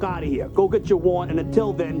fuck out of here. Go get your warrant, and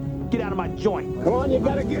until then, get out of my joint. Come on, you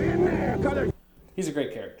gotta get in there. He's a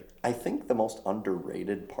great character. I think the most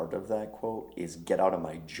underrated part of that quote is "Get out of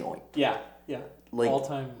my joint." Yeah. Like,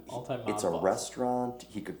 all-time It's a mob boss. restaurant.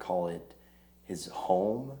 He could call it his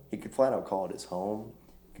home. He could flat out call it his home.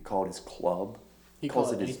 He could call it his club. He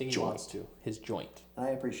calls it anything he wants to. His joint. I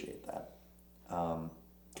appreciate that.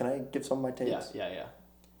 Can I give some of my takes? Yeah.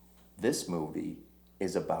 This movie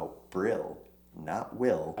is about Brill, not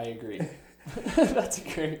Will. I agree. That's a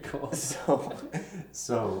great quote.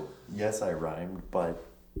 So yes, I rhymed, but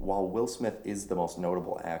while Will Smith is the most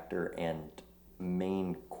notable actor and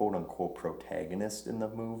main quote-unquote protagonist in the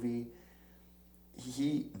movie,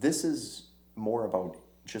 this is more about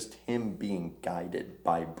just him being guided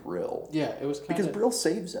by Brill. Yeah, it was kind because of... Brill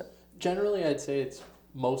saves him. Generally, I'd say it's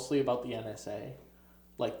mostly about the NSA.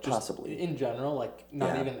 Like, just Possibly. in general, like,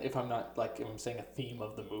 not even if I'm not, like, if I'm saying a theme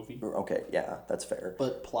of the movie. Okay, yeah, that's fair.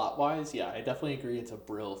 But plot-wise, yeah, I definitely agree it's a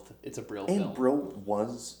Brill film. And Brill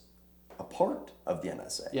was a part of the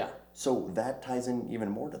NSA. Yeah. So that ties in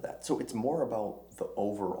even more to that. So it's more about the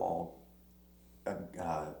overall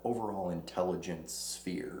intelligence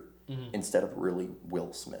sphere instead of really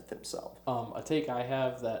Will Smith himself. A take I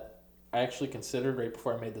have that I actually considered right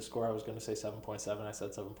before I made the score, I was going to say 7.7. I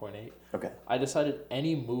said 7.8. Okay. I decided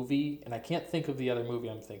any movie, and I can't think of the other movie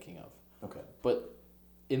I'm thinking of. Okay. But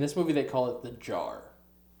in this movie, they call it the jar.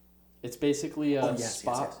 It's basically a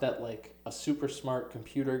spot that, like, a super smart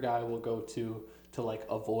computer guy will go to like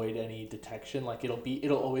avoid any detection. Like,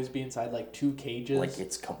 it'll always be inside like two cages. Like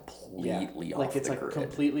it's completely off the grid. Like it's like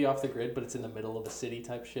completely off the grid, but it's in the middle of a city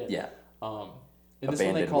type shit. Yeah. In this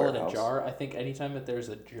one, they call it a warehouse. jar. I think anytime that there's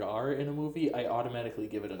a jar in a movie, I automatically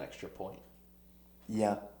give it an extra point.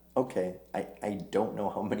 Yeah. Okay. I don't know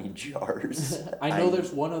how many jars. I know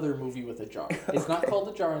there's one other movie with a jar. It's not called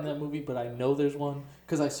a jar in that movie, but I know there's one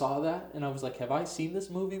because I saw that and I was like, have I seen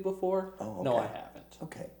this movie before? Oh, okay. No, I haven't.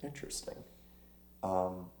 Okay, interesting.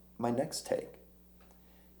 My next take.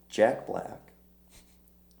 Jack Black,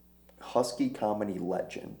 husky comedy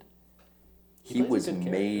legend. He was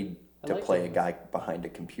made to play a guy behind a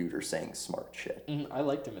computer saying smart shit. I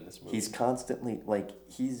liked him in this movie. He's constantly, like,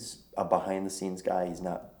 he's a behind-the-scenes guy. He's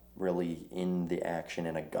not really in the action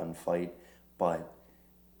in a gunfight, but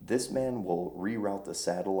this man will reroute the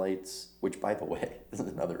satellites, which, by the way, this is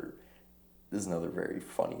another very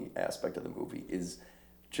funny aspect of the movie, is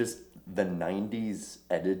just the 90s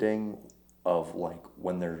editing of, like,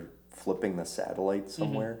 when they're flipping the satellite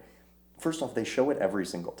somewhere. First off, they show it every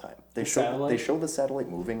single time. They show the satellite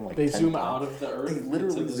moving like they 10 zoom times. out of the Earth. They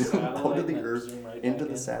literally zoom out of the Earth right into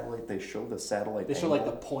the satellite. They show the satellite. They show like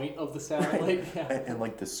the point of the satellite, right. yeah. and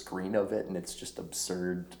like the screen of it, and it's just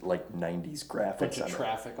absurd, like 90s graphics. Bunch of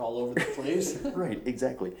traffic all over the place. Right,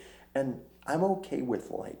 exactly. And I'm okay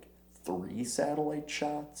with like 3 satellite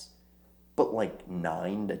shots. But like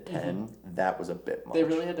 9 to 10, that was a bit much. They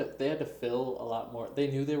really had to fill a lot more. They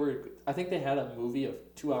knew I think they had a movie of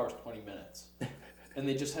 2 hours, 20 minutes. And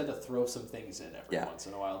they just had to throw some things in every once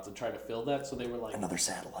in a while to try to fill that. So they were like, another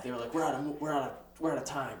satellite. They were like, we're out of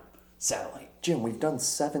time. Satellite. Jim, we've done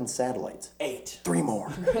 7 satellites. 8. 3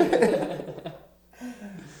 more.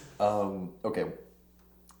 Okay.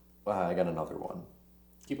 I got another one.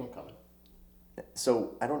 Keep them coming.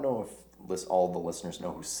 So I don't know if all the listeners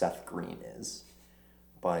know who Seth Green is,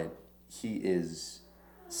 but he is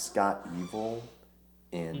Scott Evil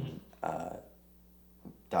in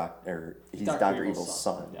he's Dr. Evil's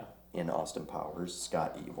son in Austin Powers.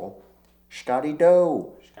 Scott Evil, Scotty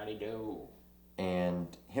Doe. And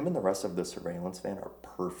him and the rest of the surveillance van are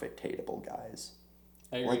perfect hateable guys.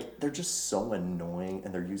 I agree. Like, they're just so annoying,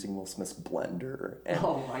 and they're using Will Smith's blender. And,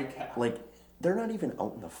 oh my god! Like, they're not even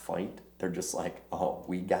out in the fight. They're just like, oh,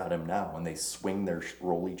 we got him now. And they swing their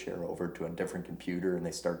rolly chair over to a different computer and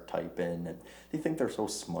they start typing. And they think they're so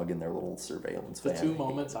smug in their little surveillance van. The 2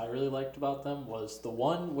 moments I really liked about them was the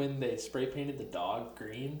one when they spray painted the dog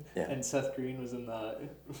green. Yeah. And Seth Green was in the...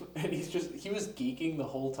 And he was geeking the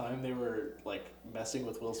whole time they were, like, messing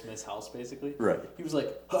with Will Smith's house, basically. Right. He was like,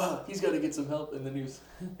 he's got to get some help. And then he was...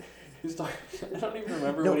 He's talking, I don't even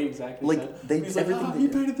remember what he exactly said. He's like, he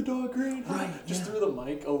painted the dog green. Right. Just threw the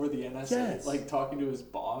mic over the NSA, yes. like talking to his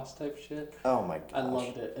boss type shit. Oh my gosh. I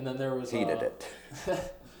loved it. And then there was... Hated it.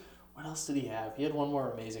 What else did he have? He had one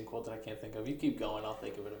more amazing quote that I can't think of. You keep going, I'll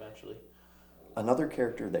think of it eventually. Another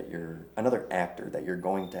actor that you're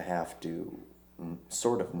going to have to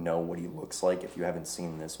sort of know what he looks like if you haven't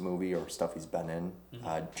seen this movie or stuff he's been in.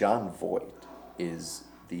 Jon Voight is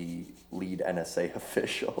the lead NSA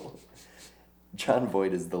official. Jon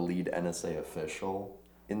Voight is the lead NSA official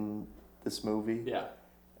in this movie. Yeah.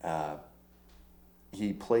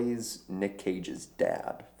 He plays Nick Cage's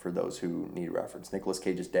dad, for those who need reference. Nicolas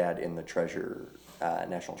Cage's dad in the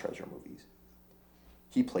National Treasure movies.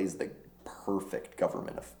 He plays the perfect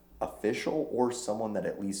government official or someone that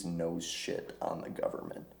at least knows shit on the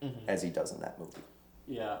government, as he does in that movie.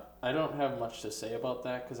 Yeah, I don't have much to say about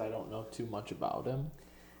that because I don't know too much about him.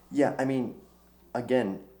 Yeah, I mean,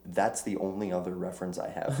 again, that's the only other reference I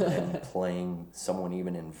have for him playing someone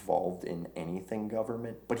even involved in anything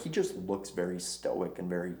government. But he just looks very stoic and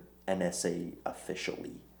very NSA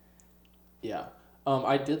officially. Yeah.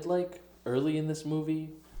 I did like early in this movie,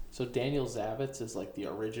 so Daniel Zavitz is like the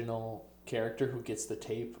original character who gets the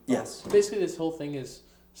tape. Yes. Basically, this whole thing is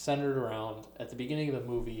centered around, at the beginning of the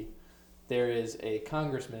movie, there is a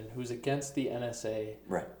congressman who's against the NSA.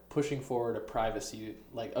 Right. Pushing forward a privacy,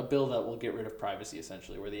 like a bill that will get rid of privacy,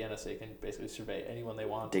 essentially, where the NSA can basically survey anyone they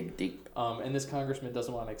want. Dig deep. And this congressman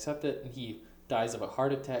doesn't want to accept it, and he dies of a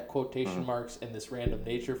heart attack, quotation marks, and this random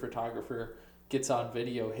nature photographer gets on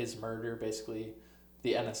video his murder, basically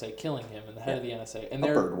the NSA killing him, and the head of the NSA. And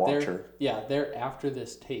bird watcher. They're after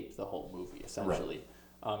this tape the whole movie, essentially.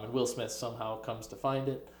 Right. And Will Smith somehow comes to find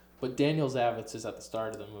it. But Daniel Zavitz is at the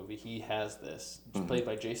start of the movie. He has this, played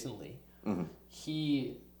by Jason Lee.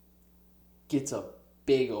 He gets a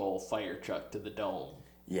big old fire truck to the dome.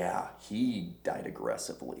 Yeah, he died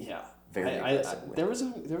aggressively. Yeah, very aggressively. There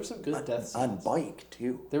was some good death scenes. On bike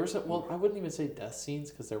too. There was I wouldn't even say death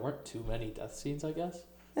scenes because there weren't too many death scenes, I guess.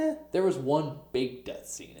 There was one big death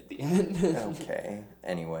scene at the end. Okay.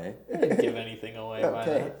 Anyway. I didn't give anything away. By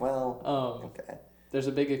that. Well. Okay. There's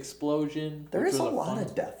a big explosion. There is a lot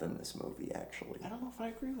of death in this movie, actually. I don't know if I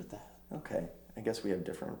agree with that. Okay. I guess we have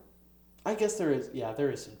different. I guess there is. Yeah, there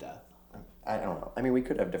is some death. I don't know. I mean, we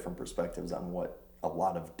could have different perspectives on what a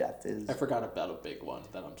lot of death is. I forgot about a big one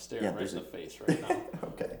that I'm staring right in the face right now.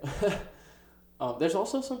 Okay. There's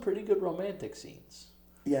also some pretty good romantic scenes.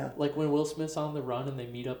 Yeah. Like when Will Smith's on the run and they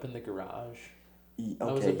meet up in the garage. I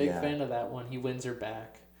was a big fan of that one. He wins her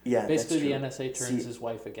back. Yeah, basically the NSA turns his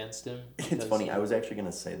wife against him. It's funny. I was actually going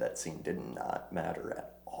to say that scene did not matter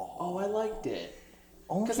at all. Oh, I liked it.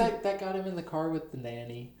 Because that got him in the car with the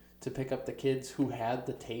nanny to pick up the kids who had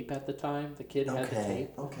the tape at the time. The kid had the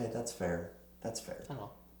tape. Okay, that's fair. That's fair. I don't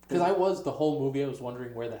know. Because the whole movie, I was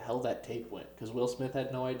wondering where the hell that tape went. Because Will Smith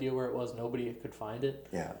had no idea where it was. Nobody could find it.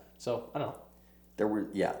 Yeah. So, I don't know.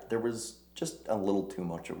 There was just a little too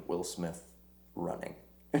much of Will Smith running.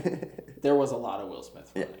 There was a lot of Will Smith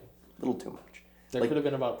running. Yeah, a little too much. There could have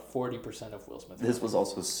been about 40% of Will Smith running. This was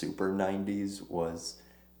also super 90s,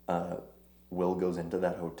 Will goes into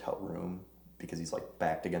that hotel room because he's like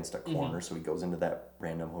backed against a corner, so he goes into that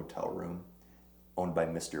random hotel room owned by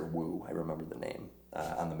Mr. Wu, I remember the name,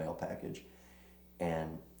 on the mail package.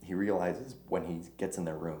 And he realizes when he gets in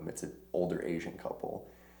their room, it's an older Asian couple,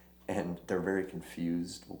 and they're very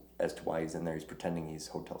confused as to why he's in there. He's pretending he's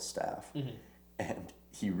hotel staff. And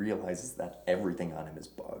he realizes that everything on him is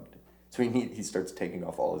bugged. So he starts taking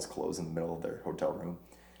off all his clothes in the middle of their hotel room.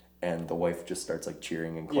 And the wife just starts like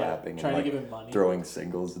cheering and clapping trying and to give him money, throwing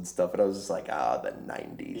singles and stuff. And I was just like, the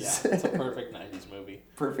 90s. Yeah, it's a perfect 90s movie.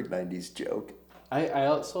 Perfect 90s joke.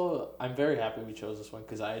 I'm very happy we chose this one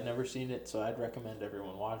because I had never seen it, so I'd recommend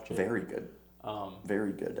everyone watch it. Very good.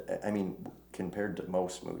 Very good. I mean, compared to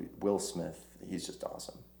most movies, Will Smith, he's just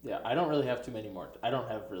awesome. Yeah, I don't really have too many more. I don't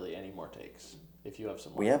have really any more takes. If you have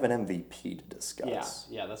some more. We have an MVP to discuss.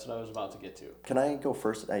 Yeah, that's what I was about to get to. Can I go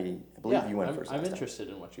first? I believe you went first. I'm interested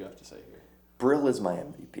in what you have to say here. Brill is my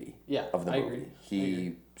MVP of the movie.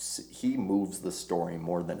 Agree. He moves the story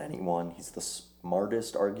more than anyone. He's the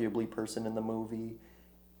smartest, arguably, person in the movie,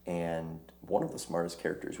 and one of the smartest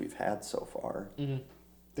characters we've had so far. Mm-hmm.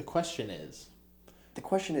 The question is,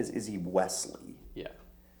 is he Wesley? Yeah.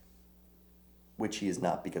 Which he is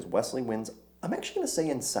not, because Wesley wins. I'm actually going to say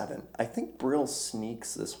in 7. I think Brill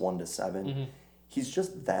sneaks this 1 to 7. Mm-hmm. He's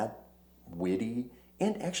just that witty,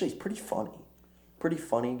 and actually he's pretty funny. Pretty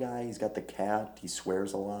funny guy. He's got the cat. He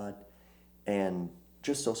swears a lot, and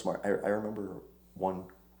just so smart. I remember one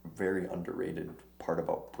very underrated part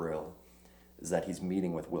about Brill is that he's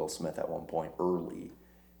meeting with Will Smith at one point early,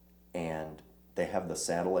 and they have the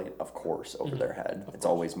satellite, of course, over their head. It's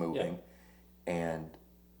always moving, and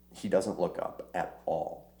he doesn't look up at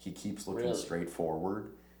all. He keeps looking straight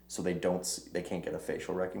forward, so they can't get a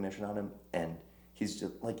facial recognition on him, and he's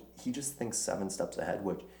just he just thinks 7 steps ahead,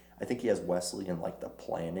 which I think he has Wesley in like the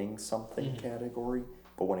planning something category,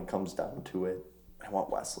 but when it comes down to it, I want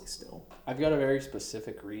Wesley still. I've got a very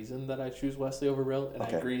specific reason that I choose Wesley over Brill, and I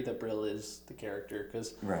agree that Brill is the character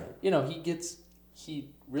because he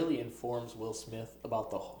really informs Will Smith about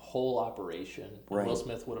the whole operation. Will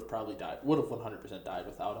Smith would have probably died, would have 100% died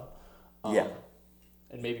without him.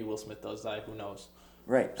 And maybe Will Smith does die. Who knows?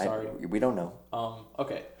 Right. Sorry. We don't know.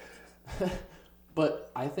 Okay.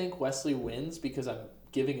 But I think Wesley wins because I'm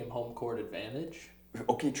giving him home court advantage.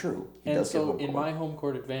 Okay, true. And so in my home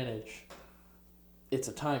court advantage, it's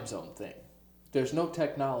a time zone thing. There's no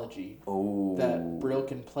technology that Brill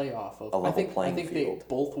can play off of. I think they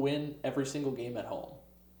both win every single game at home.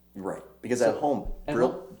 Right. Because at home,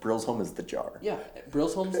 Brill's home is the jar. Yeah,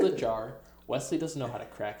 Brill's home's the jar. Wesley doesn't know how to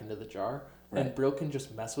crack into the jar. Right. And Brill can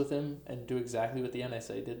just mess with him and do exactly what the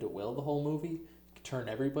NSA did to Will the whole movie. Turn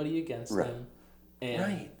everybody against him.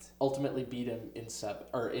 And ultimately beat him in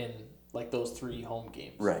those 3 home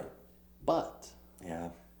games. Right. But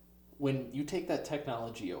when you take that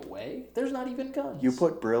technology away, there's not even guns. You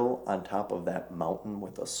put Brill on top of that mountain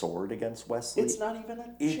with a sword against Wesley. It's not even a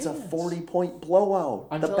chance. It's a 40-point blowout.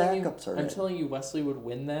 I'm telling you, Wesley would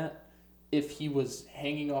win that if he was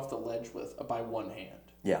hanging off the ledge by one hand.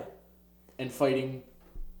 Yeah. And fighting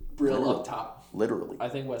Brill up top. Literally. I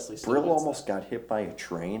think Wesley still Brill wins almost got hit by a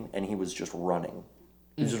train, and he was just running.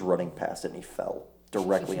 He was just running past it, and he fell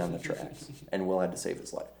directly on the tracks. And Will had to save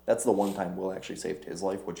his life. That's the one time Will actually saved his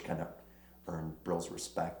life, which kind of earned Brill's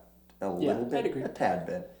respect a little bit. I'd agree. A tad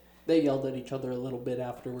bit. They yelled at each other a little bit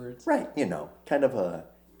afterwards. Right. Kind of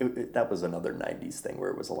that was another 90s thing where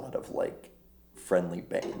it was a lot of,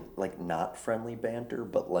 not friendly banter,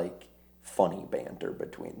 but, funny banter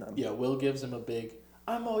between them. Yeah, Will gives him a big,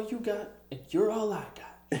 I'm all you got, and you're all I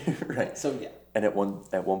got. Right. So, yeah. And at one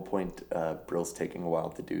point, Brill's taking a while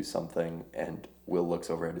to do something, and Will looks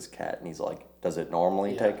over at his cat, and he's like, does it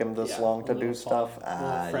normally take him this long to do stuff?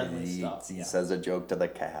 He says a joke to the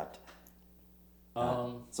cat.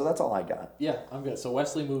 So that's all I got. Yeah, I'm good. So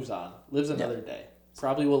Wesley moves on, lives another day.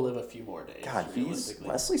 Probably will live a few more days. God,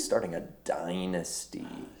 Wesley's starting a dynasty.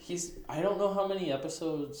 I don't know how many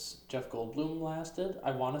episodes Jeff Goldblum lasted.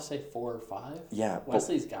 I want to say 4 or 5. Yeah.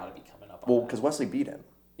 Wesley's got to be coming up on that. Well, because Wesley beat him.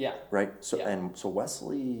 Yeah. Right? So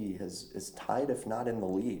Wesley is tied, if not in the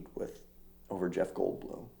lead, over Jeff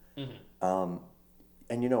Goldblum. Mm-hmm.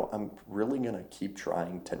 And I'm really going to keep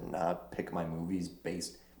trying to not pick my movies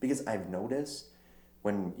based, because I've noticed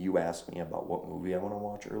when you asked me about what movie I want to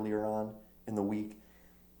watch earlier on in the week,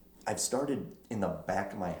 I've started in the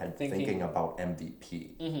back of my head thinking about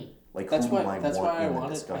MVP. Mm-hmm. That's why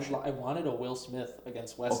I wanted a Will Smith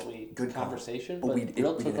against Wesley conversation, but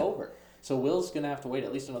Will took over. So Will's going to have to wait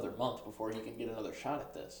at least another month before he can get another shot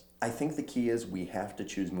at this. I think the key is we have to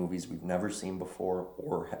choose movies we've never seen before,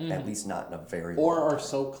 or at least not in a very long time. Or are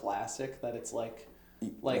so classic that it's we'll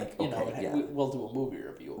do a movie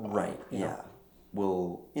review about it. Right, yeah.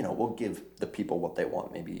 We'll give the people what they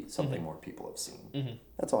want, maybe something more people have seen. Mm-hmm.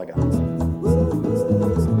 That's all I got.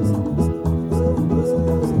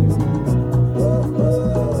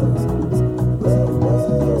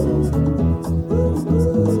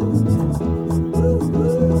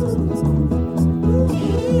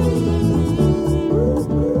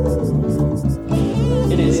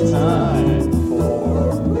 It is time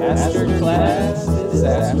for Masterclass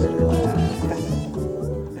Disaster.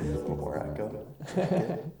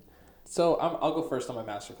 So I'll go first on my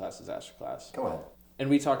Masterclass Disaster Class. Go ahead. And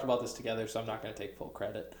we talked about this together, so I'm not going to take full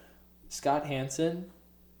credit. Scott Hansen,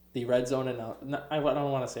 the Red Zone I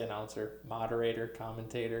don't want to say announcer, moderator,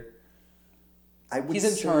 commentator. He's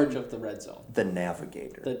in charge of the Red Zone. The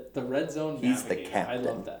navigator. The Red Zone He's navigator. the captain.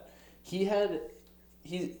 I love that.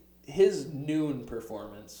 His noon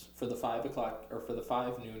performance for the 5 o'clock or for the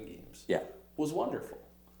 5 noon games. Yeah. Was wonderful.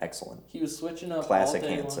 Excellent. He was switching up Classic all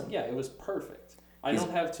day Hansen. long. Yeah, it was perfect. I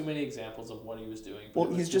don't have too many examples of what he was doing.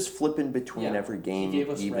 Well, he's just flipping between every game. He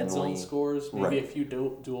gave us evenly. Red Zone scores, maybe a few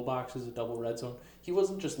dual boxes, a double Red Zone. He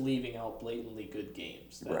wasn't just leaving out blatantly good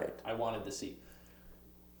games that I wanted to see.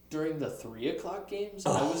 During the 3 o'clock games,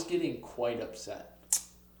 I was getting quite upset.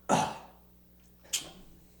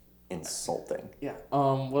 Insulting. Yeah.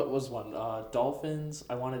 What was one? Dolphins.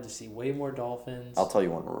 I wanted to see way more Dolphins. I'll tell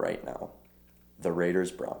you one right now. The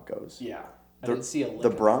Raiders-Broncos. Yeah. I didn't see a lick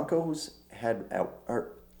The Broncos had, I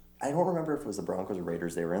don't remember if it was the Broncos or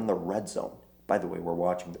Raiders. They were in the Red Zone. By the way, we're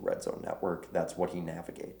watching the Red Zone Network. That's what he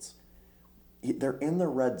navigates. They're in the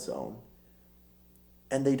Red Zone,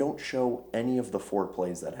 and they don't show any of the 4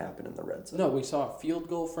 plays that happen in the Red Zone. No, we saw a field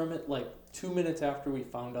goal from it 2 minutes after we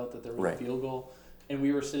found out that there was a field goal, and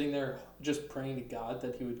we were sitting there just praying to God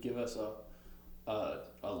that he would give us a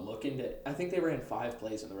look into it. I think they ran 5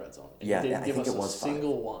 plays in the Red Zone. And he didn't give us a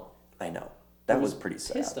single one. I know. That was pretty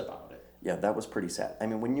sad. Pissed about it. Yeah, that was pretty sad. I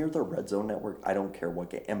mean, when you're the Red Zone Network, I don't care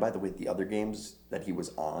what game. And by the way, the other games that he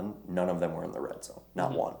was on, none of them were in the Red Zone.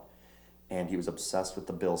 Not one. And he was obsessed with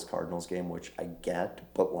the Bills-Cardinals game, which I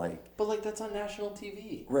get, but But that's on national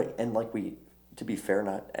TV. Right, and to be fair,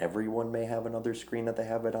 not everyone may have another screen that they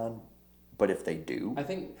have it on, but if they do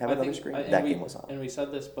have another screen, that game was on. And we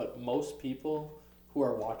said this, but most people who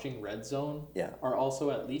are watching Red Zone are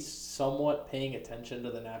also at least somewhat paying attention to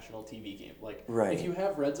the national TV game. Like, if you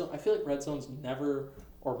have Red Zone, I feel like Red Zone's never,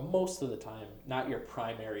 or most of the time, not your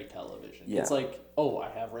primary television. Yeah. It's like, oh, I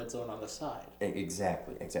have Red Zone on the side.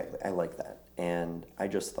 Exactly. I like that. And I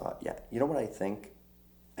just thought, you know what I think?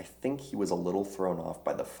 I think he was a little thrown off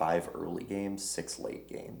by the 5 early games, 6 late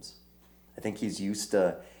games. I think he's used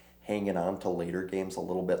to hanging on to later games a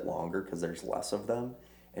little bit longer because there's less of them.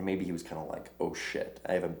 And maybe he was kind of like, oh shit,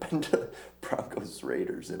 I haven't been to Broncos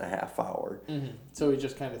Raiders in a half hour. Mm-hmm. So he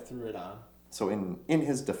just kind of threw it on. So in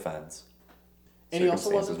his defense, and he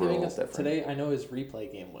also wasn't giving us today. I know his replay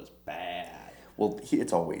game was bad. Well,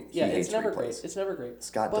 it's always it's never replays. Great. It's never great.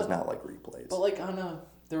 Scott does not like replays. But like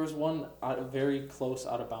there was one very close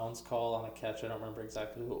out of bounds call on a catch. I don't remember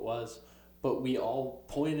exactly who it was, but we all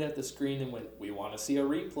pointed at the screen and went, "We want to see a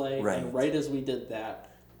replay." Right. And right as we did that,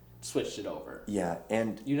 switched it over. Yeah,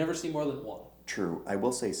 and you never see more than one. True. I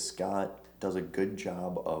will say Scott does a good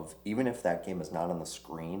job of, even if that game is not on the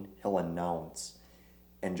screen, he'll announce.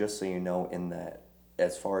 And just so you know, in that,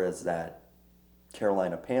 as far as that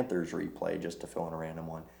Carolina Panthers replay, just to fill in a random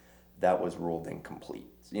one, that was ruled incomplete.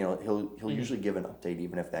 You know, he'll usually give an update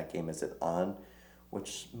even if that game isn't on,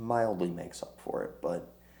 which mildly makes up for it.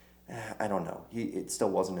 But I don't know. It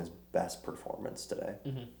still wasn't his best performance today.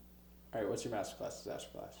 Mm-hmm. All right, what's your masterclass disaster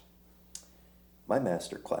class? My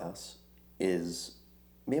masterclass is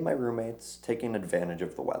me and my roommates taking advantage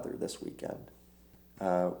of the weather this weekend.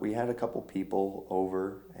 We had a couple people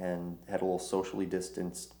over and had a little socially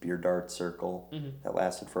distanced beer dart circle that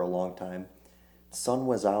lasted for a long time. Sun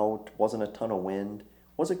was out, wasn't a ton of wind.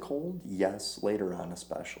 Was it cold? Yes, later on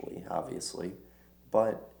especially, obviously.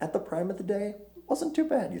 But at the prime of the day, wasn't too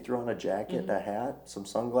bad. You threw on a jacket, a hat, some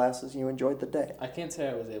sunglasses, and you enjoyed the day. I can't say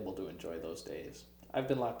I was able to enjoy those days. I've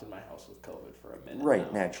been locked in my house with COVID for a minute.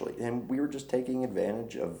 Right, now. Naturally. And we were just taking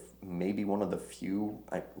advantage of maybe one of the few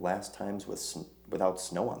last times without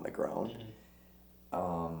snow on the ground.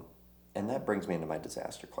 And that brings me into my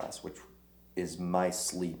disaster class, which is my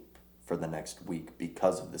sleep for the next week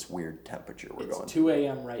because of this weird temperature we're going through. It's 2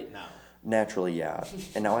 a.m. right now. Naturally, yeah.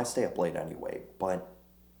 And now I stay up late anyway. But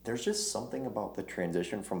there's just something about the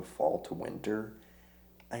transition from fall to winter.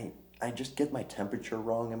 I just get my temperature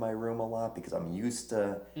wrong in my room a lot because I'm used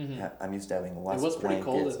to having less blankets. It was pretty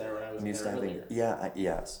cold in there when I was there earlier.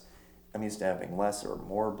 Yes. I'm used to having less or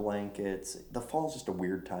more blankets. The fall's just a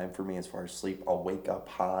weird time for me as far as sleep. I'll wake up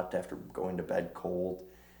hot after going to bed cold.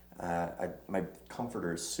 My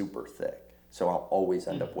comforter is super thick, so I'll always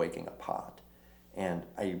end up waking up hot. And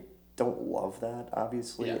I don't love that,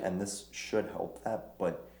 obviously, and this should help that,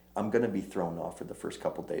 but I'm going to be thrown off for the first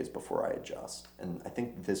couple days before I adjust. And I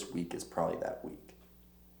think this week is probably that week.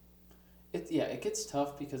 It gets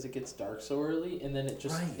tough because it gets dark so early, and then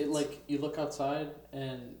you look outside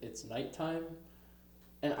and it's nighttime,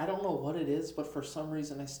 and I don't know what it is, but for some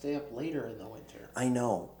reason I stay up later in the winter. I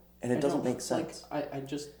know, and it doesn't make sense.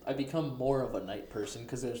 I become more of a night person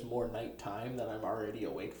because there's more nighttime that I'm already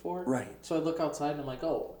awake for. Right. So I look outside and I'm like,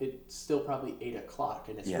 oh, it's still probably 8 o'clock,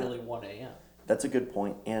 and it's really 1 a.m. That's a good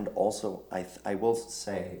point, and also I will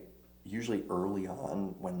say, usually early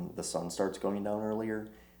on when the sun starts going down earlier,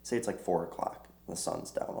 say it's like 4 o'clock, the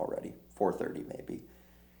sun's down already, 4:30 maybe.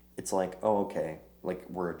 It's like, oh, okay, like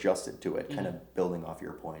we're adjusted to it, kind of building off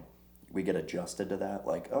your point. We get adjusted to that,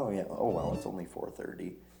 like, oh yeah, oh well, it's only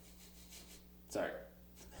 4:30. Sorry.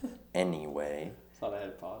 Anyway. Thought I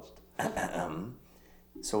had paused.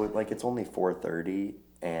 So it's only 4:30,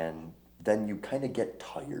 and then you kind of get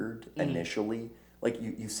tired initially. Like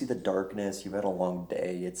you see the darkness, you've had a long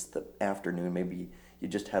day, it's the afternoon, maybe you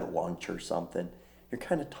just had lunch or something. You're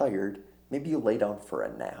kind of tired. Maybe you lay down for a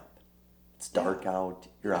nap. It's dark out.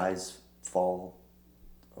 Your eyes fall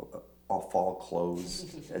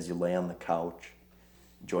closed as you lay on the couch,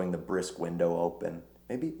 enjoying the brisk window open.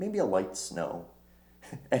 Maybe a light snow.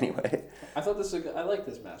 Anyway. I thought I like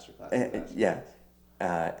this masterclass. Yeah.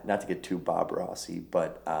 Not to get too Bob Rossi,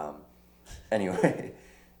 but anyway,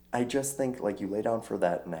 I just think you lay down for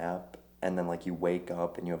that nap, and then you wake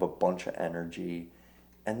up and you have a bunch of energy.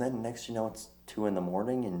 And then next you know it's 2 a.m.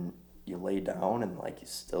 and you lay down and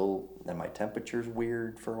then my temperature's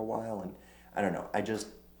weird for a while, and I don't know.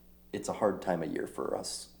 It's a hard time of year for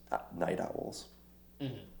us night owls.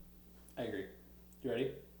 Mm-hmm. I agree. You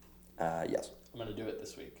ready? Yes. I'm going to do it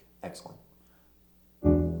this week. Excellent.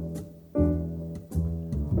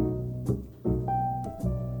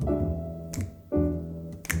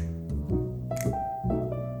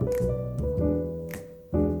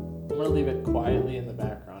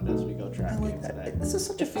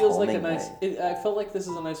 it feels like a calming nice. way. I felt like this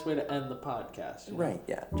is a nice way to end the podcast. you know? Right,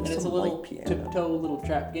 yeah. Just And it's a some little light piano. tiptoe, little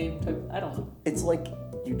trap game type. I don't know. It's like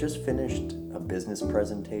you just finished a business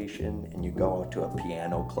presentation and you go out to a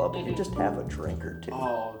piano club and you just have a drink or two.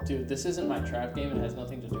 Oh, dude, this isn't my trap game. It has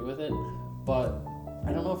nothing to do with it. But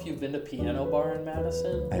I don't know if you've been to Piano Bar in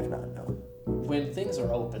Madison. I have not known. When things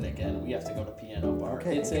are open again, we have to go to Piano Bar.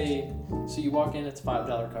 Okay, It's so you walk in, it's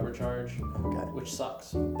 $5 cover charge, Okay. which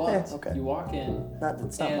sucks. But okay. you walk in,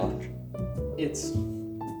 It's not and much. it's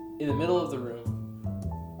in the middle of the room,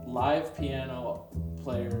 live piano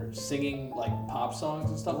player singing like pop songs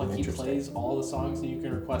and stuff. Like he Interesting. plays all the songs and you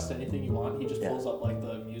can request anything you want. He just Yeah. pulls up like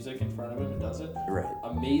the music in front of him and does it. Right.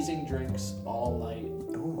 Amazing drinks all night.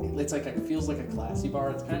 Ooh. It's like it feels like a classy bar.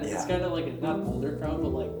 It's kind of like not an older crowd, but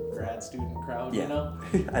like grad student crowd. Yeah. You know,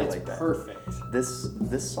 I it's like that. perfect.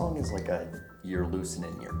 This song is like a you're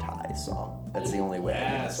loosening your tie song. That's the only way I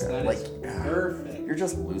can Yes, describe that it. is Like, perfect. you're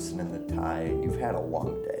just loosening the tie. You've had a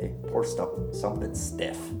long day. Pour something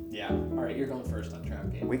stiff. Yeah. All right, you're going first on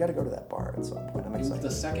Trap Game. We got to go to that bar at some point. I'm excited.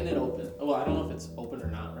 The second it opens, well, I don't know if it's open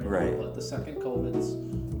or not right Right. now, but the second COVID's,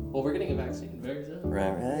 well, we're getting a vaccine very soon.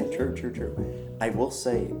 Right. True. I will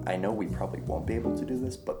say, I know we probably won't be able to do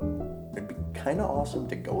this, but it'd be kind of awesome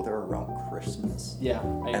to go there around Christmas. Yeah,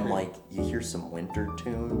 I And agree. like you hear some winter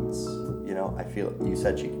tunes, you know. I feel you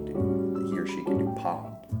said he or she can do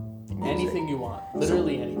pop. music. Anything you want,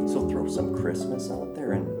 literally anything. So throw some Christmas out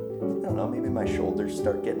there, and I don't know. Maybe my shoulders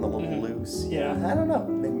start getting a little loose. Yeah. I don't know.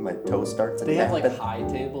 Maybe my toe starts. They have like tapping. high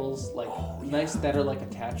tables, like nice that are like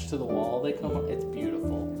attached to the wall. They come, it's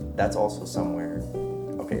beautiful. That's also somewhere.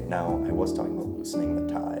 Okay, now I was talking about loosening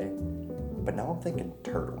the tie, but now I'm thinking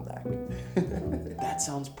turtleneck. That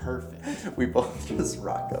sounds perfect. We both just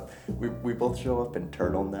rock up. We both show up in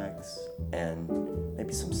turtlenecks and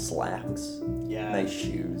maybe some slacks. Yeah. Nice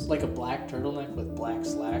shoes. Like a black turtleneck with black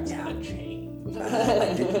slacks and a chain.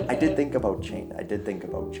 I did think about chain.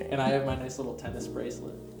 And I have my nice little tennis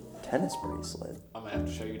bracelet. Tennis bracelet. I'm gonna have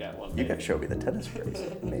to show you that one You day. gotta show me the tennis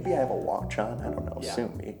bracelet. Maybe I have a watch on. I don't know. Yeah. Sue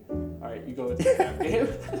me. All right, you go with the trap game.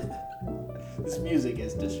 This music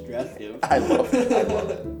is destructive. I love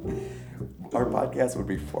it. Our podcast would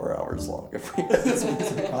be 4 hours long if we had this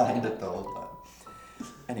music behind it the whole time.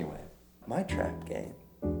 Anyway, my trap game.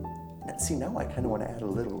 See, now I kind of want to add a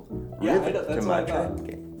little Yeah, I rhythm know, to that's my what I thought. trap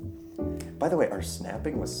game. By the way, our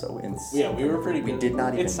snapping was so insane. Yeah, we were pretty good. We did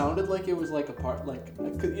not even. It sounded like it was like a part, like,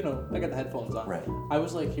 you know, I got the headphones on. Right. I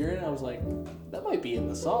was like hearing it, I was like, that might be in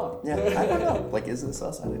the song. Yeah, I don't know. Like, is this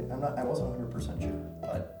us? I wasn't 100% sure,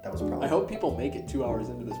 but that was probably. I hope people make it 2 hours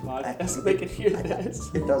into this podcast so they can hear this.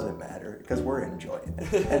 It doesn't matter because we're enjoying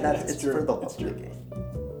it, and that's it's true. for the It's love of the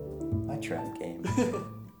game. My trap game.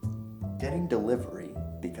 Getting delivery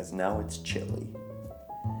because now it's chilly.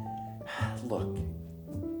 Look,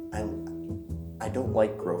 I don't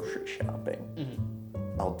like grocery shopping.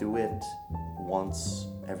 I'll do it once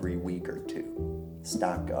every week or two.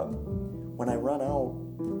 Stock up. When I run out,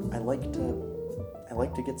 I like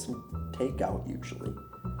to get some takeout usually.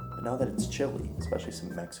 But now that it's chilly, especially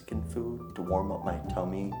some Mexican food to warm up my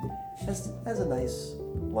tummy, as a nice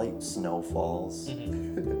light snow falls. I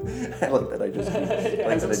like that I just keep, It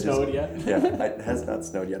hasn't snowed yet. Yeah, it has not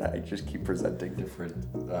snowed yet. I just keep presenting different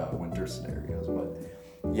winter scenarios,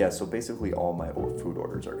 but yeah. So basically, all my food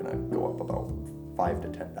orders are gonna go up about $5 to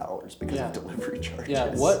 $10 because Yeah. of delivery charges.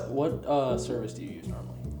 Yeah, what service do you use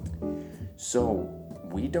normally? So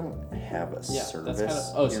we don't have a Yeah, that's service kinda-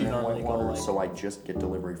 oh, so here you in normally go, Whitewater, like- so I just get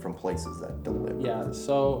delivery from places that deliver. Yeah,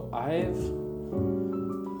 so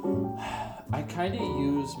I kind of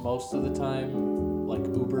use most of the time like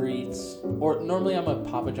Uber Eats, or normally I'm a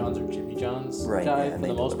Papa John's or Jimmy John's Right, guy yeah, and for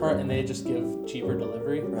the they most deliver. part, and they just give cheaper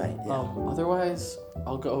delivery. Right, yeah. Otherwise,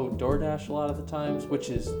 I'll go DoorDash a lot of the times, which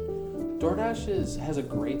is DoorDash has a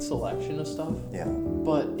great selection of stuff, Yeah.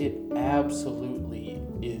 but it absolutely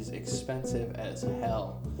is expensive as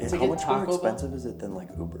hell. And To how get much more Taco Bell- expensive is it than like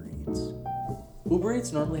Uber Eats? Uber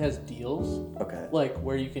Eats normally has deals. Okay. Like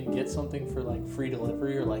where you can get something for like free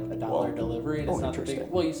delivery or like $1 Whoa. delivery, and it's Oh, not the big.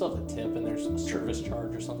 interesting. Well, you still have to tip, and there's a service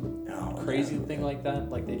charge or some Oh, crazy yeah, thing like that.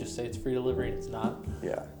 Like they just say it's free delivery and it's not.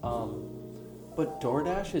 Yeah. But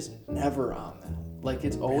DoorDash is never on that. Like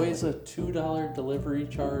it's always a $2 delivery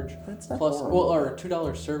charge That's not plus, horrible. well, or a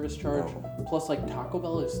 $2 service charge No. plus like Taco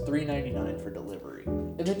Bell is $3.99 for delivery,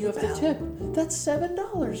 and then you have to Bell. tip. That's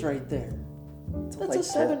 $7 right there. That's a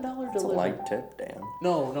 $7 That's a delivery. light tip, Dan.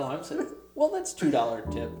 No, I'm saying. Well, that's $2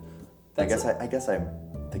 tip. That's I guess I'm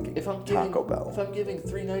thinking if I'm giving Taco Bell. if I'm giving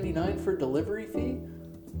 $3.99 for delivery fee,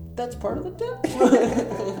 That's part of the tip.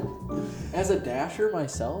 As a Dasher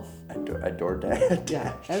myself. I door dash.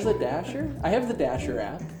 Yeah, as a Dasher, I have the Dasher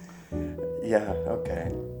app. Yeah.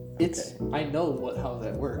 Okay. I know how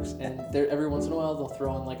that works, and every once in a while they'll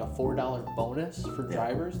throw in like a $4 bonus for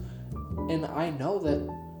drivers, and I know that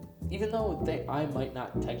even though I might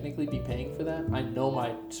not technically be paying for that, I know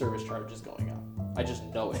my service charge is going up. I just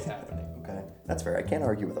know it's happening. Okay, that's fair. I can't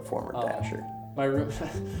argue with a former Dasher. My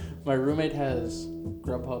roommate has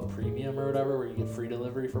Grubhub Premium or whatever, where you get free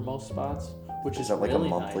delivery for most spots, which is that like really a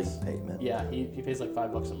monthly nice. payment? Yeah, he pays like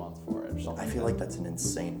 $5 a month for it or something. I feel like that's an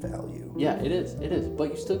insane value. Yeah, it is,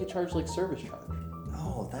 but you still get charged like service charge.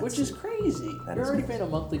 Oh, that's... Which is crazy. You're already paying a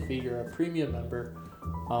monthly fee. You're a premium member.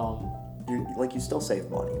 You still save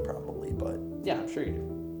money probably, but... Yeah, I'm sure you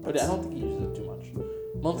do. But I don't think you use it too much.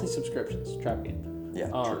 Monthly subscriptions, Trap Game. Yeah,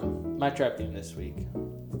 true. My Trap Game this week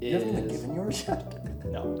is... You haven't even given yours yet?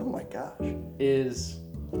 No. Oh my gosh. Is...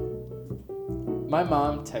 My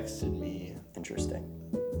mom texted me... Interesting.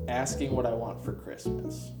 Asking what I want for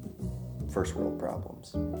Christmas. First world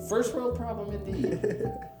problems. First world problem indeed.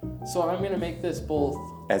 So I'm going to make this both...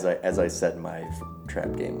 As I said, my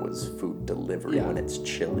Trap Game was food delivery when it's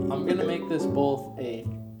chilly. I'm going to make this both a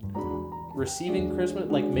receiving Christmas,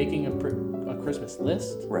 like making a Christmas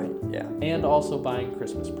list. Right, yeah. And also buying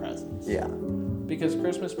Christmas presents. Yeah. Because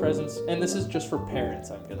Christmas presents, and this is just for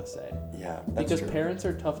parents, I'm going to say. Yeah, that's Because true. Parents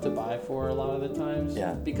are tough to buy for a lot of the times.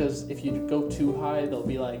 Yeah. Because if you go too high, they'll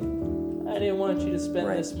be like, I didn't want you to spend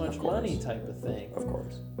Right, this much of course. money type of thing. Of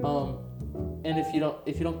course. And if you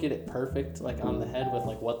don't get it perfect, like on the head with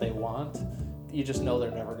like what they want, you just know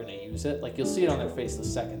they're never going to use it. Like you'll see it on their face the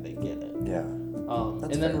second they get it. Yeah.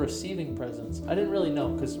 And then receiving presents, I didn't really know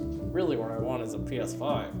because really what I want is a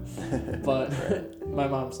PS5. But my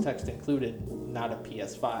mom's text included not a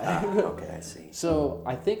PS5. Okay, I see. So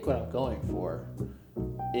I think what I'm going for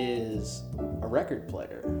is a record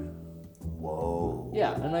player. Whoa.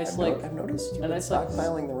 Yeah, a nice I've noticed you've been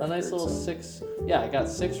stockpiling the records. a nice little 6. Yeah, I got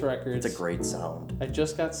 6 records. It's a great sound. I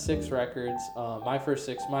just got 6 records. My first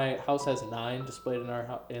 6. My house has 9 displayed in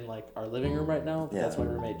our living room right now. Yeah. That's my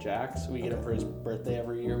roommate Jack's. We get him for his birthday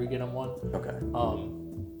every year. We get him one. Okay.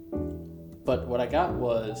 But what I got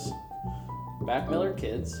was Mac Miller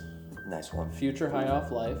Kids, Nice one. Future High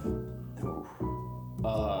Off Life, Ooh.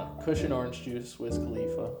 Cushion Orange Juice, Wiz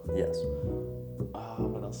Khalifa. Yes.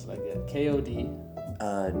 What else did I get?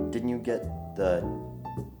 KOD. Didn't you get the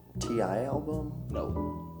T.I. album?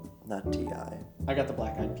 No. Not T.I. I got the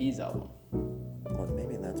Black Eyed Peas album. Well,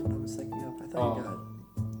 maybe that's what I was thinking of. I thought you got...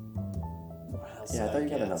 What else Yeah, I did thought you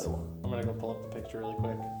get? got another one. I'm gonna go pull up the picture really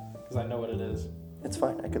quick because I know what it is. It's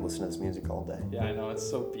fine. I could listen to this music all day. Yeah, I know, it's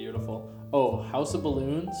so beautiful. Oh, House of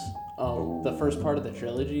Balloons, the first part of the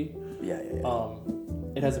trilogy. Yeah.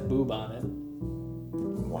 It has a boob on it.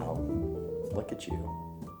 Wow. Look at you.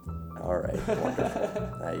 All right.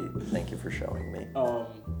 Wonderful. I thank you for showing me.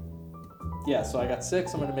 Yeah, so I got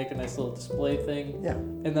 6. I'm gonna make a nice little display thing. Yeah.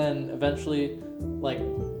 And then eventually, like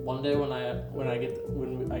one day when I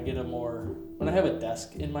have a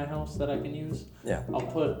desk in my house that I can use, Yeah. I'll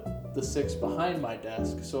put the 6 behind my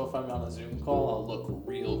desk. So if I'm on a Zoom call, I'll look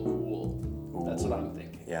real cool. That's what I'm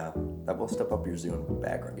thinking. Yeah. That will step up your Zoom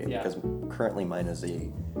background game Yeah. because currently mine is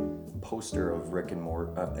a poster of a Rick and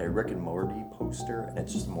Morty poster, and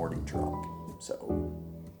it's just Morty drunk. So.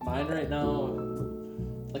 Mine right now,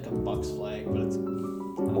 like a Bucks flag, but it's. I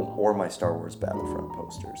don't know. Or my Star Wars Battlefront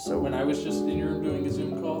posters. So When I was just in your room doing a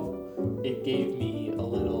Zoom call, it gave me a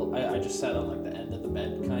little. I just sat on like the end of the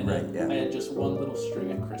bed, kind of. Right, yeah. I had just one little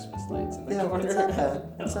string of Christmas lights in the yeah, corner. it's not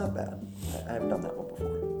bad. It's not bad. I've done that one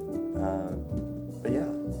before. But yeah.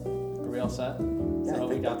 Are we all set? Is Yeah, that I all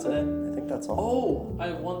we think got that's today? it. I think that's all. Oh, I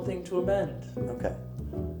have one thing to amend. Okay.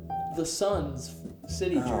 The Suns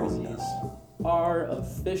city jerseys are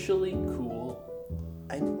officially cool.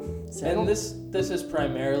 And this is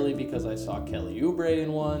primarily because I saw Kelly Oubre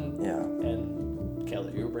in one. Yeah. And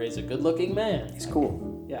Kelly Oubre is a good-looking man. He's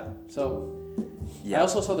cool. Yeah. So. Yeah. I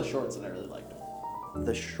also saw the shorts and I really liked them.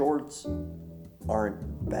 The shorts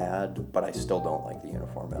aren't bad, but I still don't like the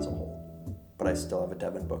uniform as a whole. But I still have a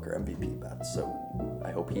Devin Booker MVP bet, so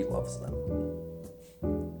I hope he loves them.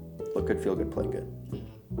 Look good, feel good, play good.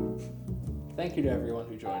 Thank you to everyone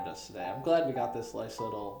who joined us today. I'm glad we got this nice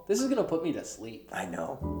little. This is gonna put me to sleep. I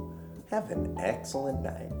know. Have an excellent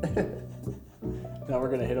night. Now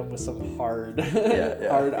we're gonna hit them with some hard, Yeah.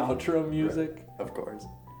 hard outro music. Of course.